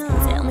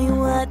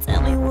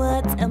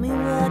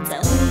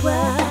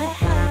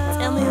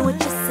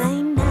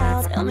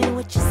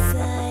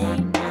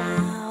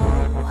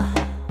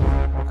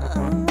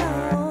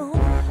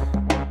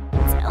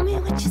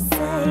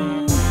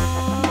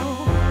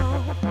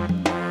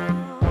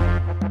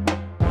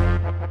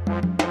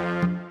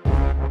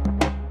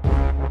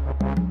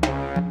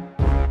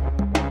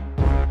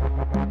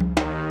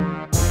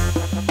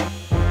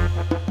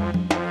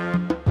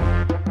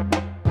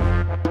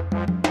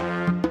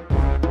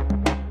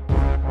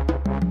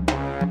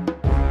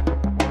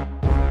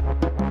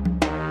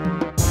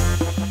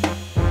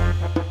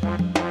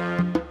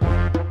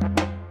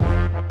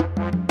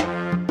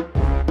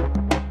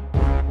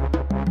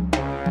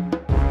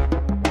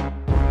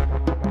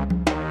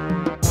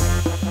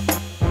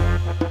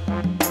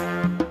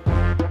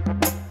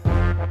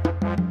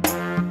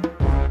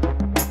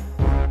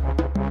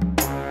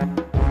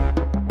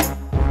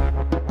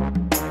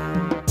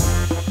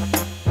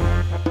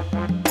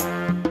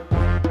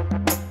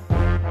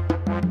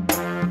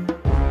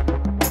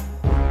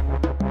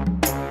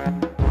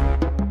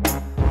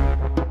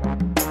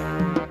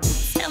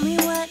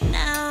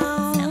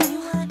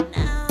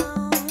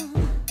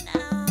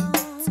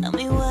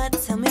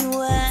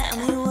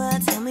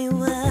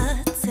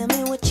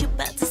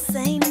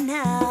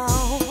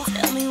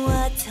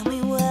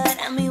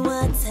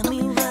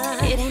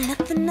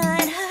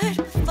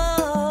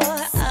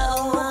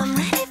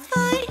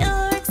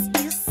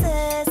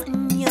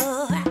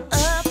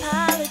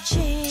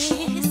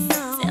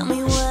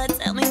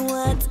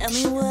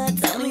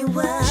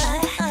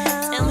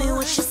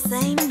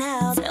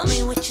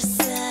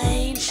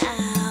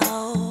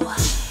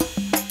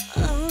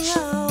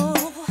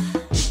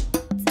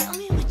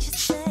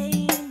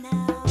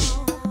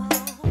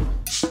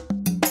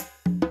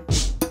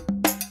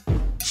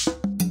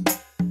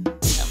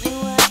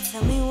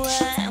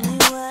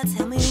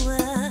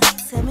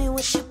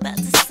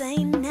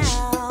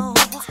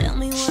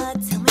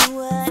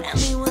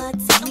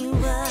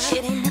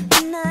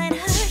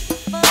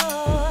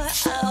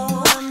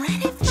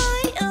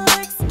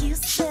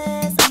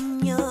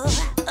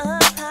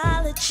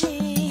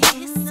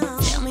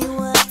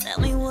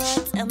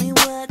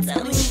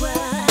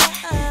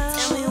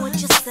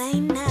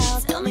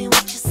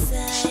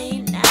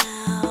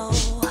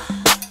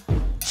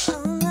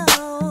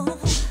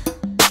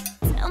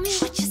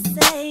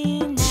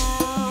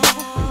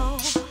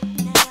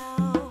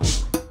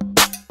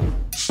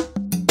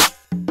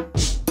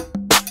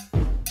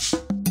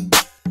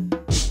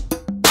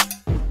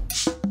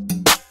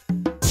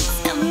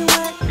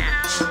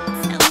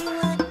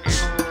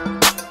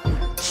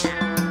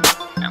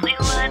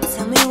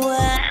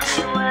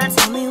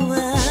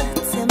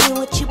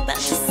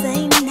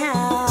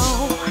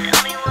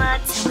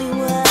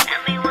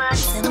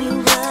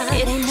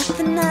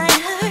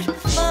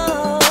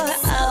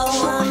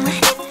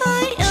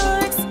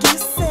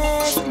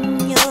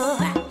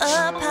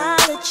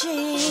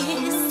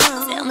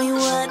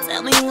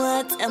 Tell me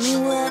what, tell me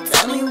what,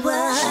 tell me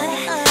what.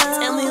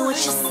 Tell me what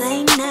you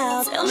say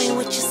now. Tell me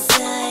what you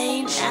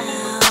say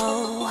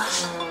now.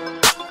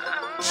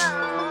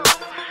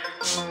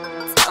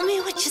 Tell me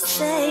what you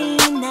say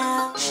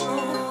now.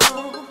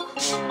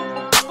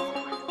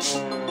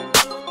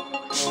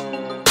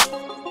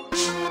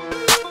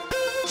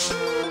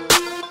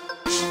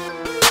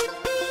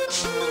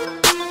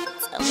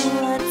 Tell me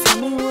what, tell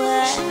me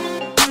what.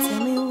 Tell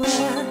me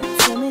what,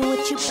 tell me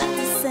what you about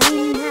to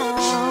say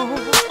now.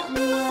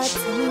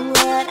 Tell me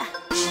what.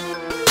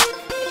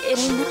 It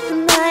ain't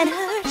nothing I'd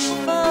heard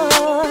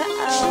before.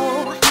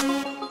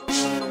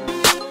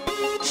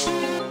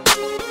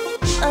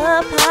 Oh,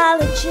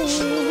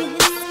 apologies.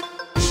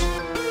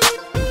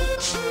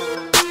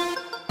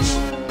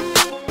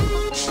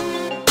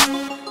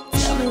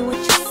 Tell me what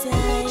you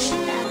say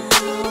now.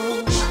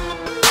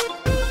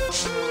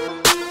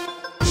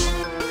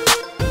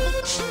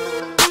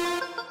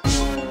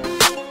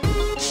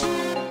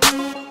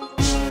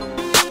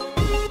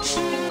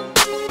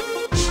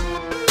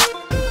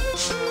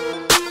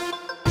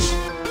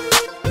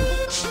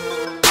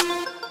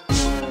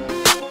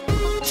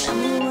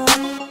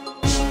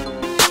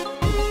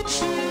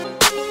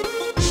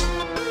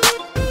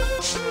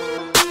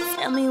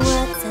 Tell me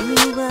what, tell me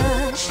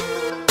what.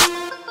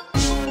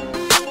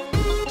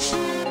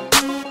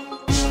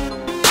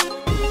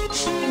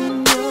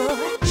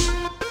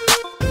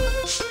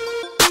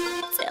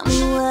 Tell me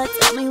what,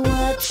 tell me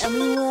what, tell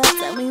me what,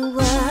 tell me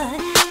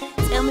what.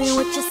 Tell me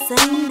what you're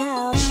saying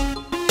now.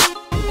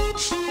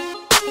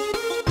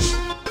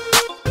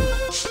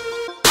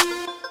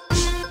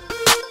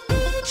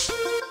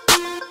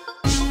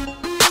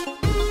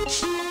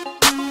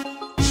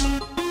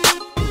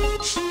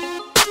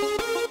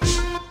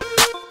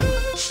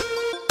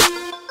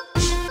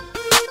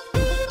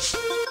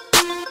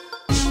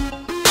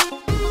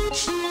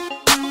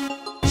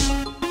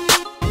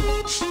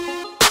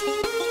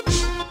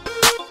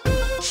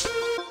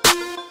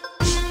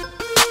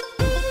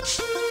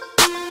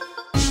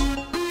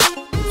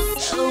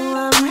 So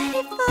I'm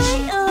ready for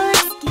your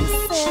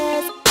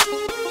excuses.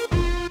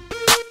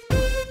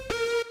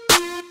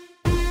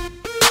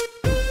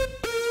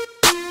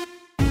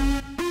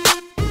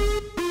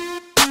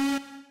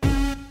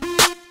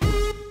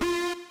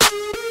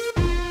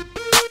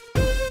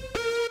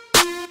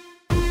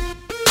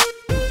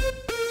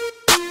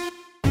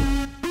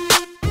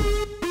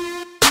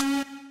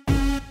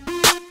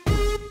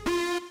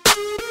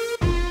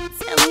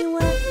 Tell me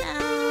what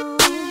now.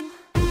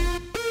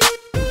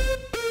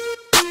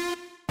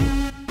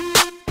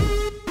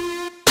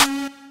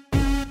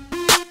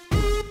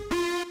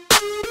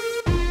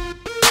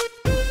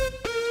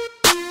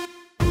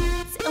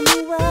 Tell me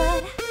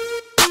what.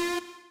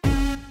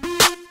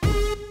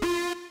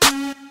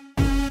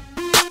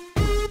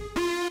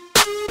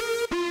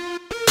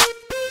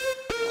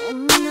 Oh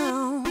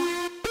no.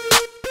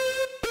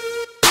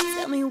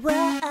 Tell me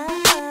what.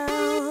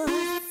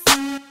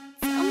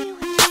 Tell me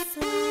what you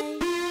say.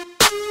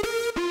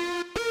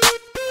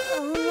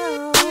 Oh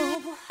no.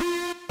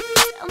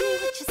 Tell me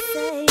what you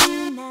say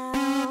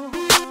now.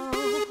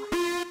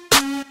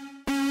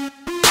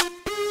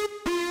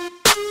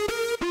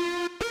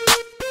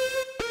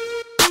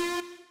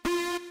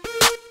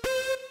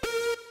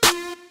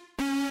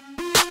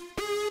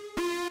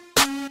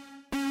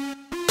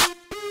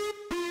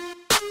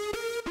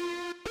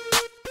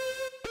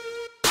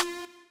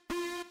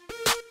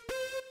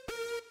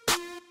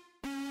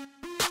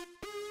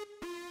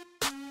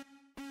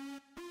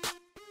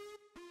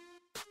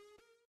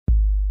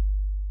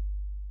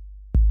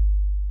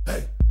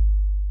 Hey.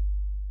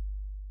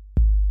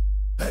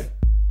 Hey.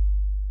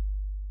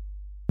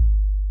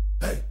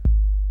 Hey.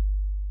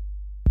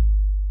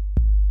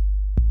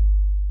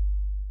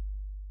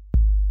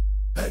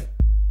 Hey.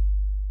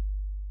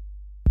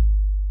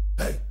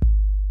 Hey.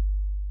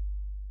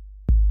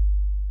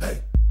 Hey.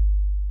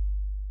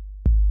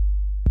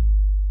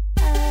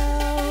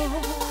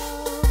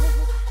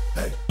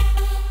 Hey.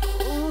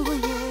 Ooh,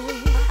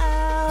 yeah.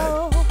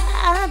 Oh,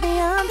 I'll be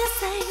on the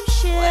same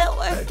shit,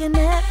 working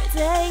every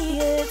day.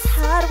 It's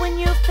hard when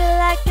you feel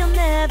like you'll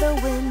never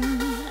win.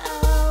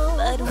 Oh,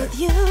 but with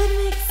you it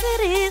makes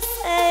it easy.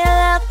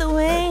 I love the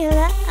way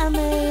that I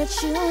made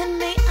you and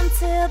me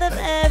until the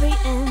very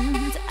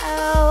end.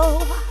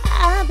 Oh,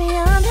 I'll be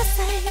on the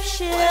same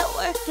shit,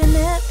 working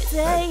every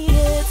day.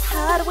 It's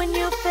hard when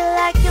you feel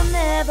like you'll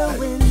never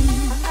win.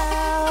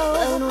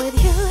 Oh, but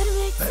with you it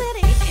makes it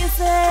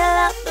easy.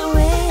 I love the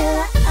way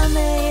that I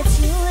made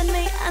you and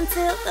me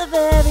until the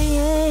very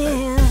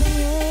end.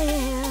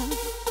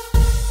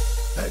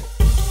 Hey.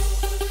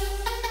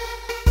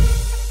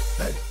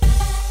 Hey.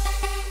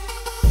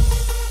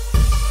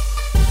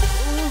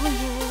 Ooh,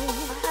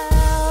 yeah.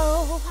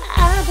 Oh,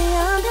 I'll be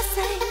on the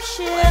same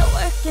shit,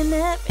 working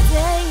every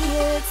day.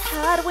 It's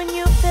hard when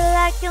you feel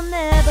like you'll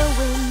never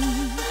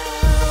win.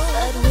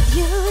 But with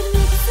you it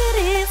makes it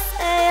easy.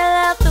 I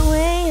love the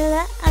way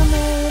that I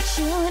made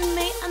you and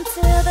me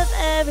until the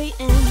very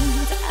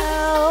end.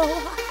 Oh,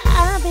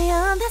 I'll be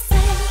on the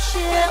same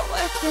shit,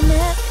 working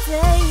every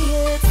day.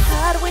 It's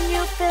hard when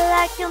you feel like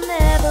like you'll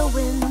never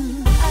win.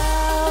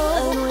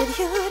 Oh, and with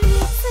you in New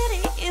York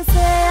City, you say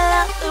I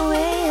love the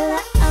way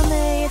that I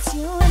made it,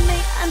 you and me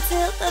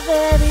until the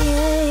very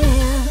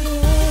end.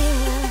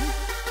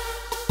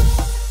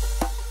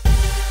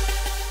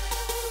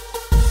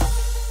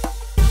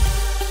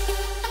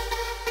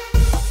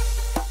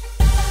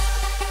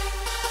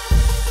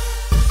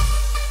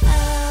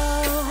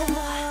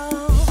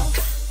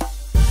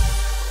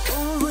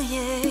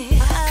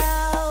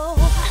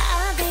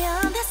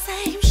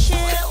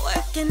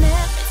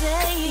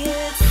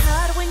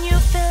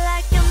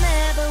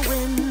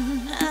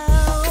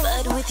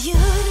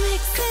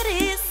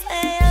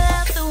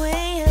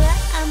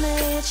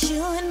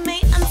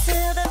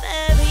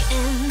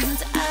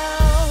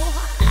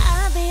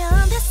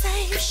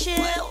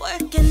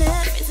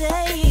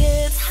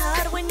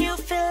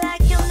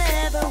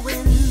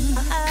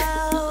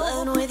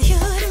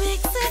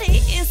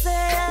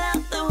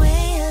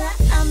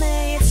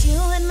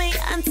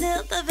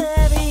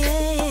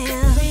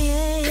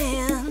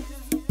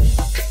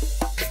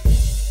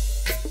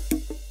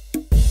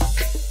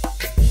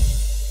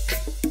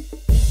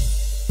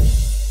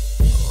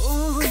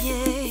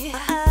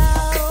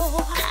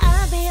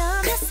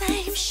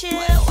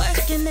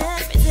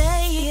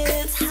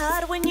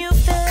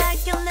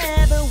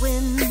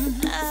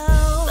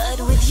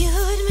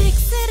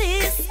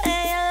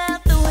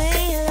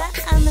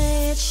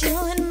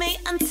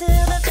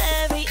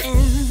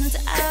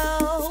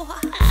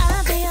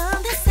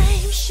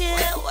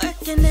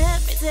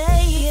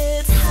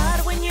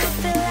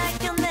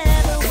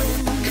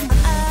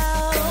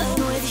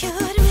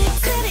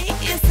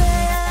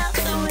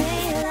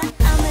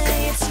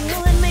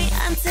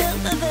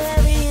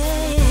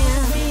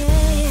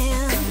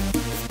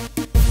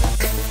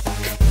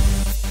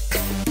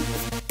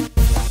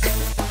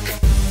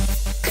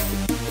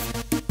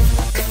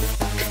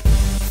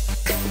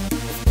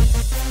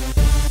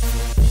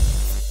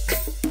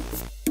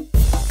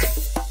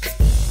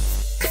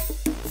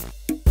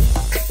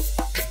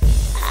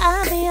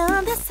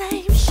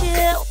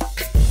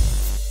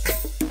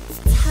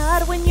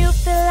 When you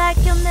feel like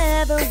you'll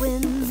never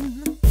win,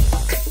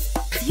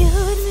 you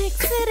would make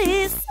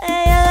cities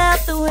say I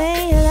love the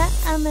way that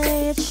I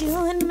made you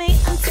and me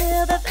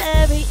until the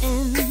very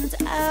end.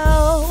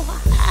 Oh,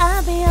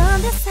 I'll be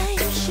on the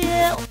same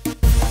ship.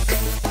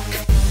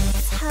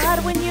 It's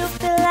hard when you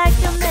feel like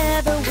you'll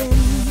never win.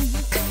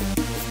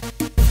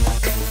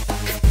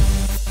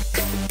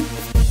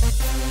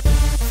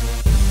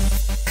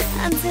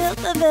 Until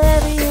the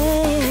very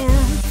end.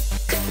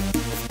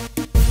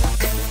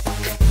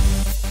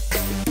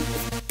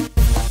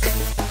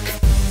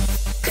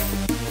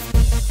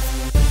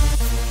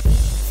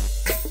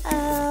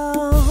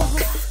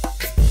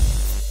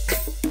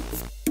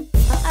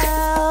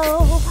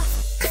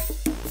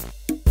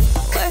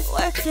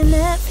 Working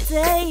every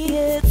day,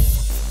 it's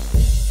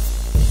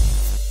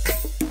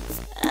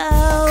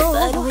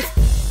but with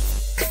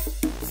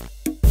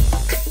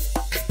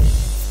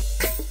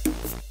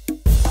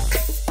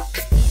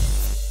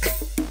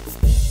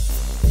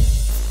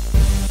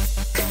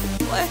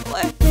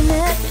working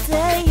every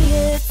day,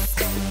 it's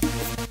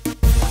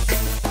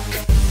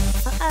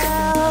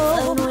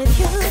and with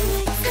you in New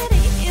York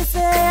City, you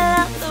say I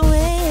love the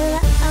way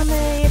that I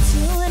made it,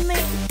 you and me.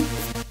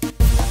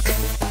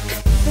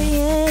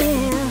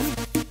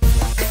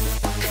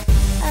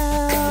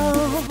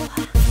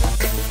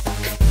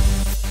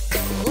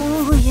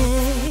 Ooh, yeah.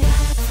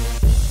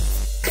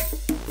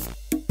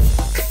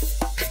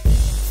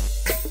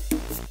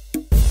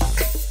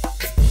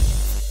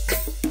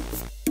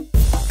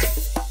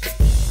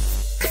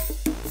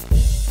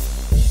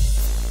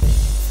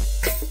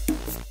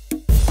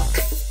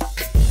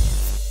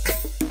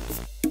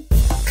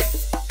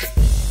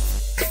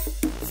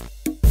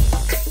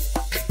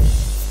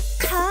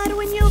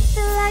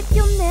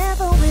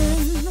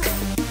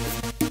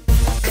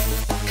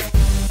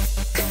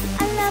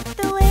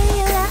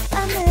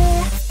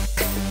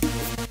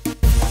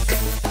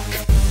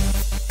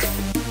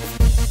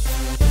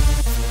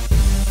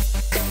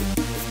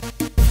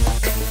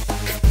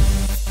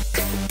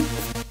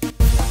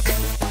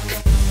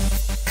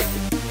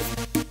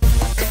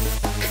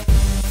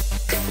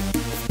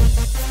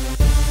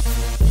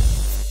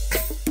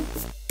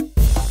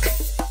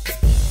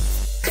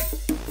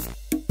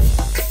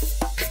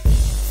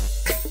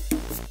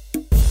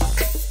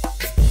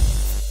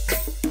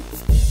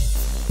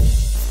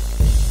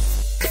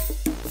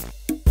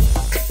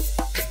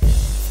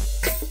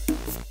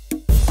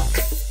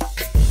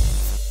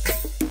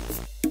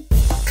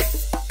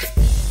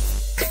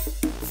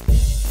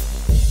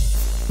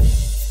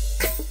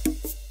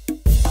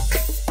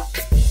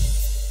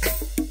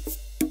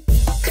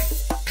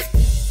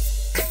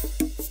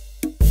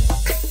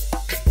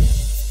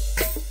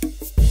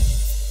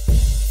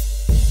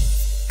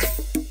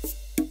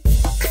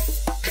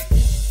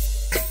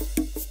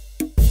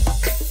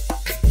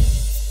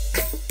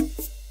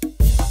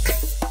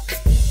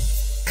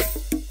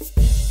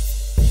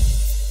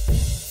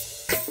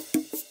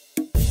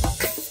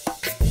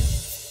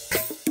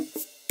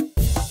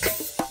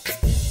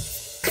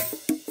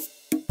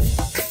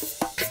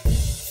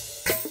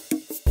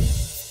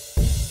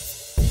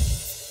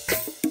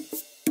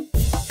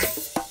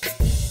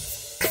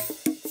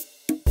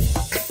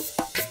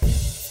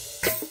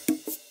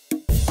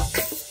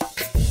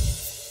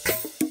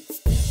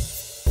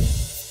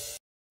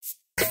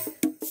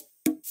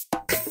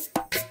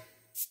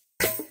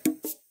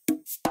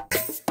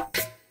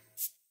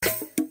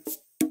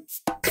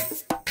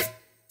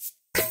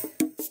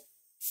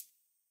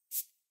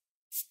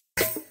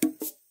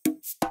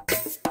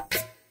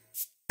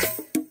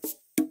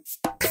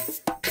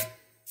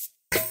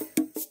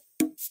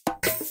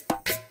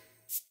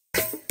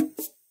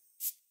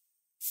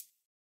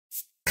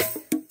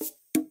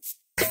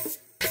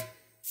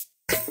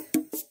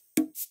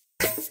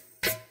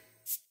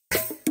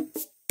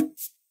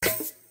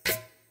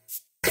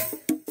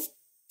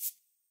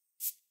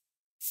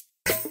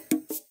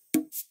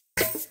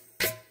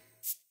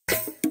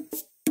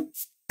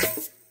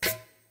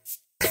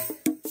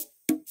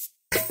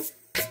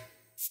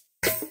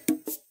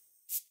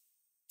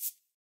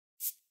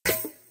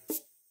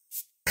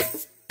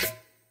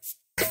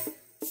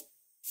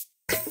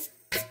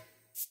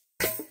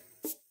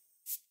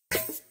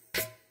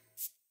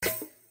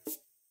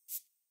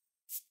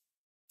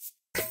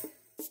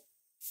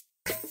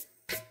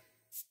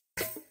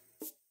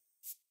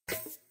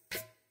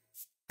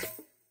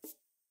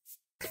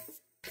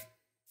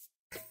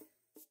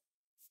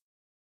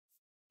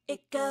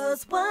 It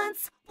goes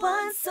once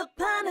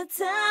upon a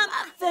time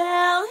I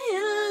fell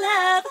in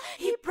love.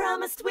 He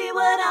promised we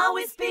would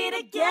always be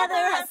together.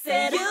 I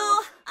said,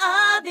 you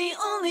are the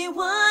only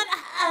one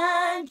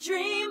I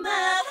dream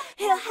of.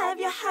 He'll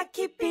have your heart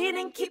keep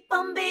beating, keep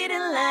on beating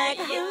like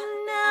you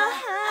know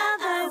how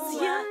this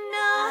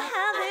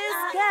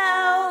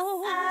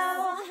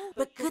goes.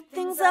 But good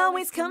things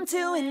always come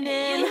to an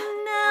end.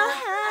 You know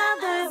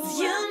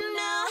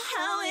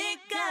how it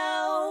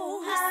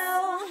goes.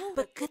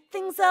 But good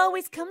things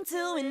always come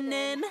to an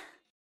end.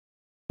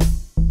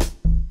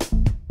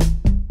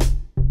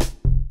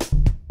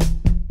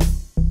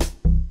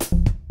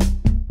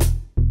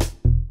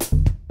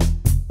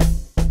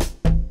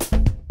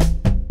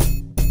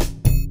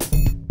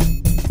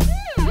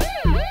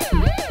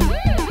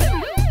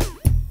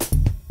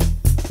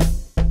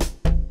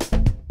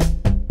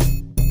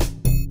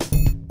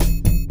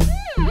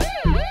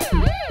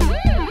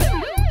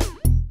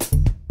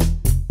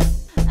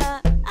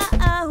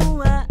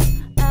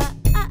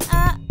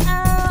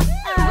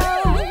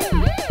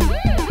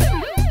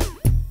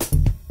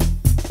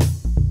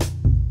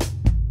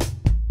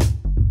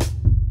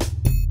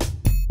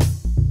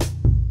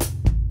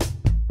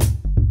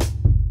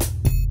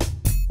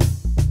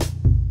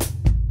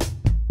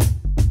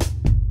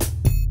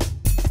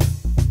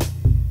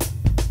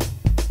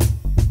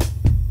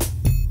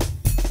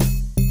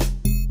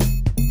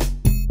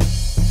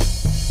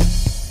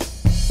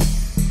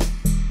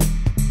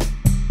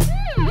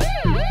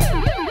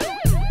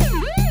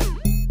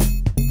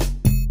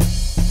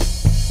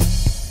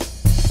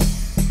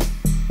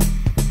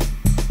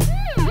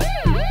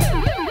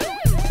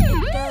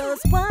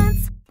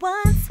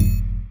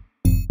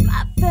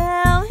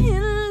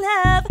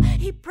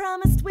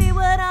 Promised we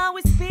would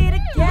always be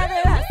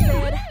together. I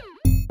said,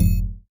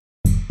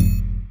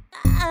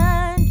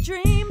 I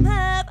dream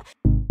of.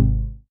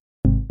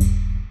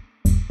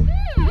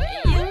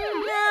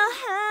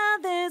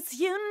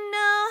 You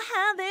know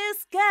how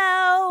this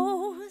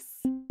goes.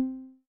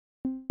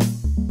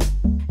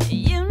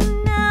 You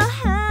know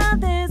how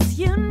this,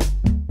 you know.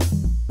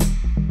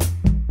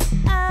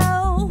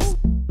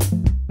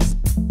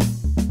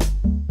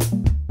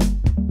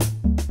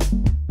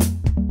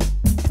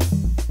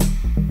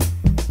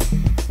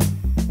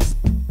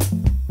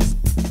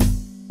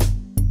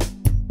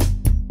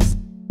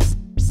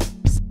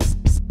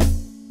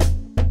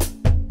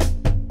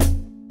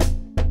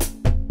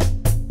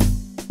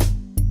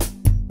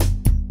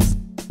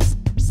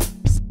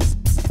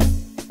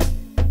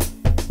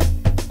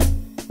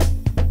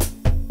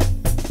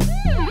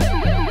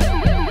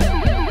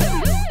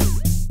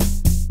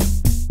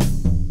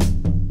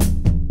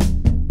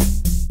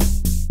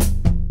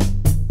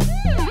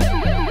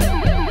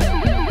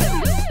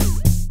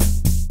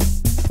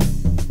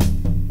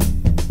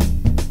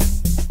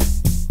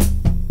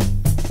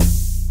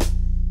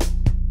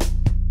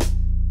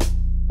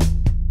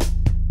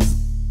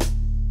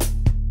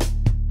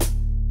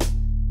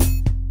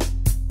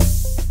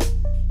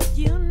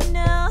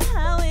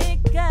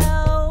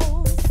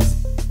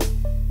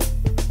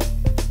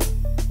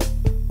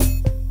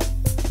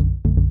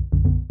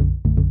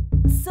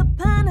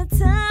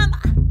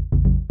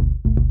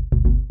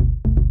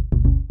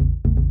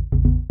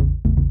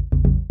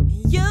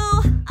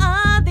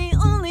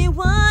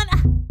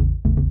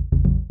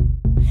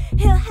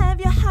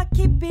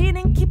 Keep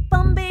beating, keep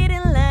on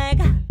beating like.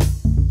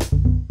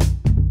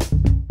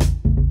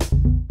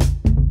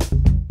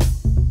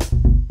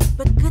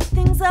 But good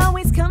things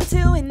always come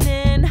to an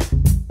end.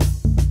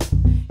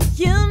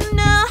 You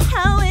know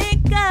how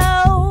it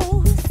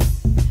goes.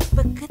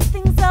 But good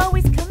things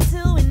always come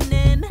to an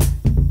end.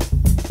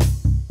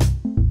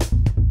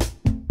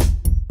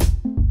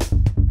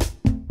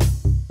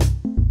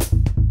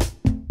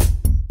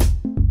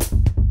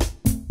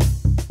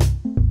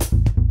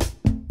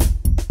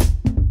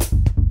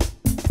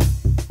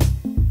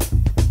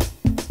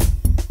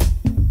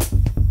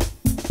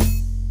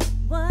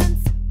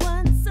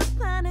 Once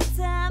upon a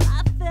time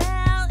I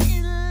fell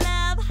in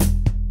love.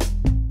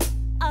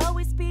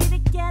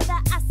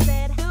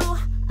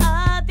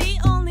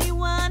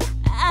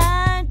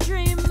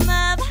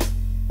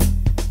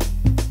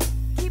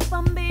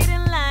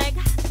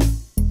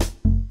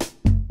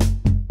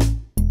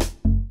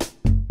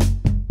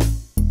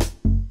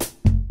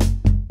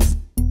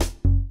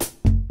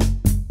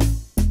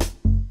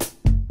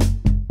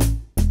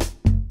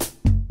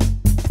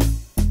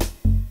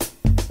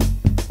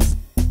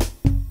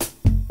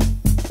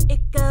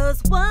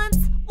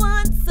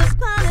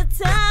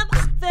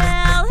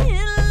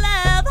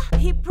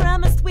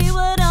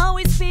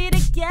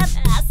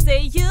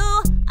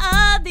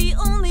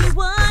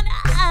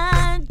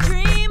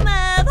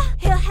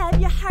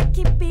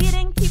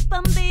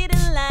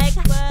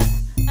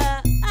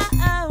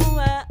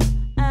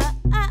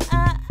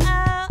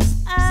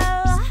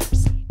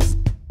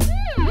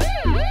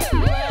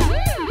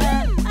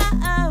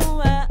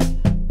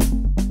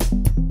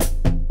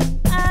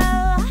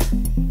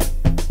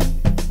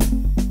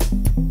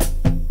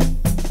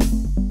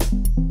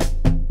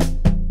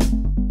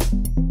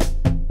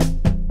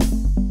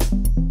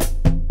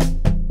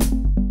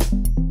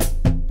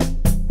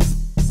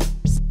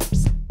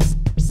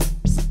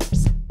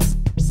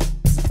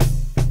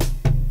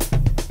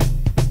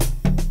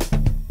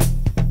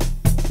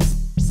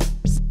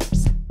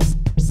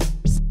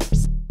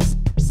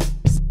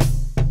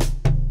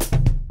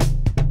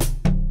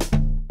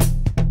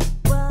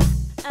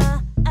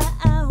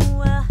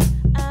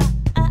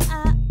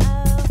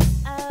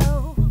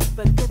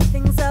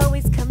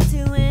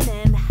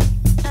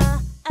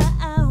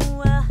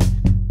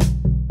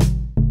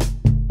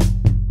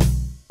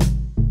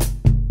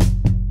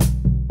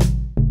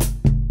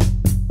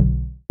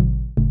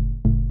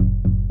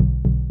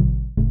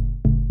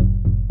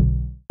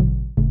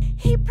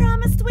 He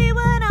promised we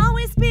would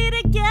always be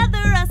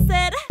together. I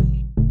said,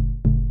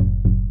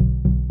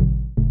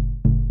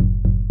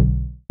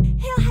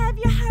 he'll have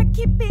your heart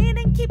keep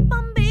beating, keep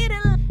on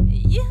beating.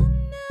 You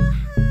know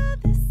how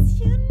this goes.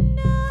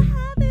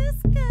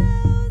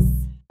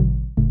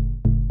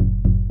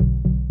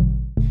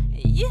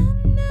 You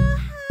know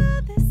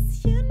how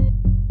this, you know.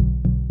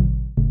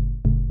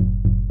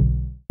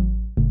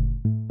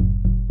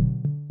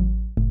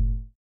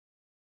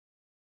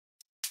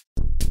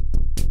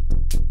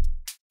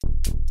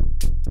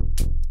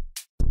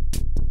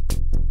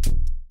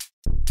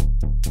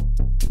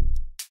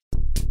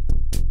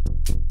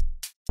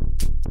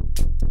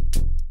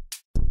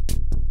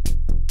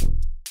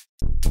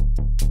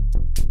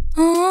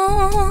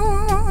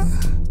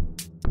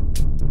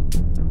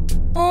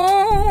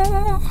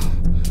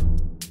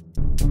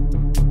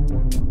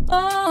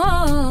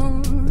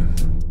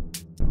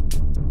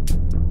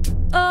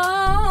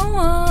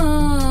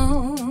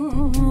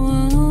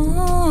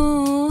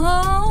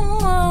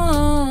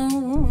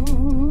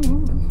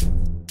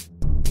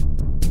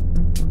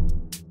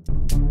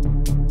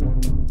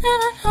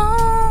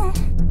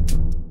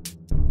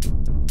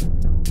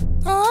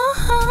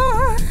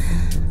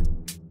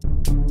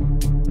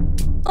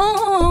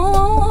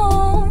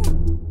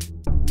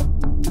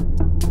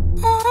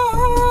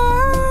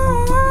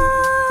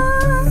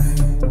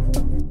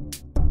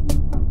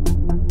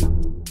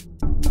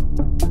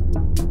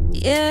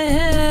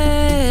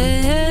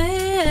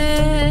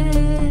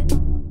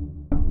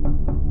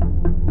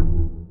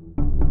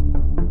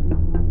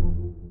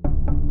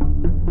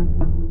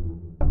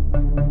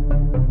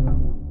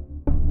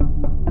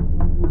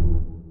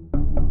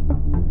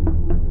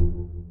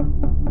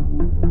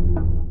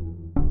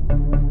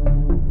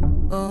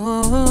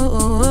 Oh,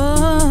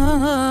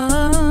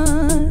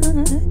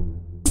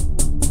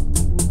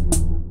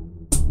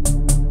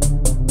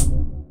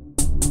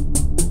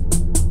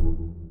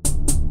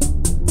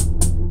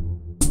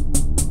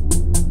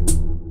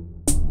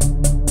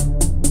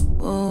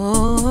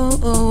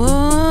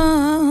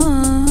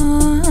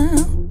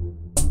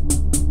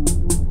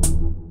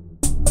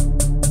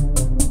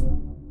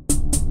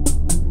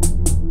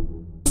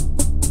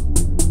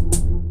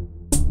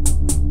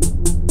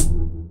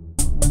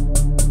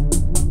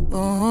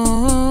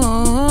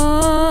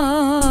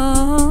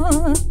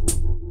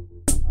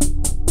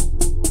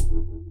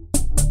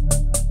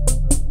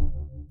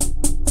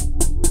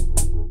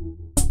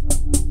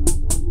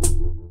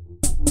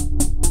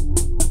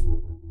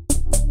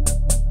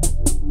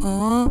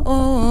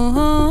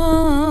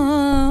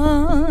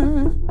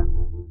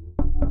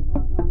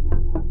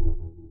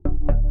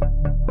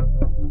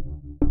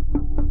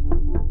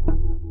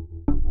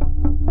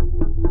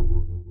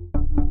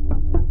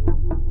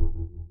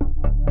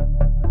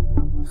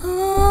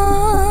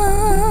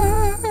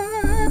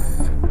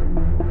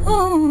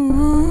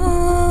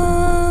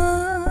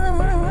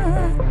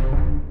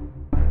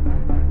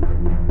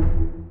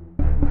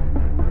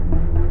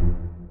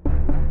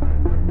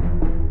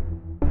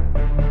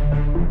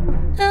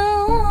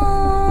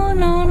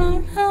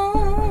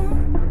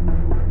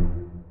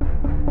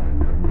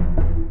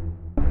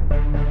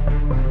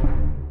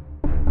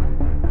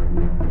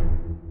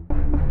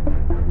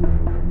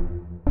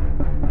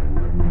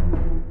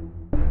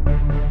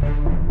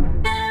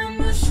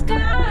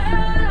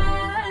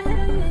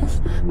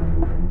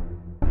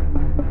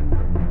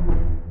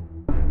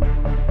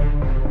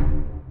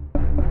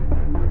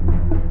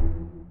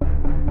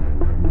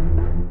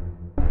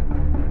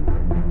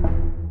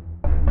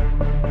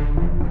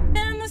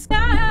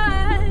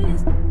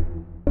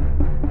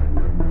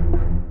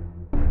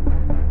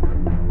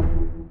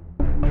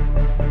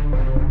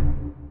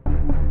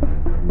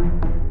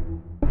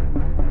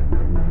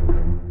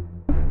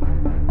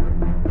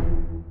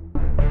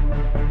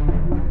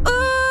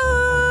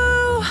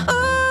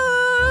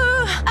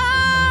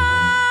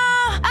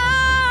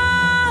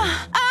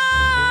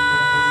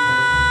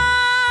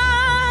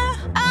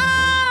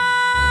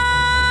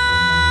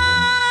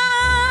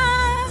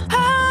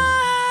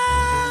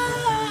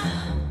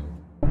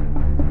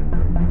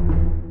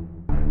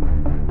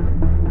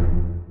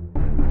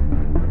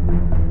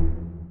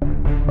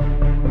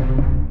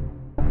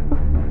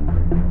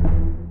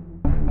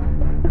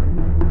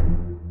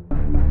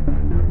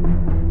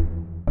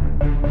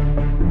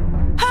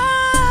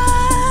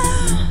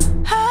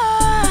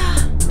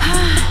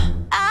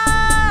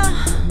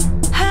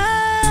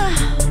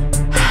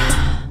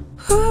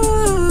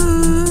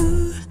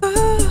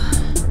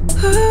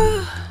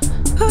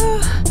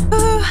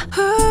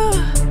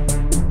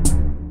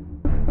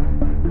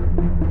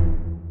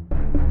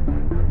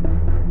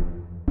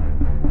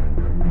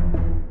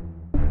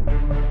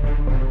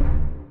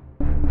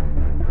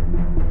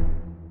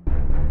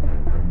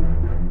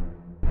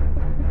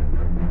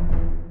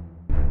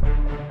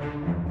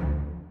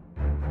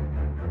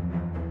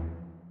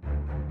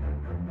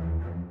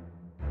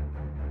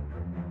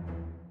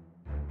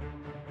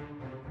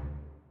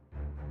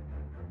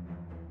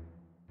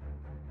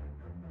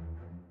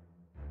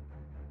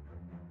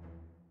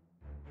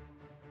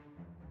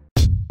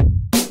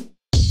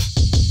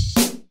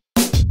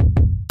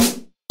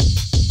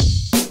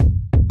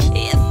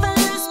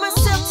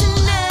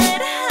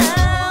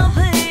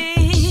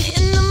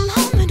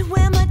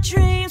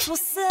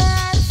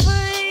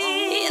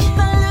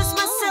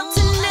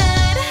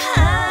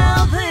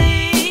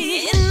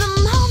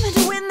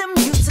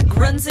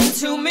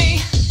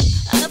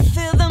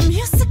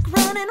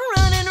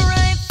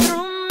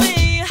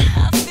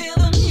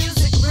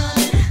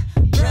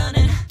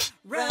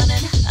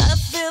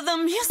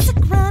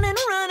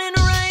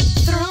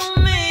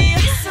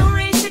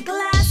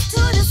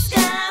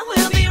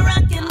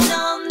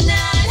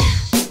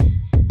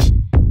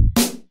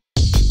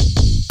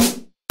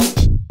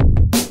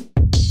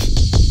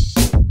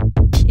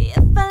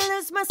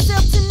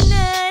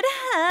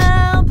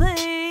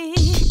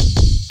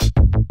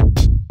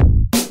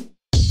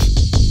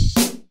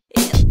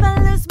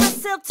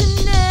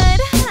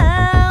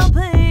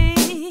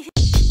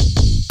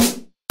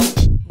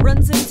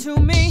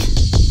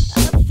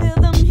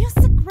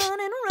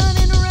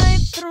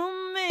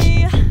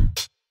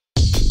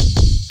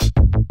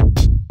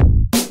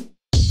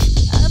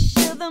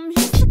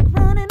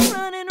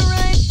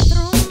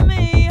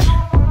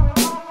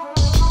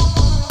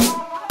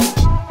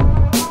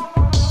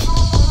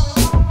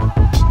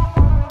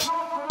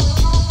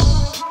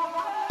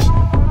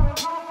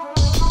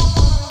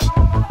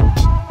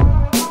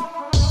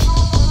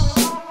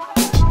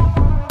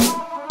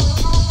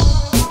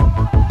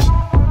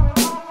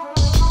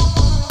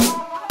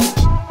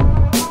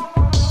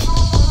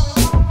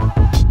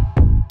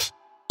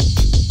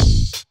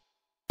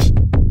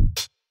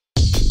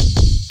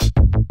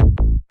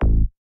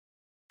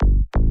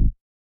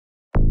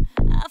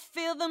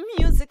 feel the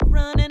music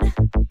running,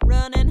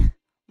 running,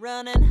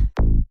 running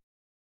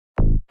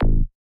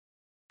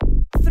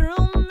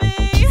through me.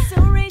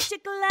 So raise your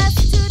glass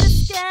to the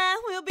sky,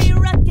 we'll be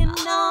rocking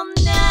all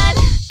night.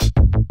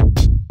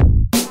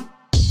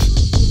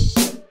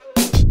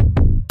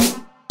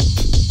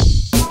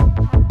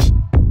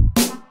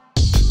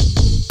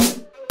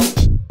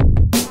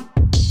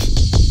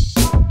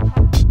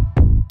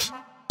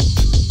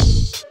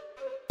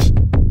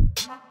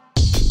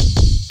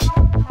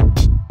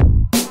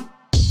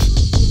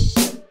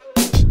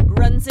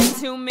 Runs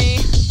into me.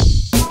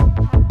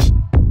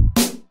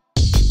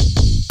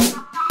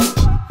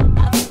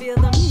 I feel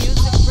the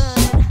music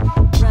running,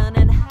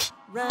 running,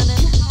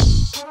 running.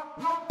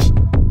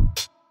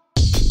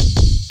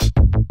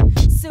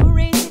 So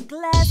raise your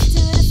glass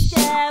to the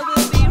sky,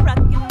 we'll be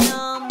rocking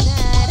all night.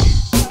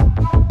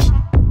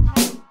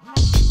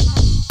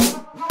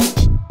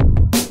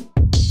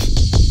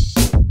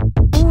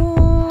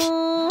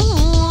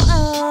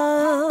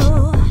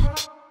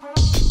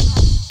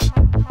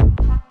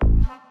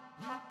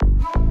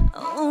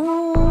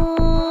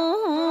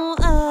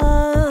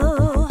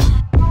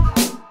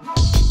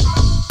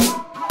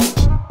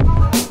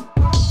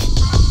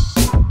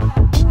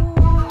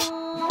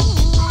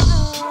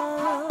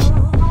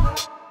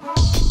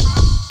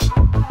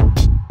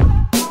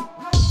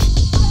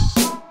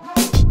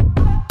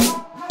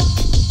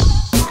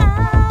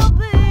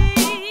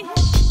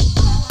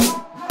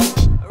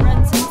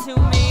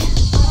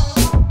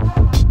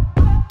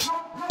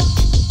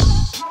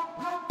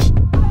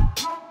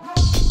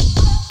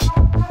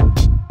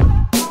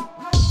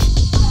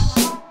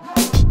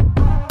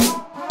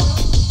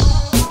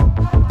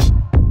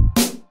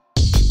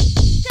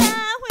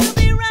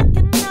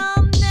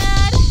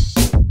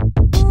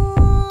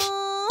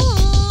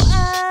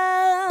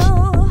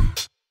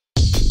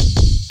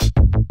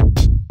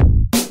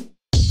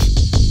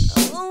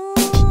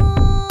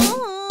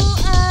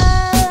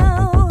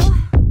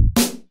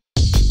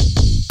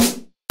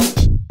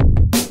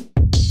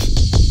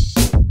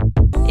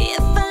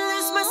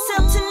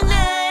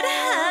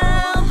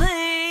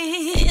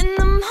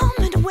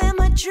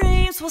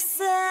 Will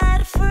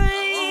set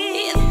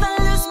free. If I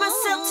lose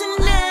myself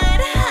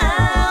tonight,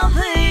 I'll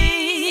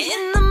be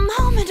in the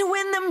moment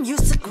when the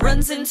music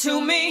runs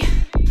into me.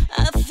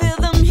 I feel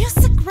the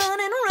music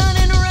running,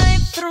 running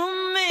right through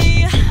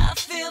me. I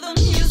feel the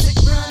music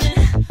running,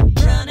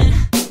 running,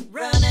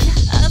 running.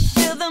 I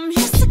feel the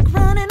music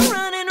running,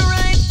 running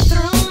right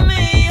through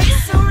me.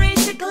 So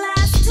raise your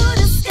glass to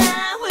the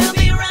sky, we'll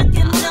be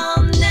rocking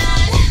all night.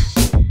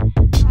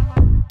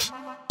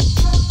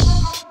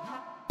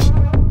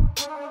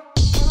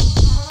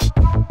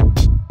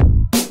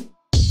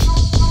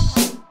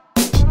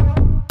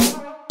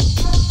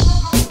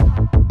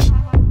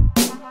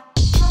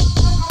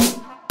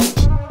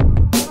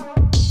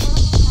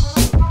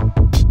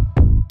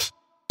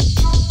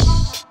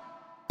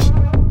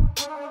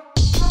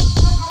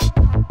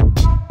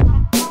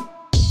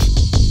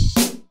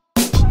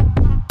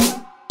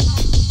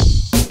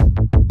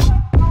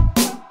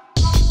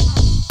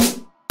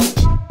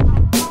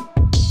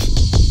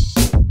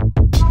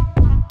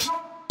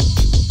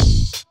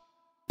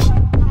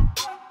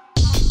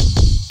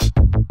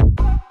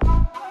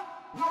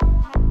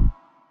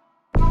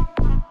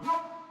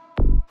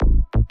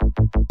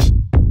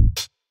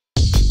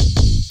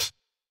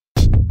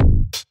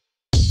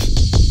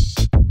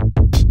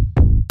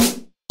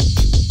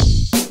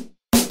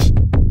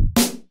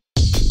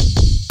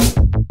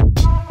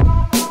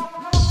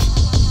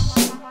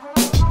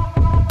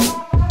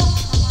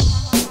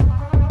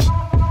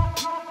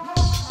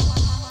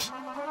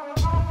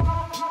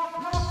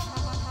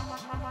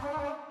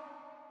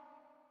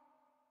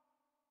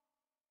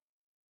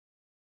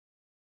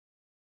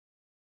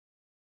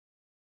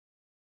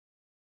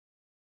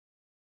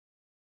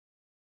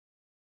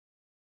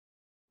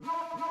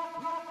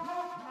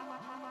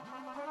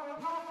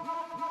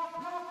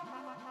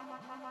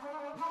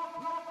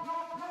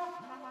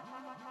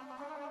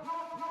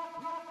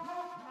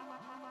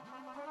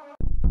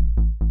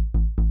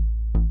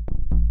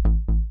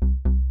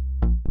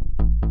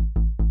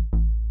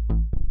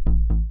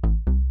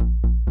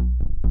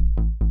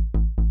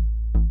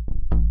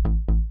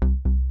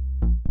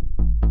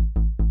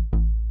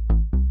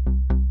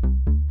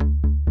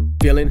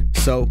 Feeling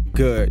so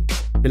good.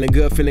 Feeling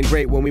good, feeling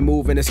great when we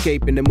move and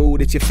escape in the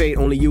mood. It's your fate,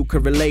 only you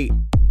could relate.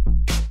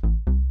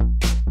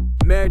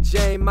 Mary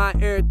Jane, my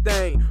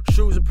everything.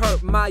 Shoes and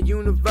perp, my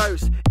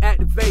universe.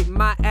 Activate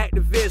my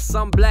activists.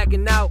 I'm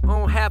blacking out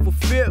on half a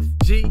fifth.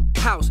 G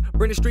house,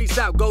 bring the streets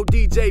out. Go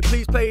DJ,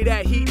 please play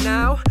that heat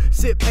now.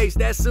 Sip pace,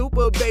 that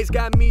super bass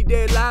got me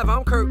dead live.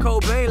 I'm Kurt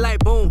Cobain, like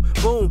boom,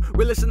 boom.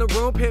 Realest in the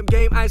room, pimp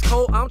game ice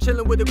cold. I'm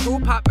chilling with the crew,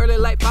 pop early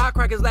like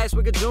firecrackers last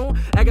week of June.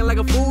 Acting like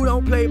a fool,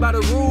 don't play by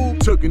the rules.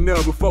 Took an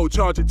L before,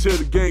 charge it to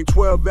the game.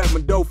 12 at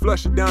my dough,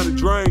 flush it down the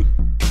drain.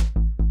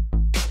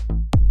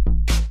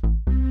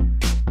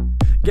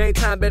 Game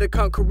time better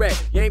come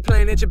correct. You ain't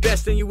playing at your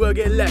best, then you will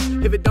get left.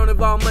 If it don't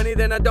involve money,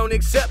 then I don't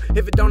accept.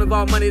 If it don't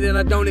involve money, then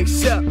I don't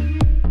accept.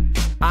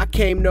 I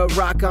came to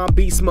rock on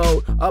beast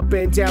mode, up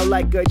and down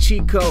like a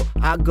cheat code.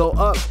 I go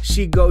up,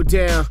 she go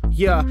down,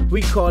 yeah,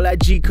 we call that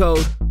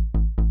G-code.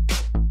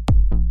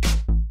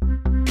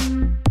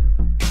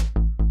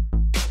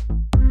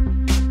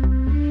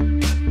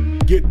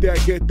 Get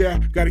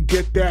that, gotta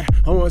get that.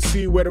 I wanna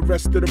see where the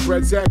rest of the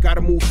bread's at.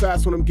 Gotta move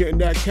fast when I'm getting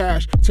that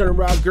cash. Turn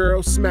around,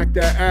 girl, smack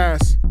that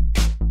ass.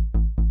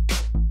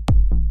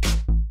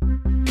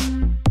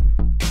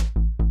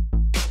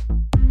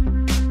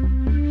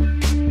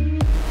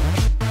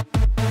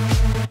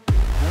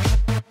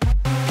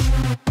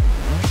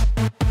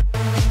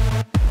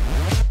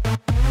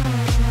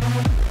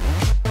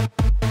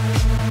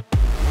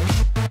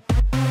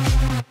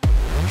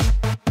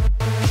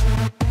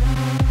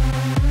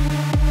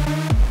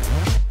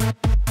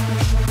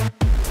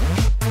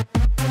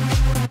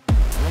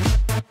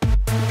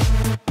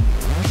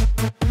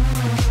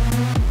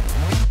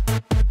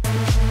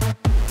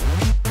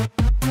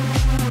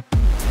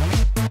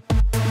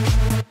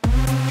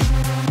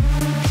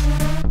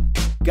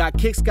 Got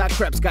kicks, got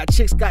creps, got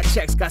chicks, got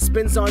checks, got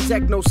spins on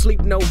deck, no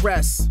sleep, no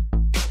rest.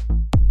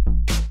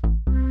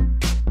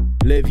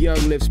 Live young,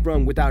 live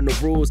sprung, without no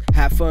rules.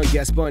 Have fun,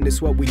 get spun,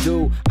 it's what we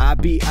do. I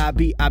be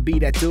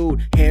that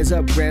dude. Hands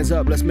up, grands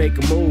up, let's make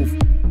a move.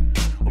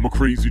 I'm a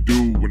crazy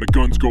dude. When the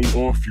guns go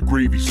off, you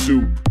gravy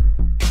soup.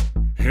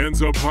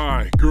 Hands up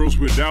high, girls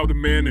without a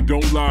man and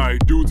don't lie.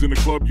 Dudes in the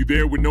club, you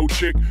there with no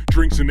chick.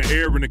 Drinks in the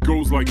air and it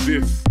goes like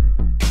this.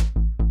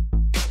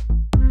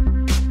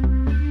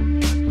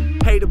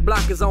 Hey, the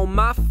block is on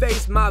my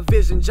face, my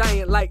vision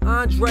giant like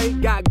Andre.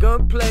 Got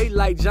gunplay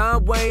like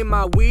John Wayne,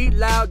 my weed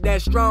loud,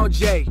 that strong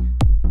J.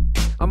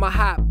 I'm a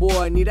hot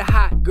boy, need a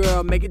hot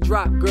girl, make it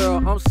drop,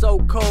 girl. I'm so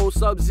cold,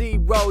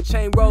 Sub-Zero,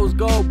 chain rose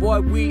gold,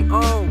 boy, we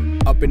on.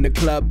 Up in the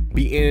club,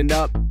 beating it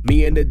up.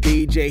 Me and the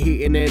DJ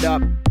heating it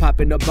up.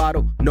 Popping a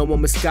bottle, no more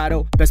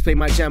Moscato. Best play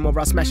my jam or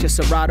I'll smash your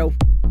Serato.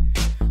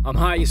 I'm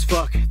high as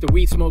fuck, the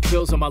weed smoke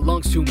fills on my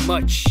lungs too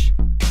much.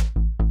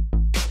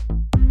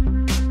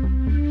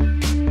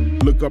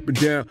 Look up and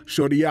down,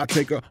 shorty, I'll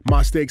take her.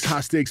 My stakes, high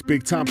stakes,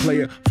 big time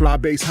player. Fly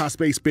bass, high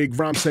space, big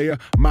rhyme sayer.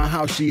 My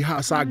house, she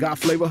house, I got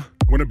flavor.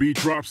 When a beat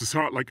drops, it's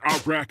hot like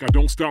Iraq. I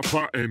don't stop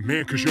plotting,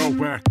 man, cause y'all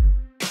whack.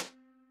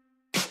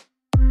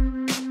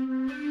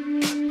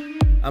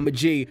 I'm a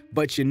G,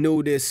 but you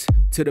knew this.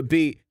 To the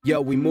beat,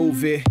 yo, we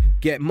move it.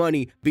 Get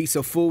money, be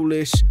so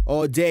foolish.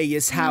 All day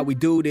is how we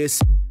do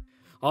this.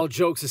 All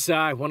jokes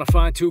aside, wanna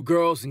find two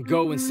girls and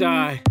go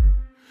inside.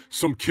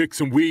 Some kicks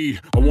and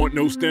weed. I want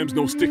no stems,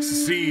 no sticks or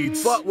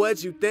seeds. Fuck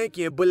what you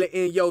thinking, bullet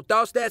in your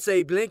thoughts, that's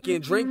a blinking.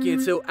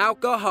 Drinking till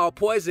alcohol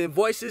poison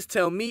voices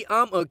tell me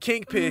I'm a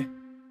kingpin.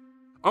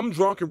 I'm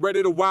drunk and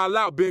ready to wild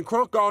out. Been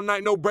crunk all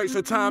night, no breaks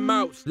or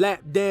timeouts.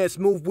 Lap dance,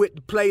 move with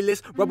the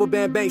playlist. Rubber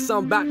band bang,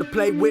 something about to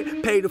play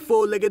with. Pay the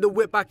full leg of the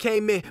whip I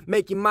came in.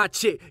 Making my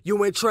chick,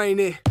 you in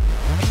training.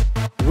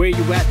 Where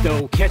you at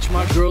though? Catch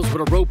my girls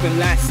with a rope and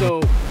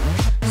lasso.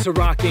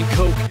 Ciroc and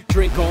coke,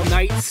 drink all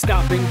night,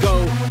 stop and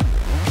go.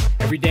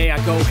 Every day I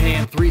go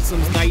ham,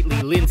 threesomes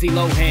nightly, Lindsay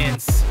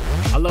Lohans.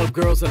 I love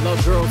girls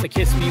that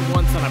kiss me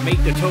once and I make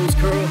their toes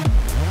curl.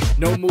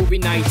 No movie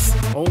nights,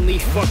 only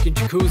fucking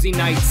jacuzzi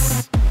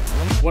nights.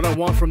 What I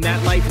want from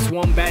that life is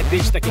one bad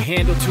bitch that can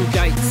handle two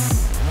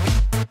dice.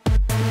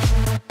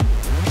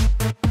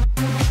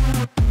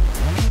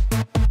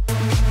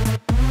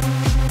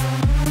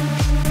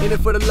 In it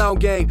for the long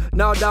game.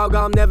 No dog,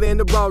 I'm never in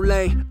the wrong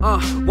lane.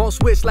 Won't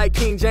switch like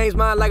King James,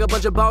 mine like a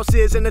bunch of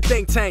bosses in the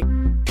think tank.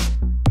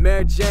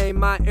 Mary Jane,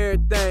 my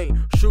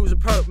everything. Shoes and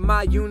perp,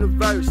 my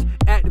universe.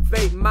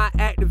 Activate my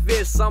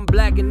activists. I'm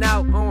blacking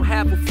out on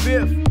half a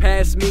fifth.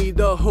 Pass me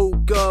the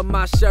hookah.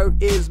 My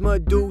shirt is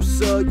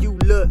Medusa. You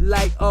look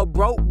like a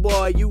broke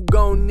boy. You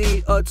gon'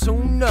 need a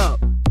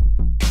tune-up.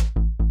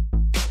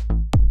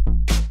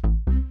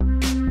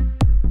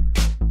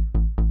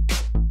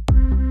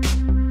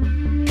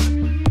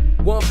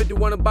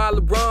 $151 a bottle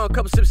of rum,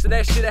 couple sips of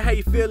that shit, how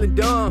you feeling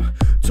dumb?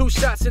 2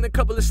 shots and a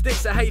couple of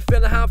sticks, how you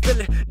feeling, how I'm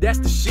feeling, that's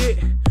the shit.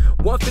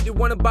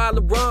 $151 a bottle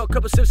of rum,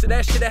 couple sips of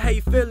that shit, how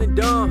you feeling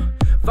dumb?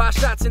 5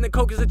 shots and the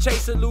coke is a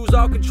chaser, lose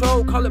all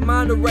control, call it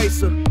mind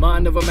eraser.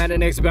 Mind of a man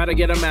and ex, gotta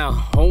get them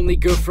out. Only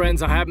good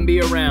friends I happen to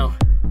be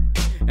around.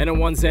 And the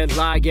ones that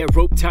lie get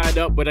rope tied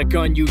up with a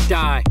gun, you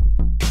die.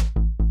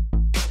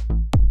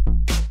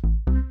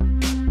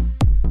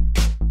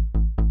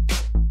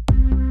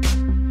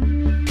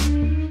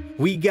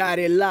 We got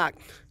it locked.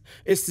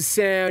 It's the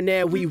sound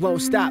and we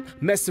won't stop.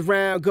 Mess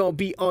around, gon'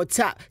 be on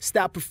top.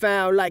 Stop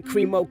profound like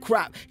Cremo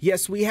Crop.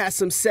 Yes, we had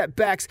some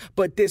setbacks,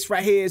 but this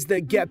right here is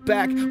the get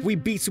back. We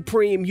be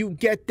supreme, you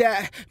get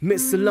that?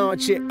 Miss the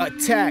launch it,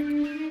 attack.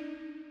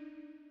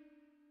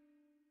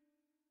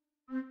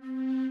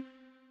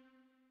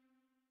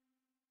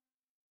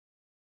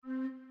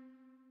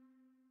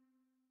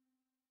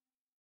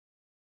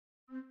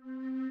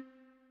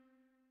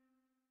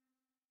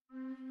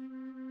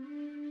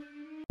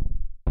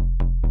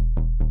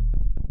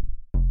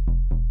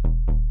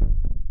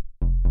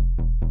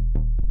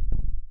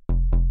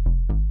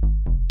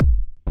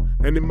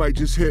 And it might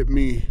just hit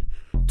me.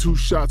 2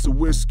 shots of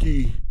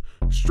whiskey.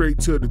 Straight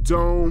to the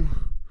dome,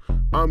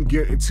 I'm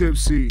getting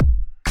tipsy.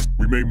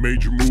 We make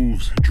major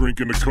moves,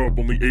 drinking a cup,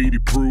 only 80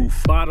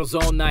 proof. Bottles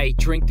all night,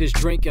 drink this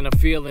drink and I'm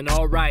feeling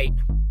alright.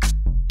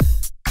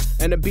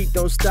 And the beat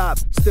don't stop,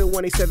 still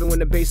 187 when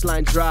the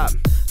bassline drop.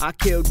 I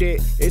killed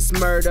it, it's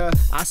murder,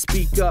 I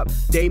speak up,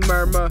 they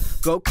murmur.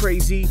 Go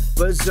crazy,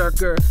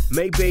 berserker,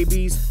 make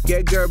babies,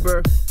 get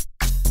Gerber.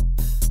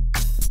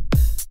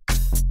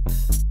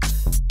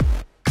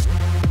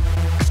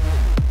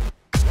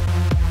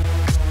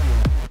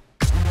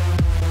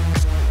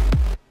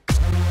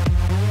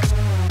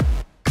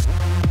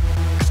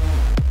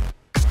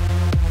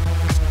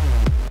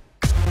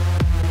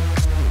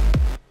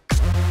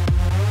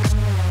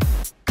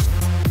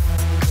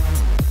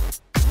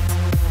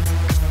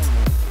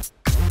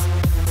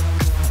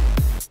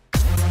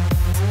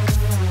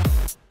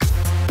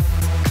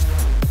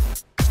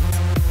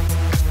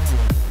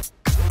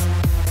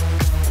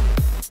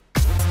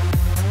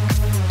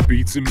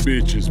 Beats and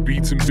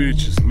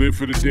bitches, live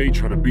for the day,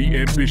 try to be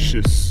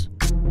ambitious.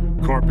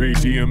 Carpe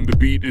diem, the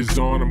beat is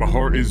on and my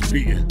heart is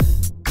beating.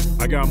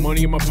 I got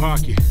money in my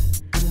pocket,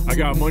 I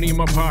got money in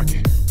my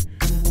pocket.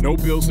 No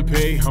bills to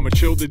pay, I'ma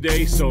chill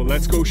today, so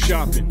let's go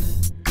shopping.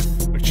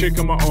 A chick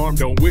on my arm,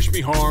 don't wish me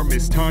harm,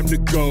 it's time to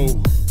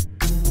go.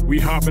 We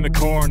hop in the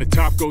car and the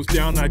top goes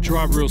down, I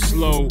drive real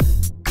slow.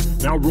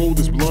 Now roll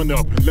this blunt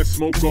up and let's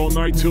smoke all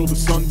night till the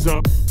sun's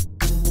up.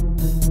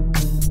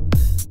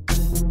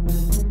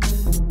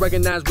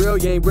 Recognize real,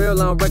 you ain't real,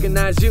 I don't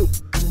recognize you.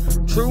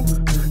 True,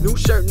 new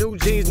shirt, new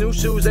jeans, new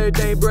shoes,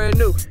 everything brand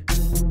new.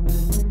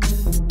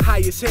 High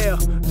as hell,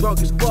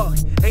 drunk as fuck,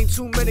 ain't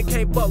too many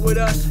can't fuck with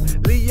us.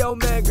 Leo,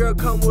 man, girl,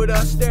 come with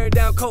us. Staring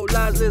down coat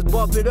lines, let's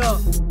bump it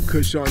up.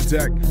 Kush on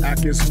deck,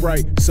 acting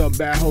Sprite. Some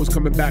bad hoes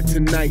coming back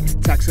tonight.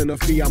 Taxing a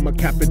fee, I'm a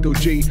capital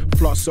G.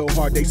 Floss so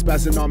hard, they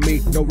spazzing on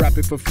me. No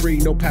rapping for free,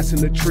 no passing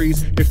the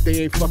trees. If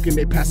they ain't fucking,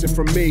 they passing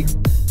from me.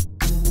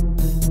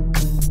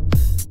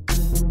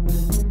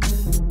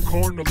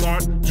 Car in the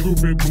lot, 2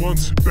 big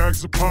blunts,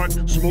 bags of pot,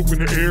 smoke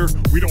in the air,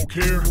 we don't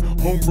care,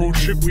 homegrown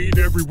shit, weed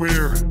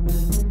everywhere.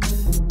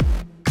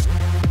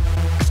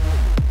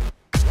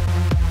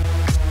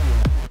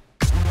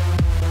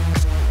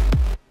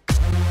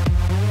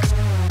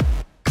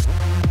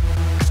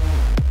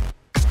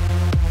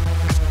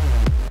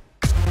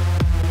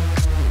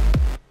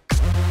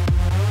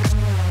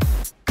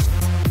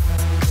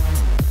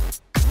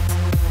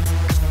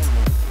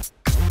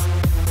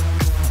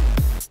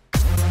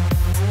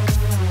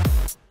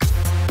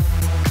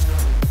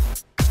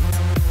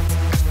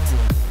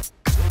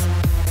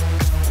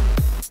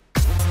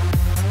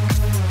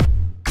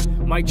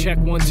 Mic check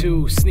 1,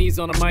 2, sneeze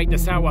on the mic,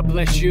 that's how I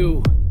bless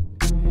you.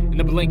 In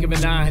the blink of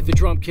an eye, the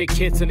drum kick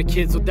hits and the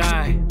kids will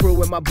die. Brew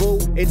with my boo,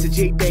 it's a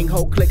G thing,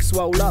 whole click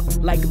swole up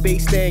like a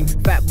bass thing.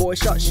 Fat boy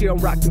shot, she don't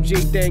rock them G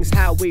things.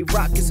 How we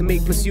rock, it's a me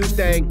plus you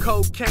thing.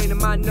 Cocaine in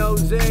my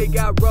nose,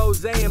 got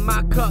rose in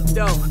my cup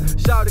though.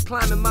 Shawty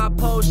climbing my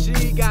pole,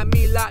 she got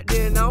me locked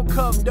in on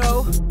cuff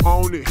though.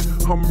 On it,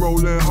 I'm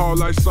rolling hard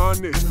like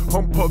Sonic.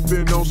 I'm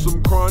puffing on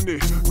some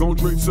chronic. Don't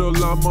drink till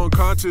I'm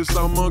unconscious,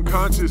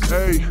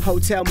 ayy.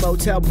 Hotel,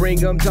 motel, bring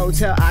them, don't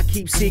tell. I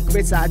keep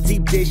secrets, I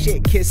deep this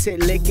shit, kiss it,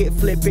 lick it,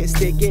 flip it,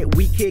 stick it.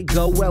 We could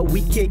go well,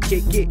 we could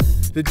kick it.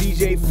 The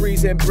DJ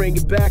freeze and bring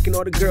it back, and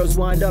all the girls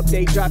wind up,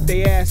 they drop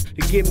their ass.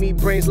 To give me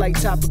brains like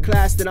top of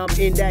class, then I'm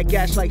in that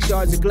gash like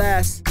shards of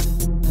glass.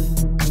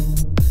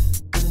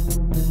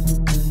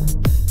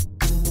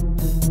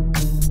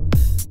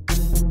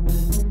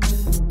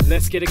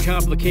 Let's get it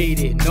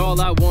complicated, and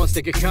all I want's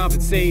to get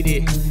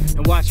compensated.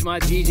 And watch my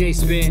DJ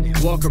spin,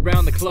 walk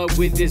around the club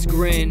with this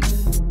grin.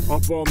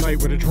 Up all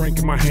night with a drink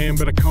in my hand,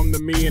 better come to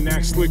me and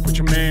act slick with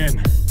your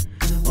man.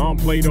 I don't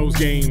play those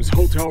games,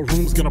 hotel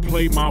room's gonna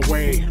play my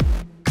way.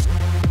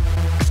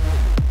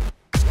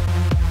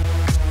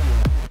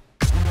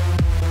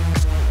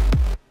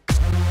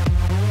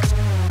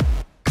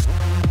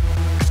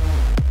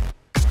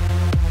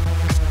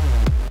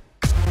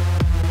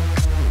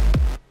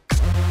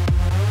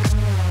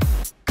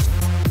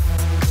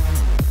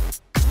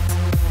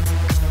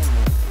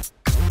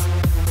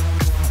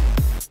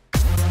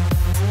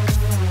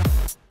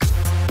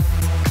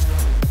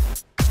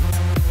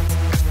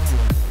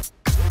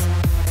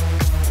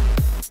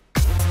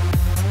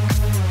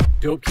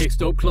 Dope kicks,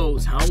 dope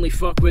clothes, I only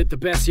fuck with the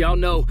best, y'all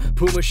know.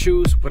 Puma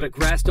shoes, where the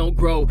grass don't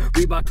grow.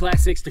 Reebok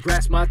classics, to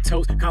grass my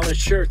toes. Collar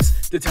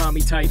shirts, the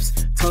Tommy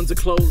types. Tons of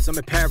clothes, I'm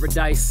in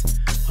paradise.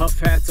 Huff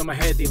hats on my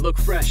head, they look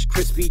fresh.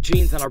 Crispy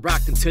jeans, and I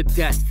rock them to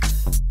death.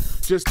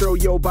 Just throw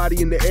your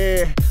body in the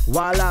air,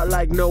 wild out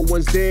like no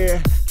one's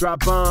there.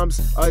 Drop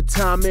bombs,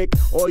 atomic,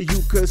 or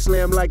you could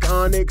slam like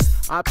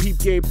Onyx. I peep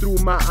game through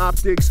my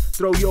optics.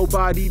 Throw your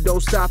body,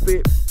 don't stop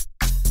it.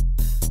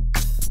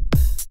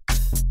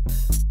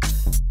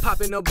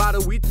 popping a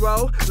bottle we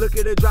throw. Look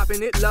at her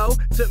dropping it low.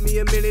 Took me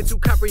a minute to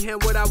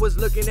comprehend what I was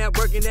looking at.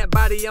 Working that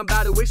body, I'm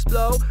about to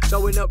explode.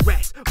 Throwing up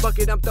racks,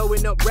 bucket, I'm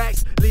throwing up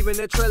racks. Leaving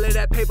a trail of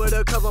that paper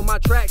to cover my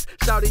tracks.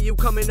 Shouted, you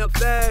coming up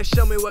fast,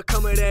 show me what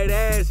come of that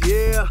ass,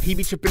 yeah. He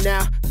be tripping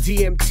out,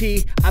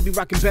 DMT. I be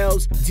rocking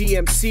bells,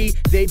 DMC.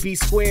 They be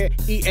square,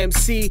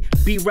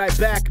 EMC. Be right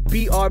back,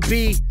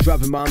 BRB.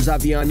 Dropping bombs,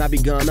 Avion, I be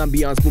gone. I'm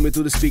beyond, booming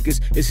through the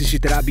speakers. It's the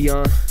shit that I be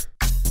on.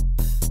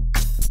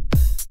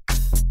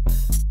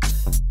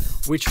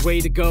 Which way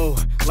to go?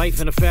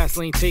 Life in a fast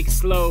lane, take it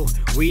slow.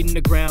 Weed in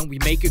the ground, we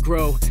make it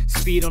grow.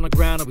 Speed on the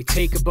ground and we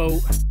take a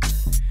boat.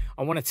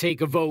 I wanna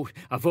take a vote.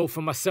 I vote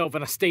for myself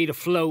and I stay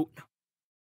afloat.